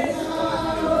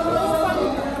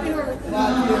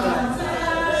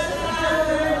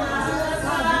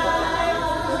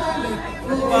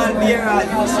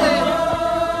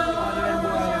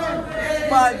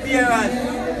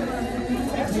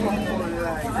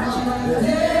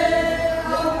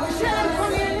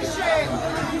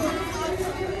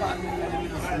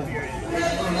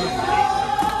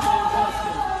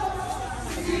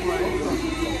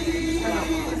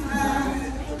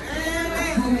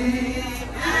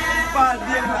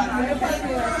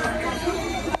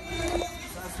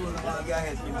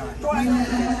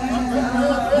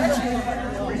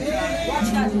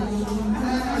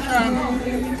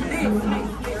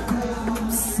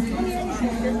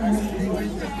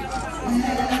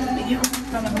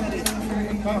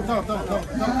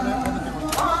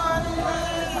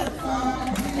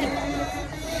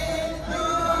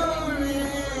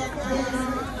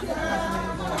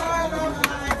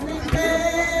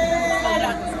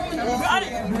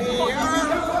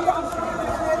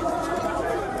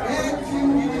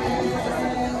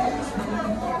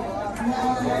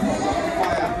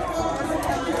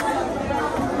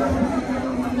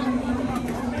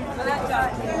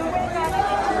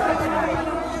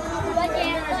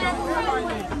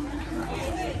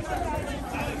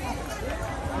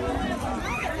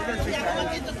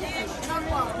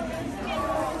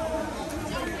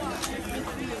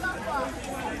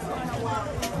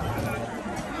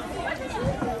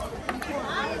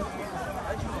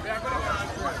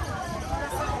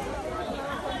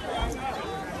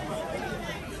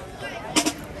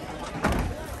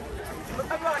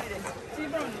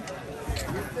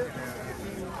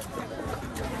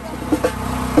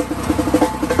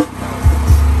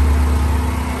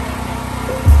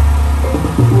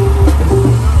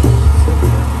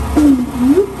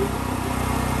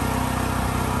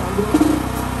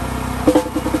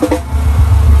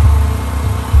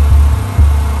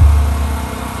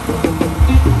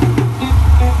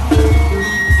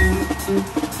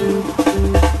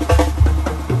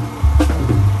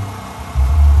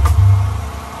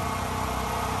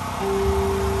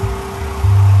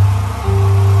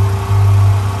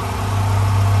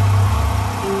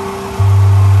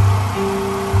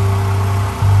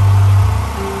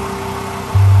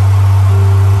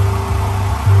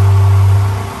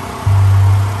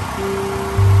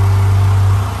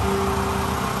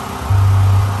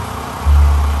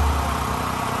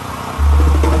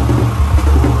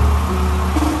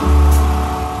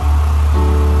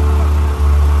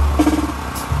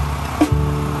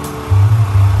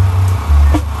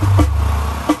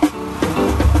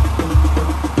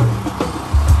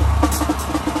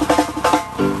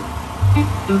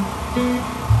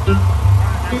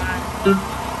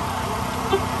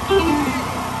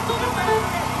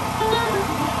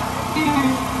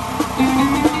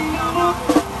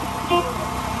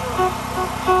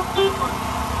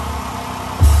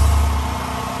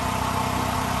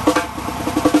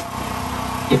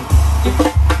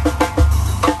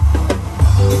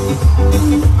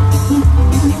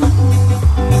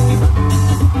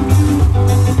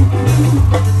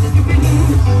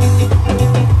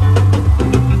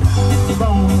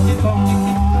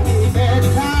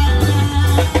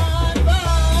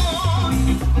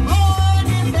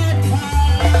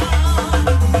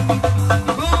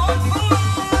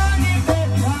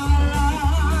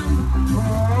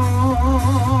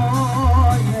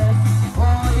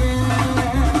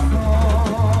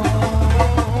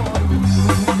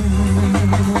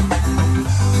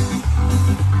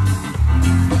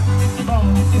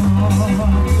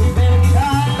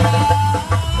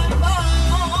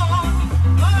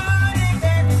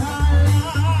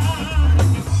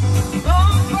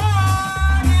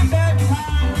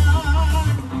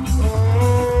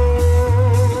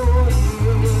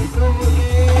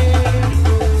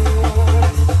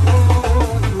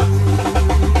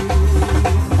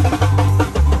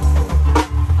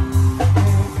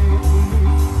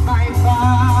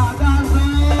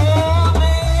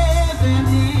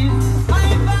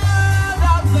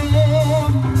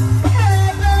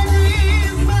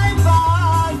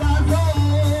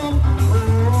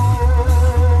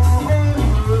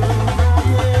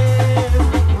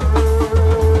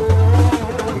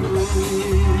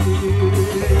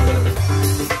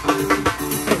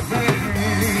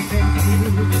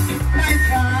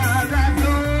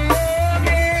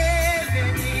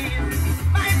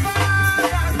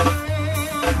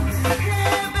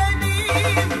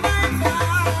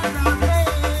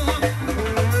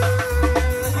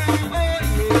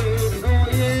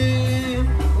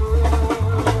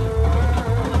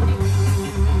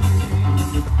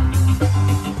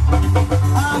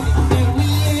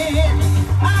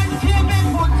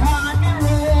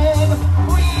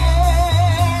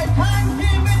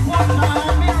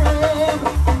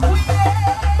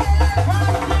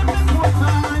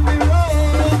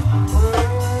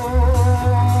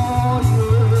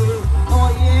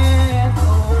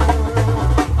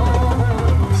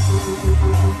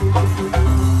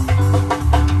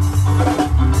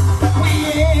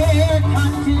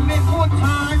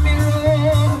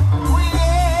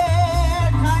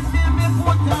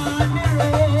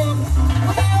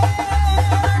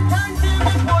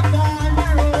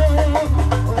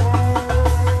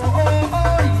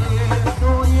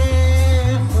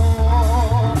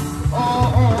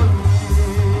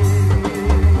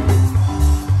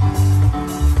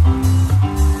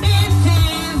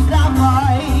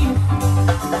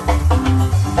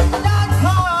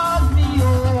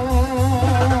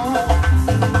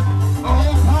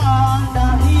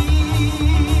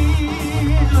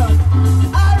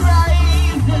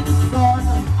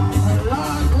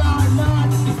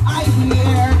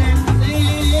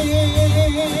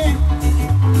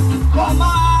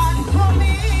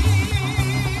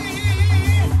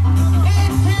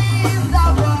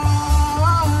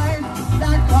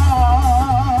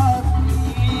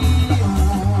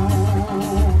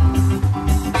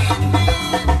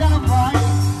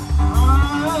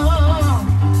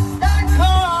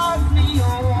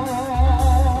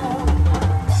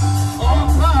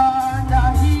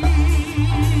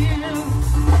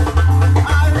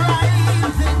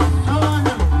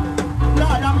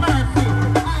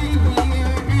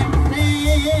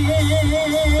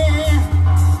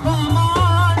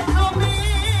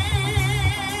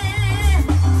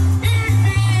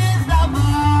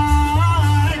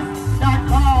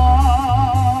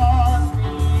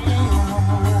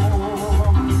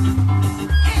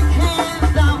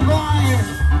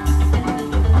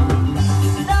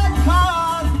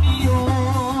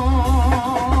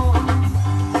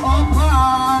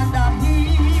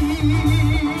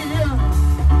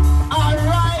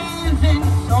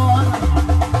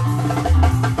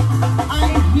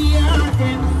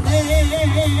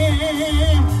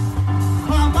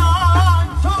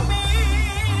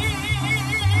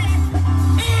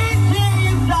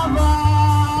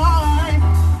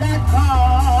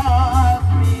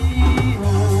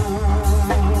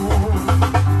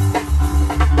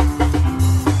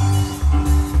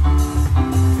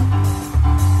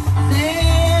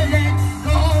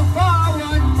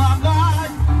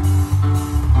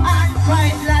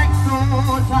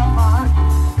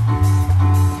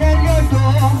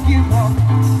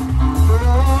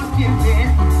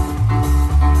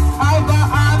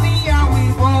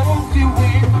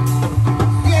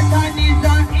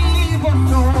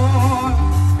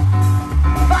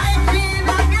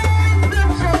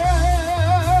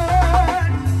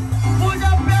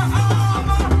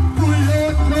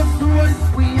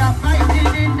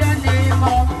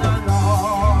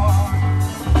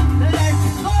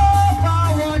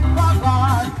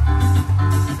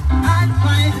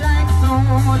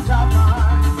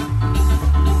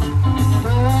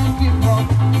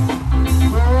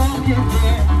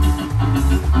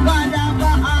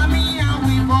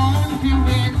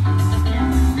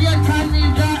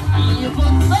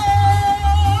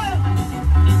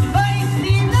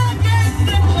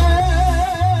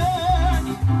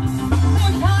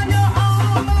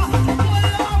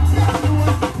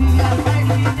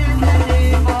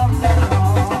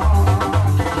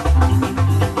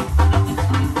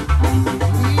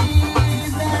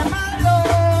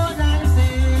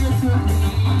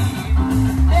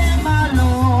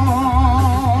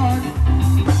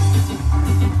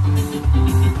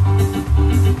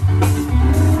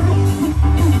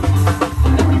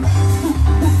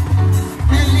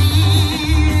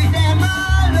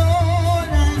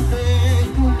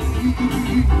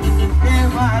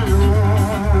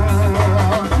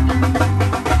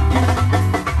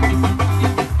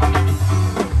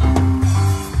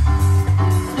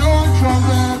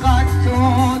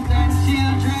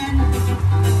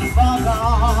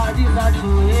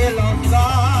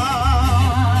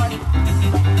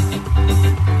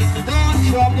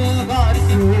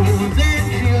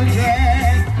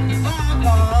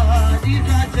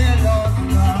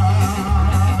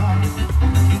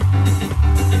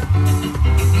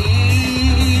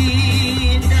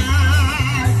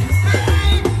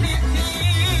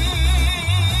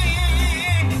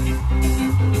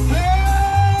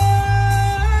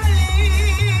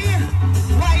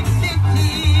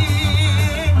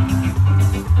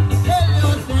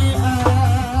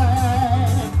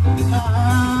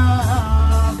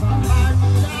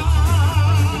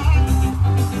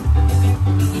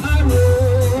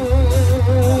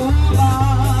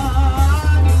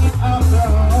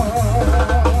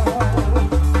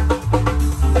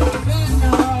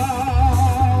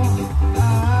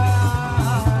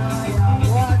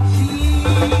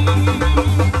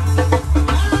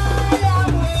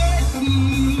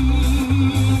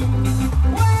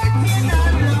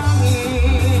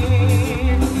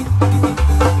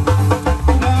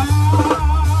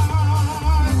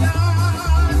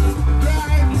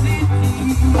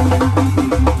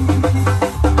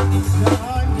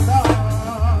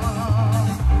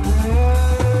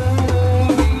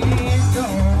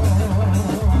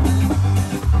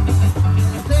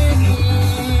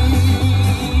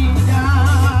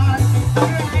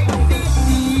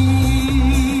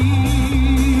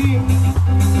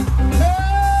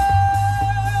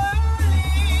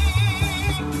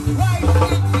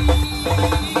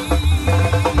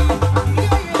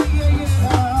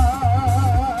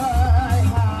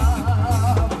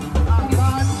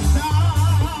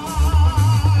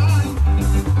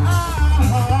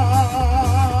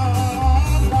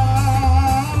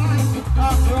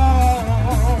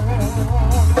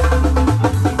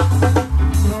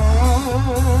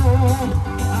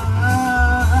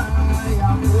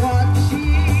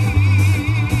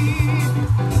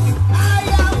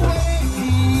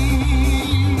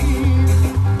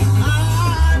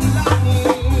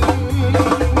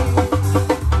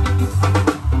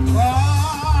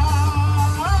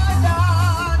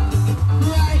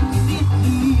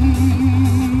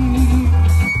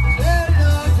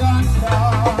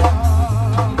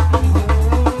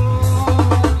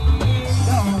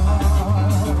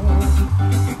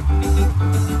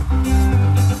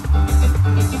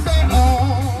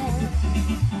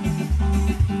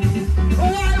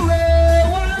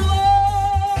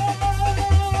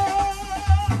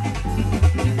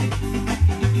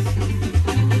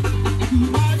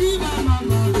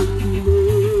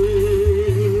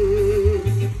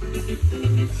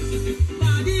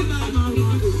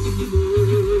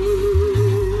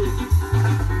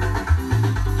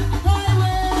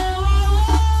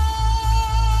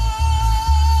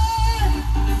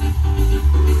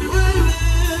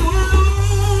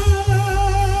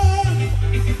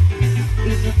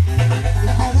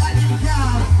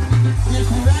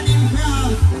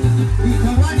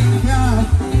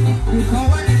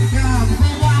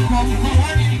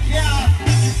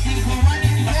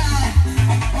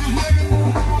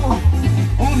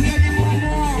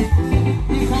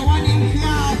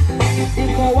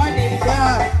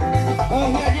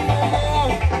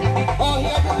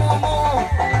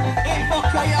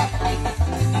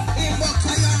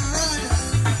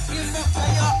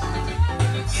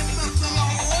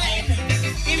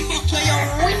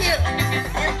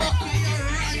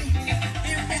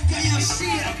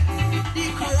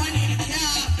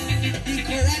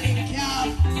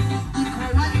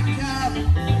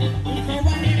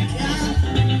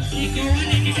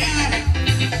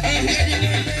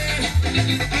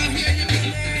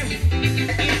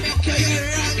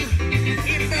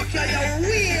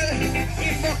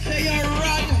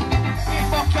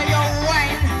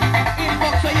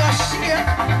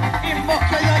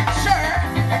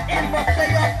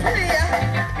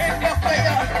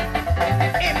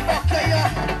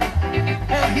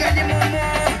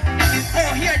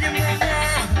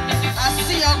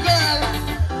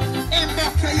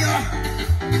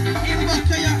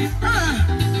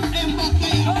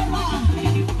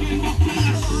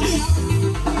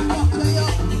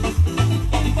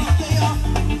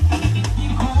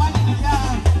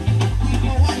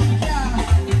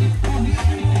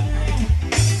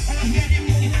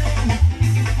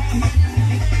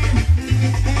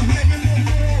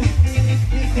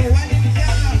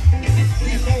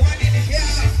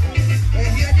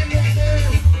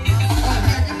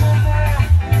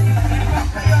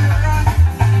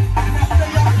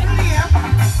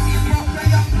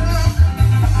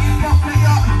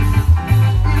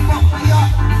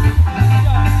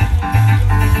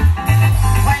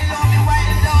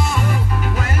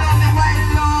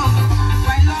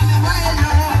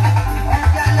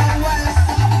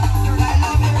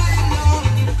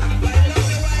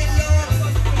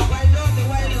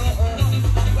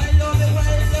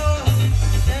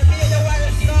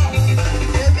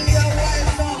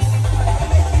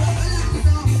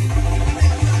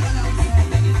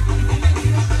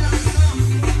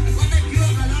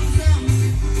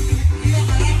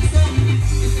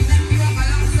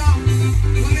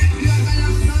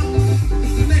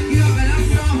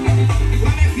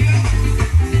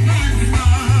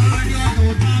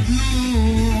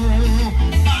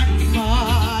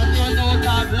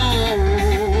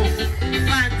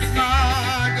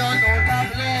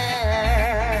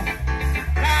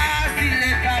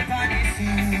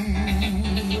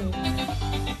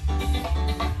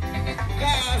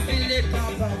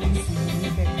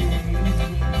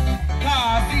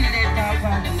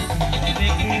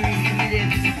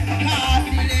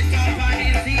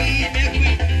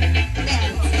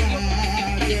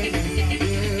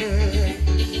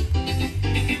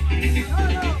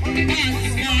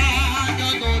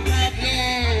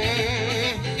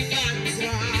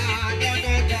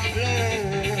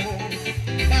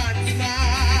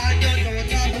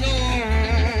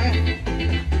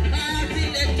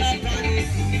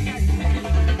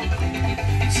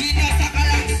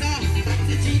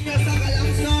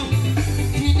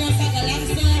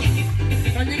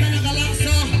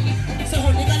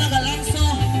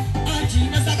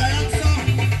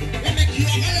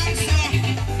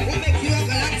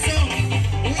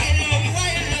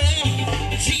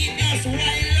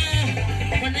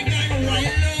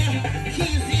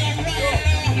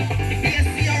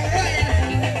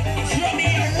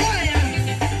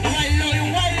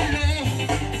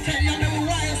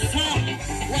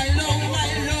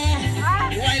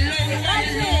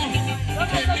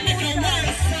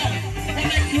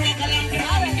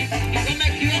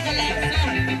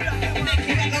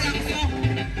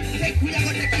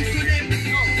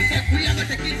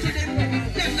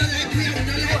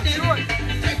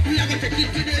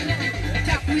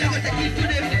 to take it to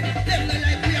them. Them no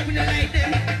like we no like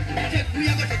them. We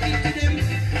are gonna take it to them.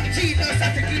 Jesus a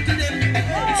take it to them.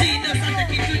 Jesus a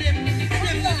take it to them.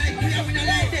 Them no like we no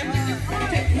like them.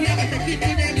 We are gonna take it to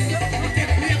them. We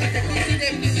are gonna take it to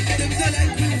them. Them no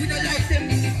like we no like them.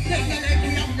 Them no like we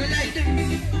no like them.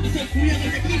 We are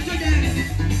gonna take it to them.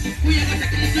 We are gonna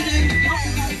take it to them.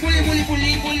 Bully, bully,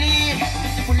 bully, bully.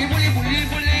 Bully, bully, bully,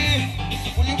 bully.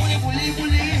 Bully, bully, bully,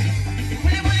 bully.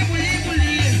 Bully, bully, bully, bully.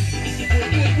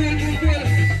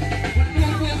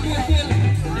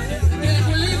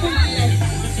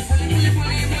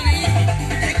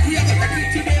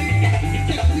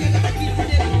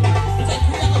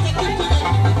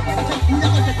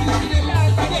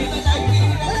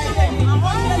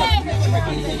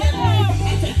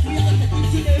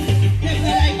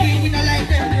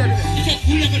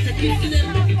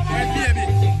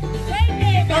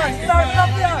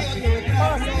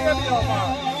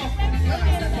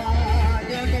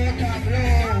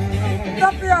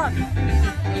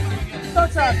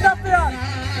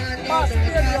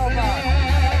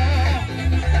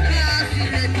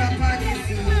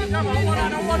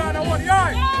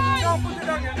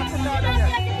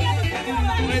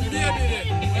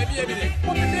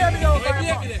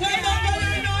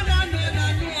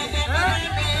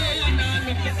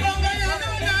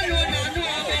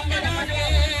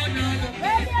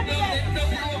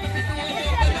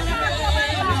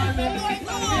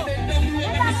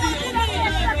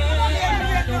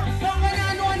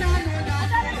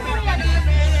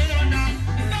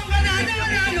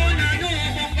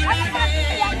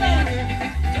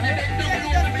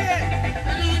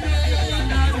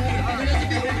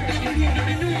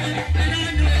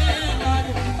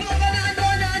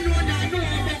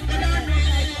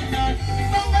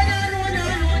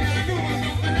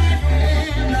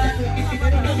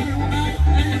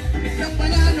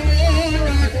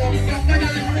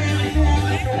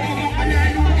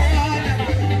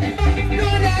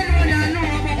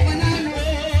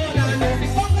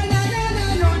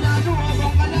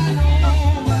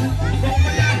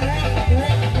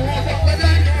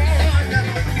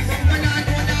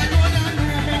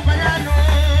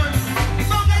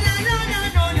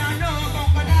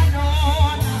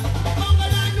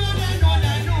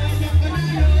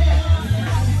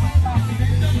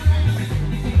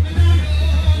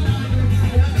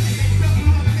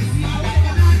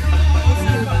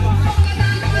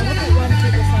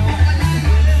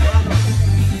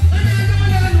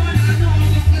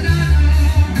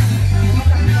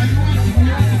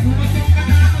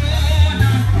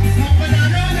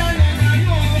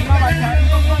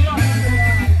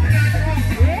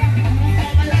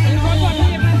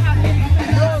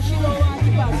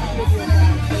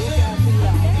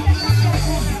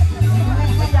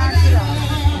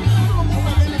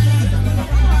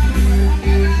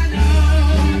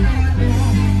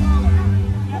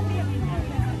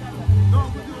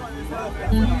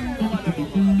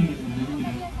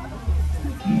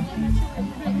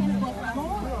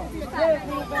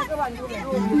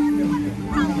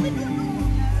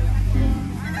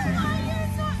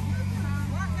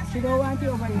 She don't want you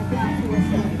over here, you can't force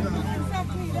her.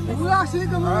 She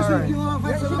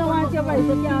don't want you over here,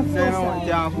 you can't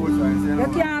force her. You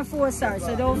can't force her,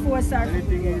 so don't force her.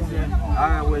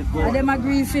 And them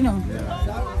agree, you know.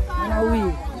 And we.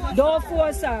 Don't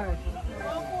force her.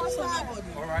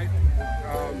 Alright.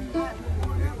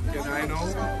 Can I know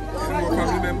any more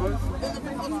family members?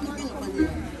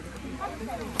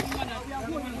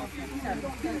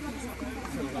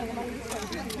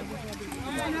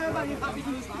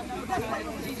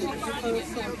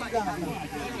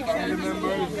 Family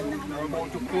members are about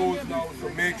to close now, so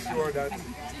make sure that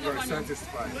you're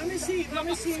satisfied. Let me see. Come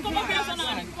up here,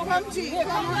 come G. Come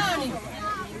on.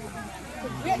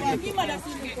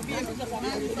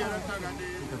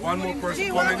 One more person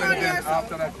coming, and then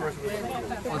after that person will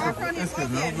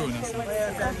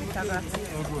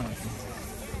go.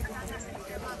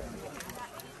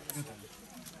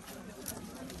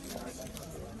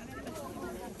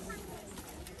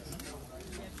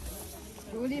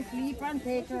 Truly sleep and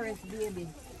take a rest, baby,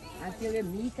 until we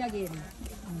meet again.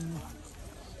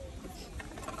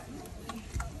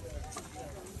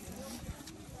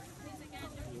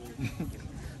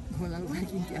 Well, I'm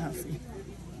making coffee.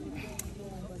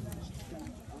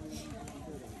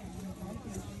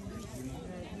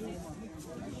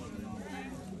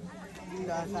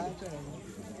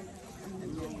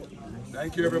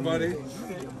 Thank you, everybody.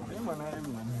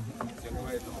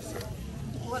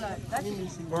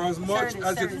 For as much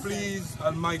as it please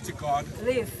Almighty God.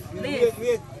 Wait.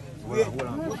 Hold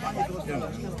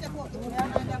on.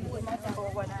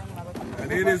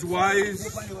 and in his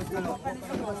wise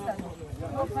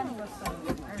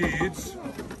deeds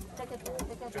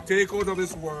to take out of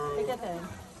this world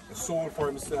a soul for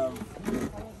himself.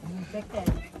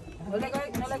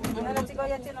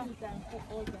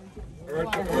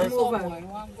 Earth to earth,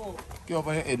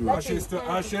 ashes to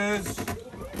ashes,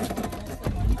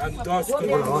 and dust to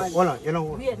dust. Hold on, you know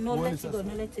what? Wait, no, let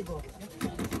it go.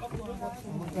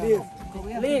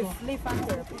 Leave and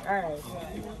therapy. Alright,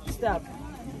 stop.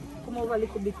 Come over a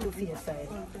little bit to your side.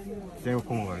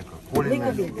 Come over.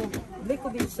 Little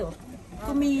bit so.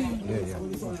 To me.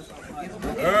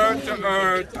 Earth to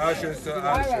earth, ashes to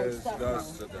ashes,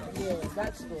 dust to dust. Yeah,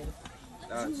 that's good.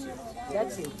 That's it.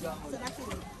 That's it.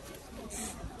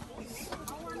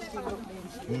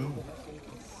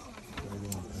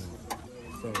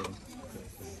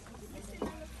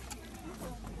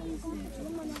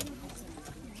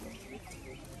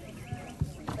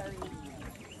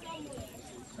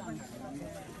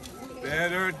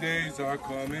 Better days are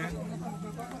coming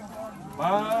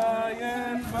by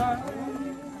and by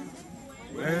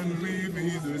when we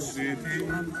leave the city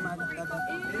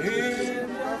in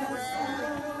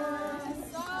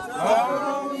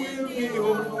all will be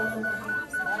over.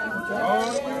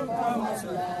 All will come at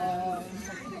last.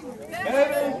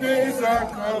 Better days are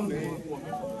coming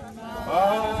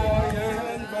by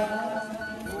and by.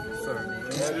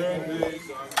 Better days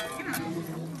are coming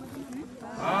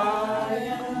by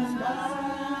and by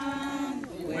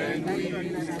when we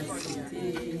leave the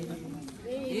city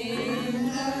in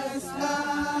the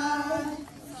sky.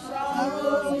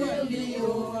 Sorrow will be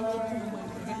over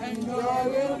and joy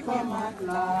will come at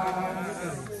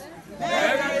last.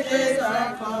 Better days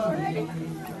are coming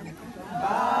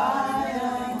by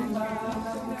and by.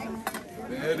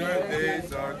 Better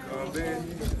days are coming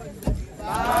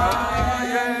by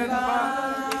and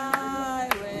by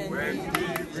when we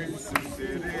reach the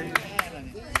city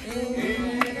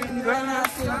in the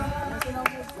sky.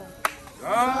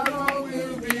 Sorrow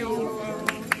will be over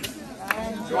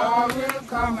and joy will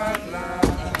come at last.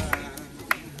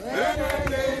 Better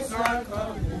days are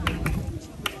coming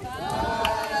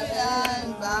by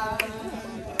and by.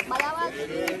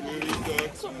 Better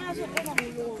days are coming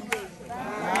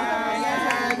by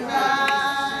and by.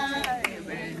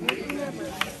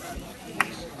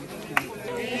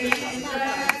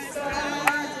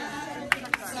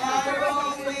 Sorrow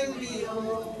will be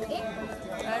over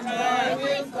and joy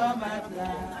will come at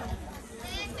last.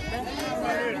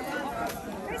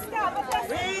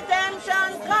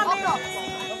 Redemption coming.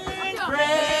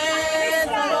 Praise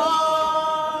the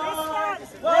Lord.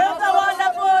 What a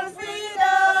wonderful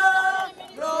freedom.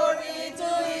 Glory to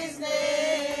his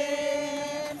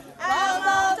name. I'm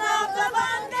out of the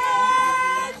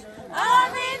bondage.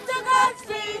 I'm into God's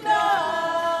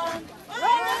freedom.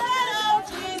 When the man of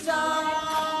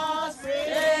Jesus.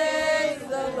 Praise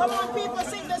the Lord. Come on, people,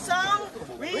 sing the song.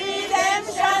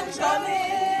 Redemption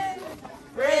coming.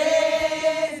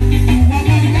 Praise.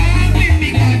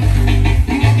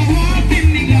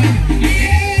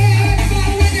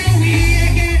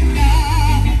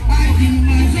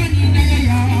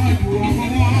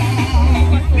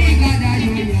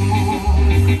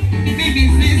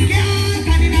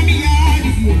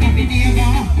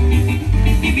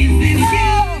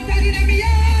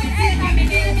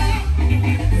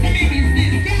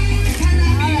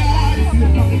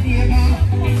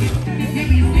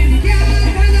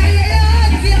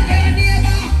 Yeah.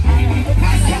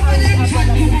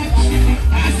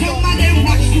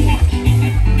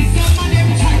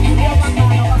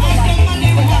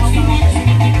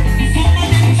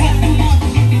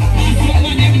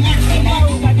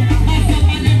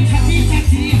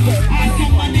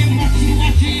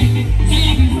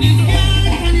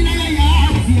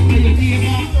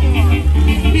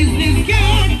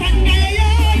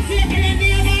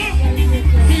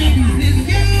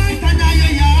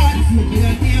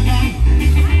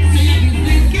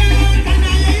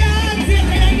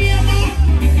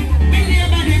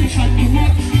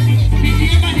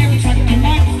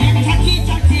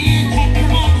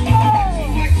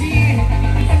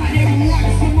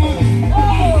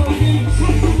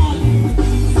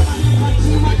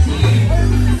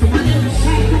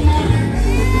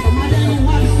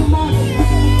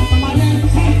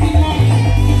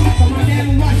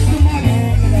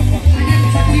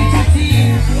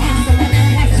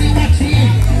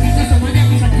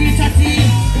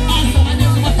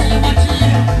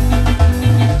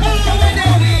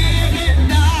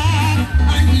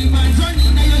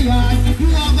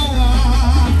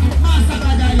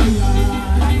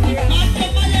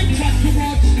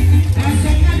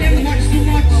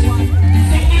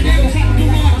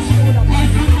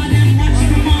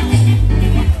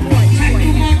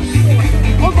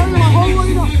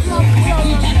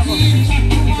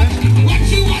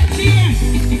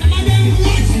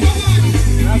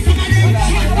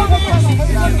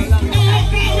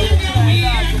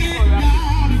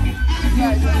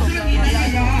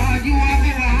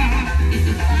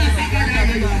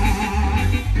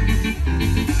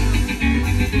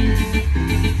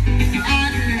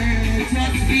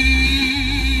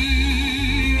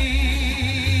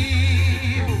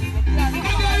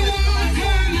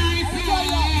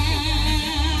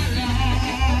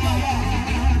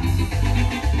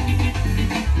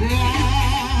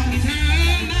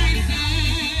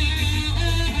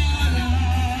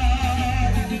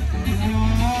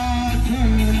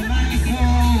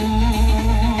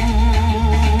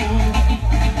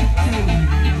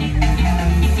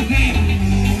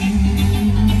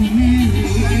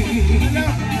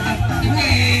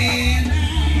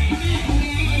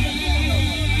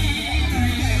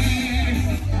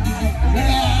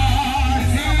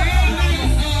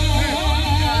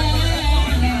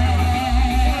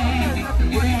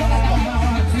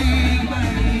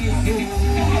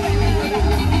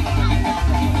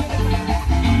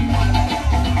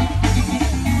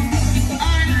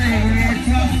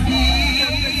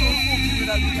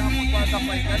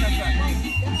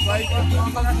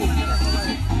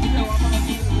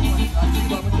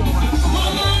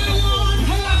 Mama,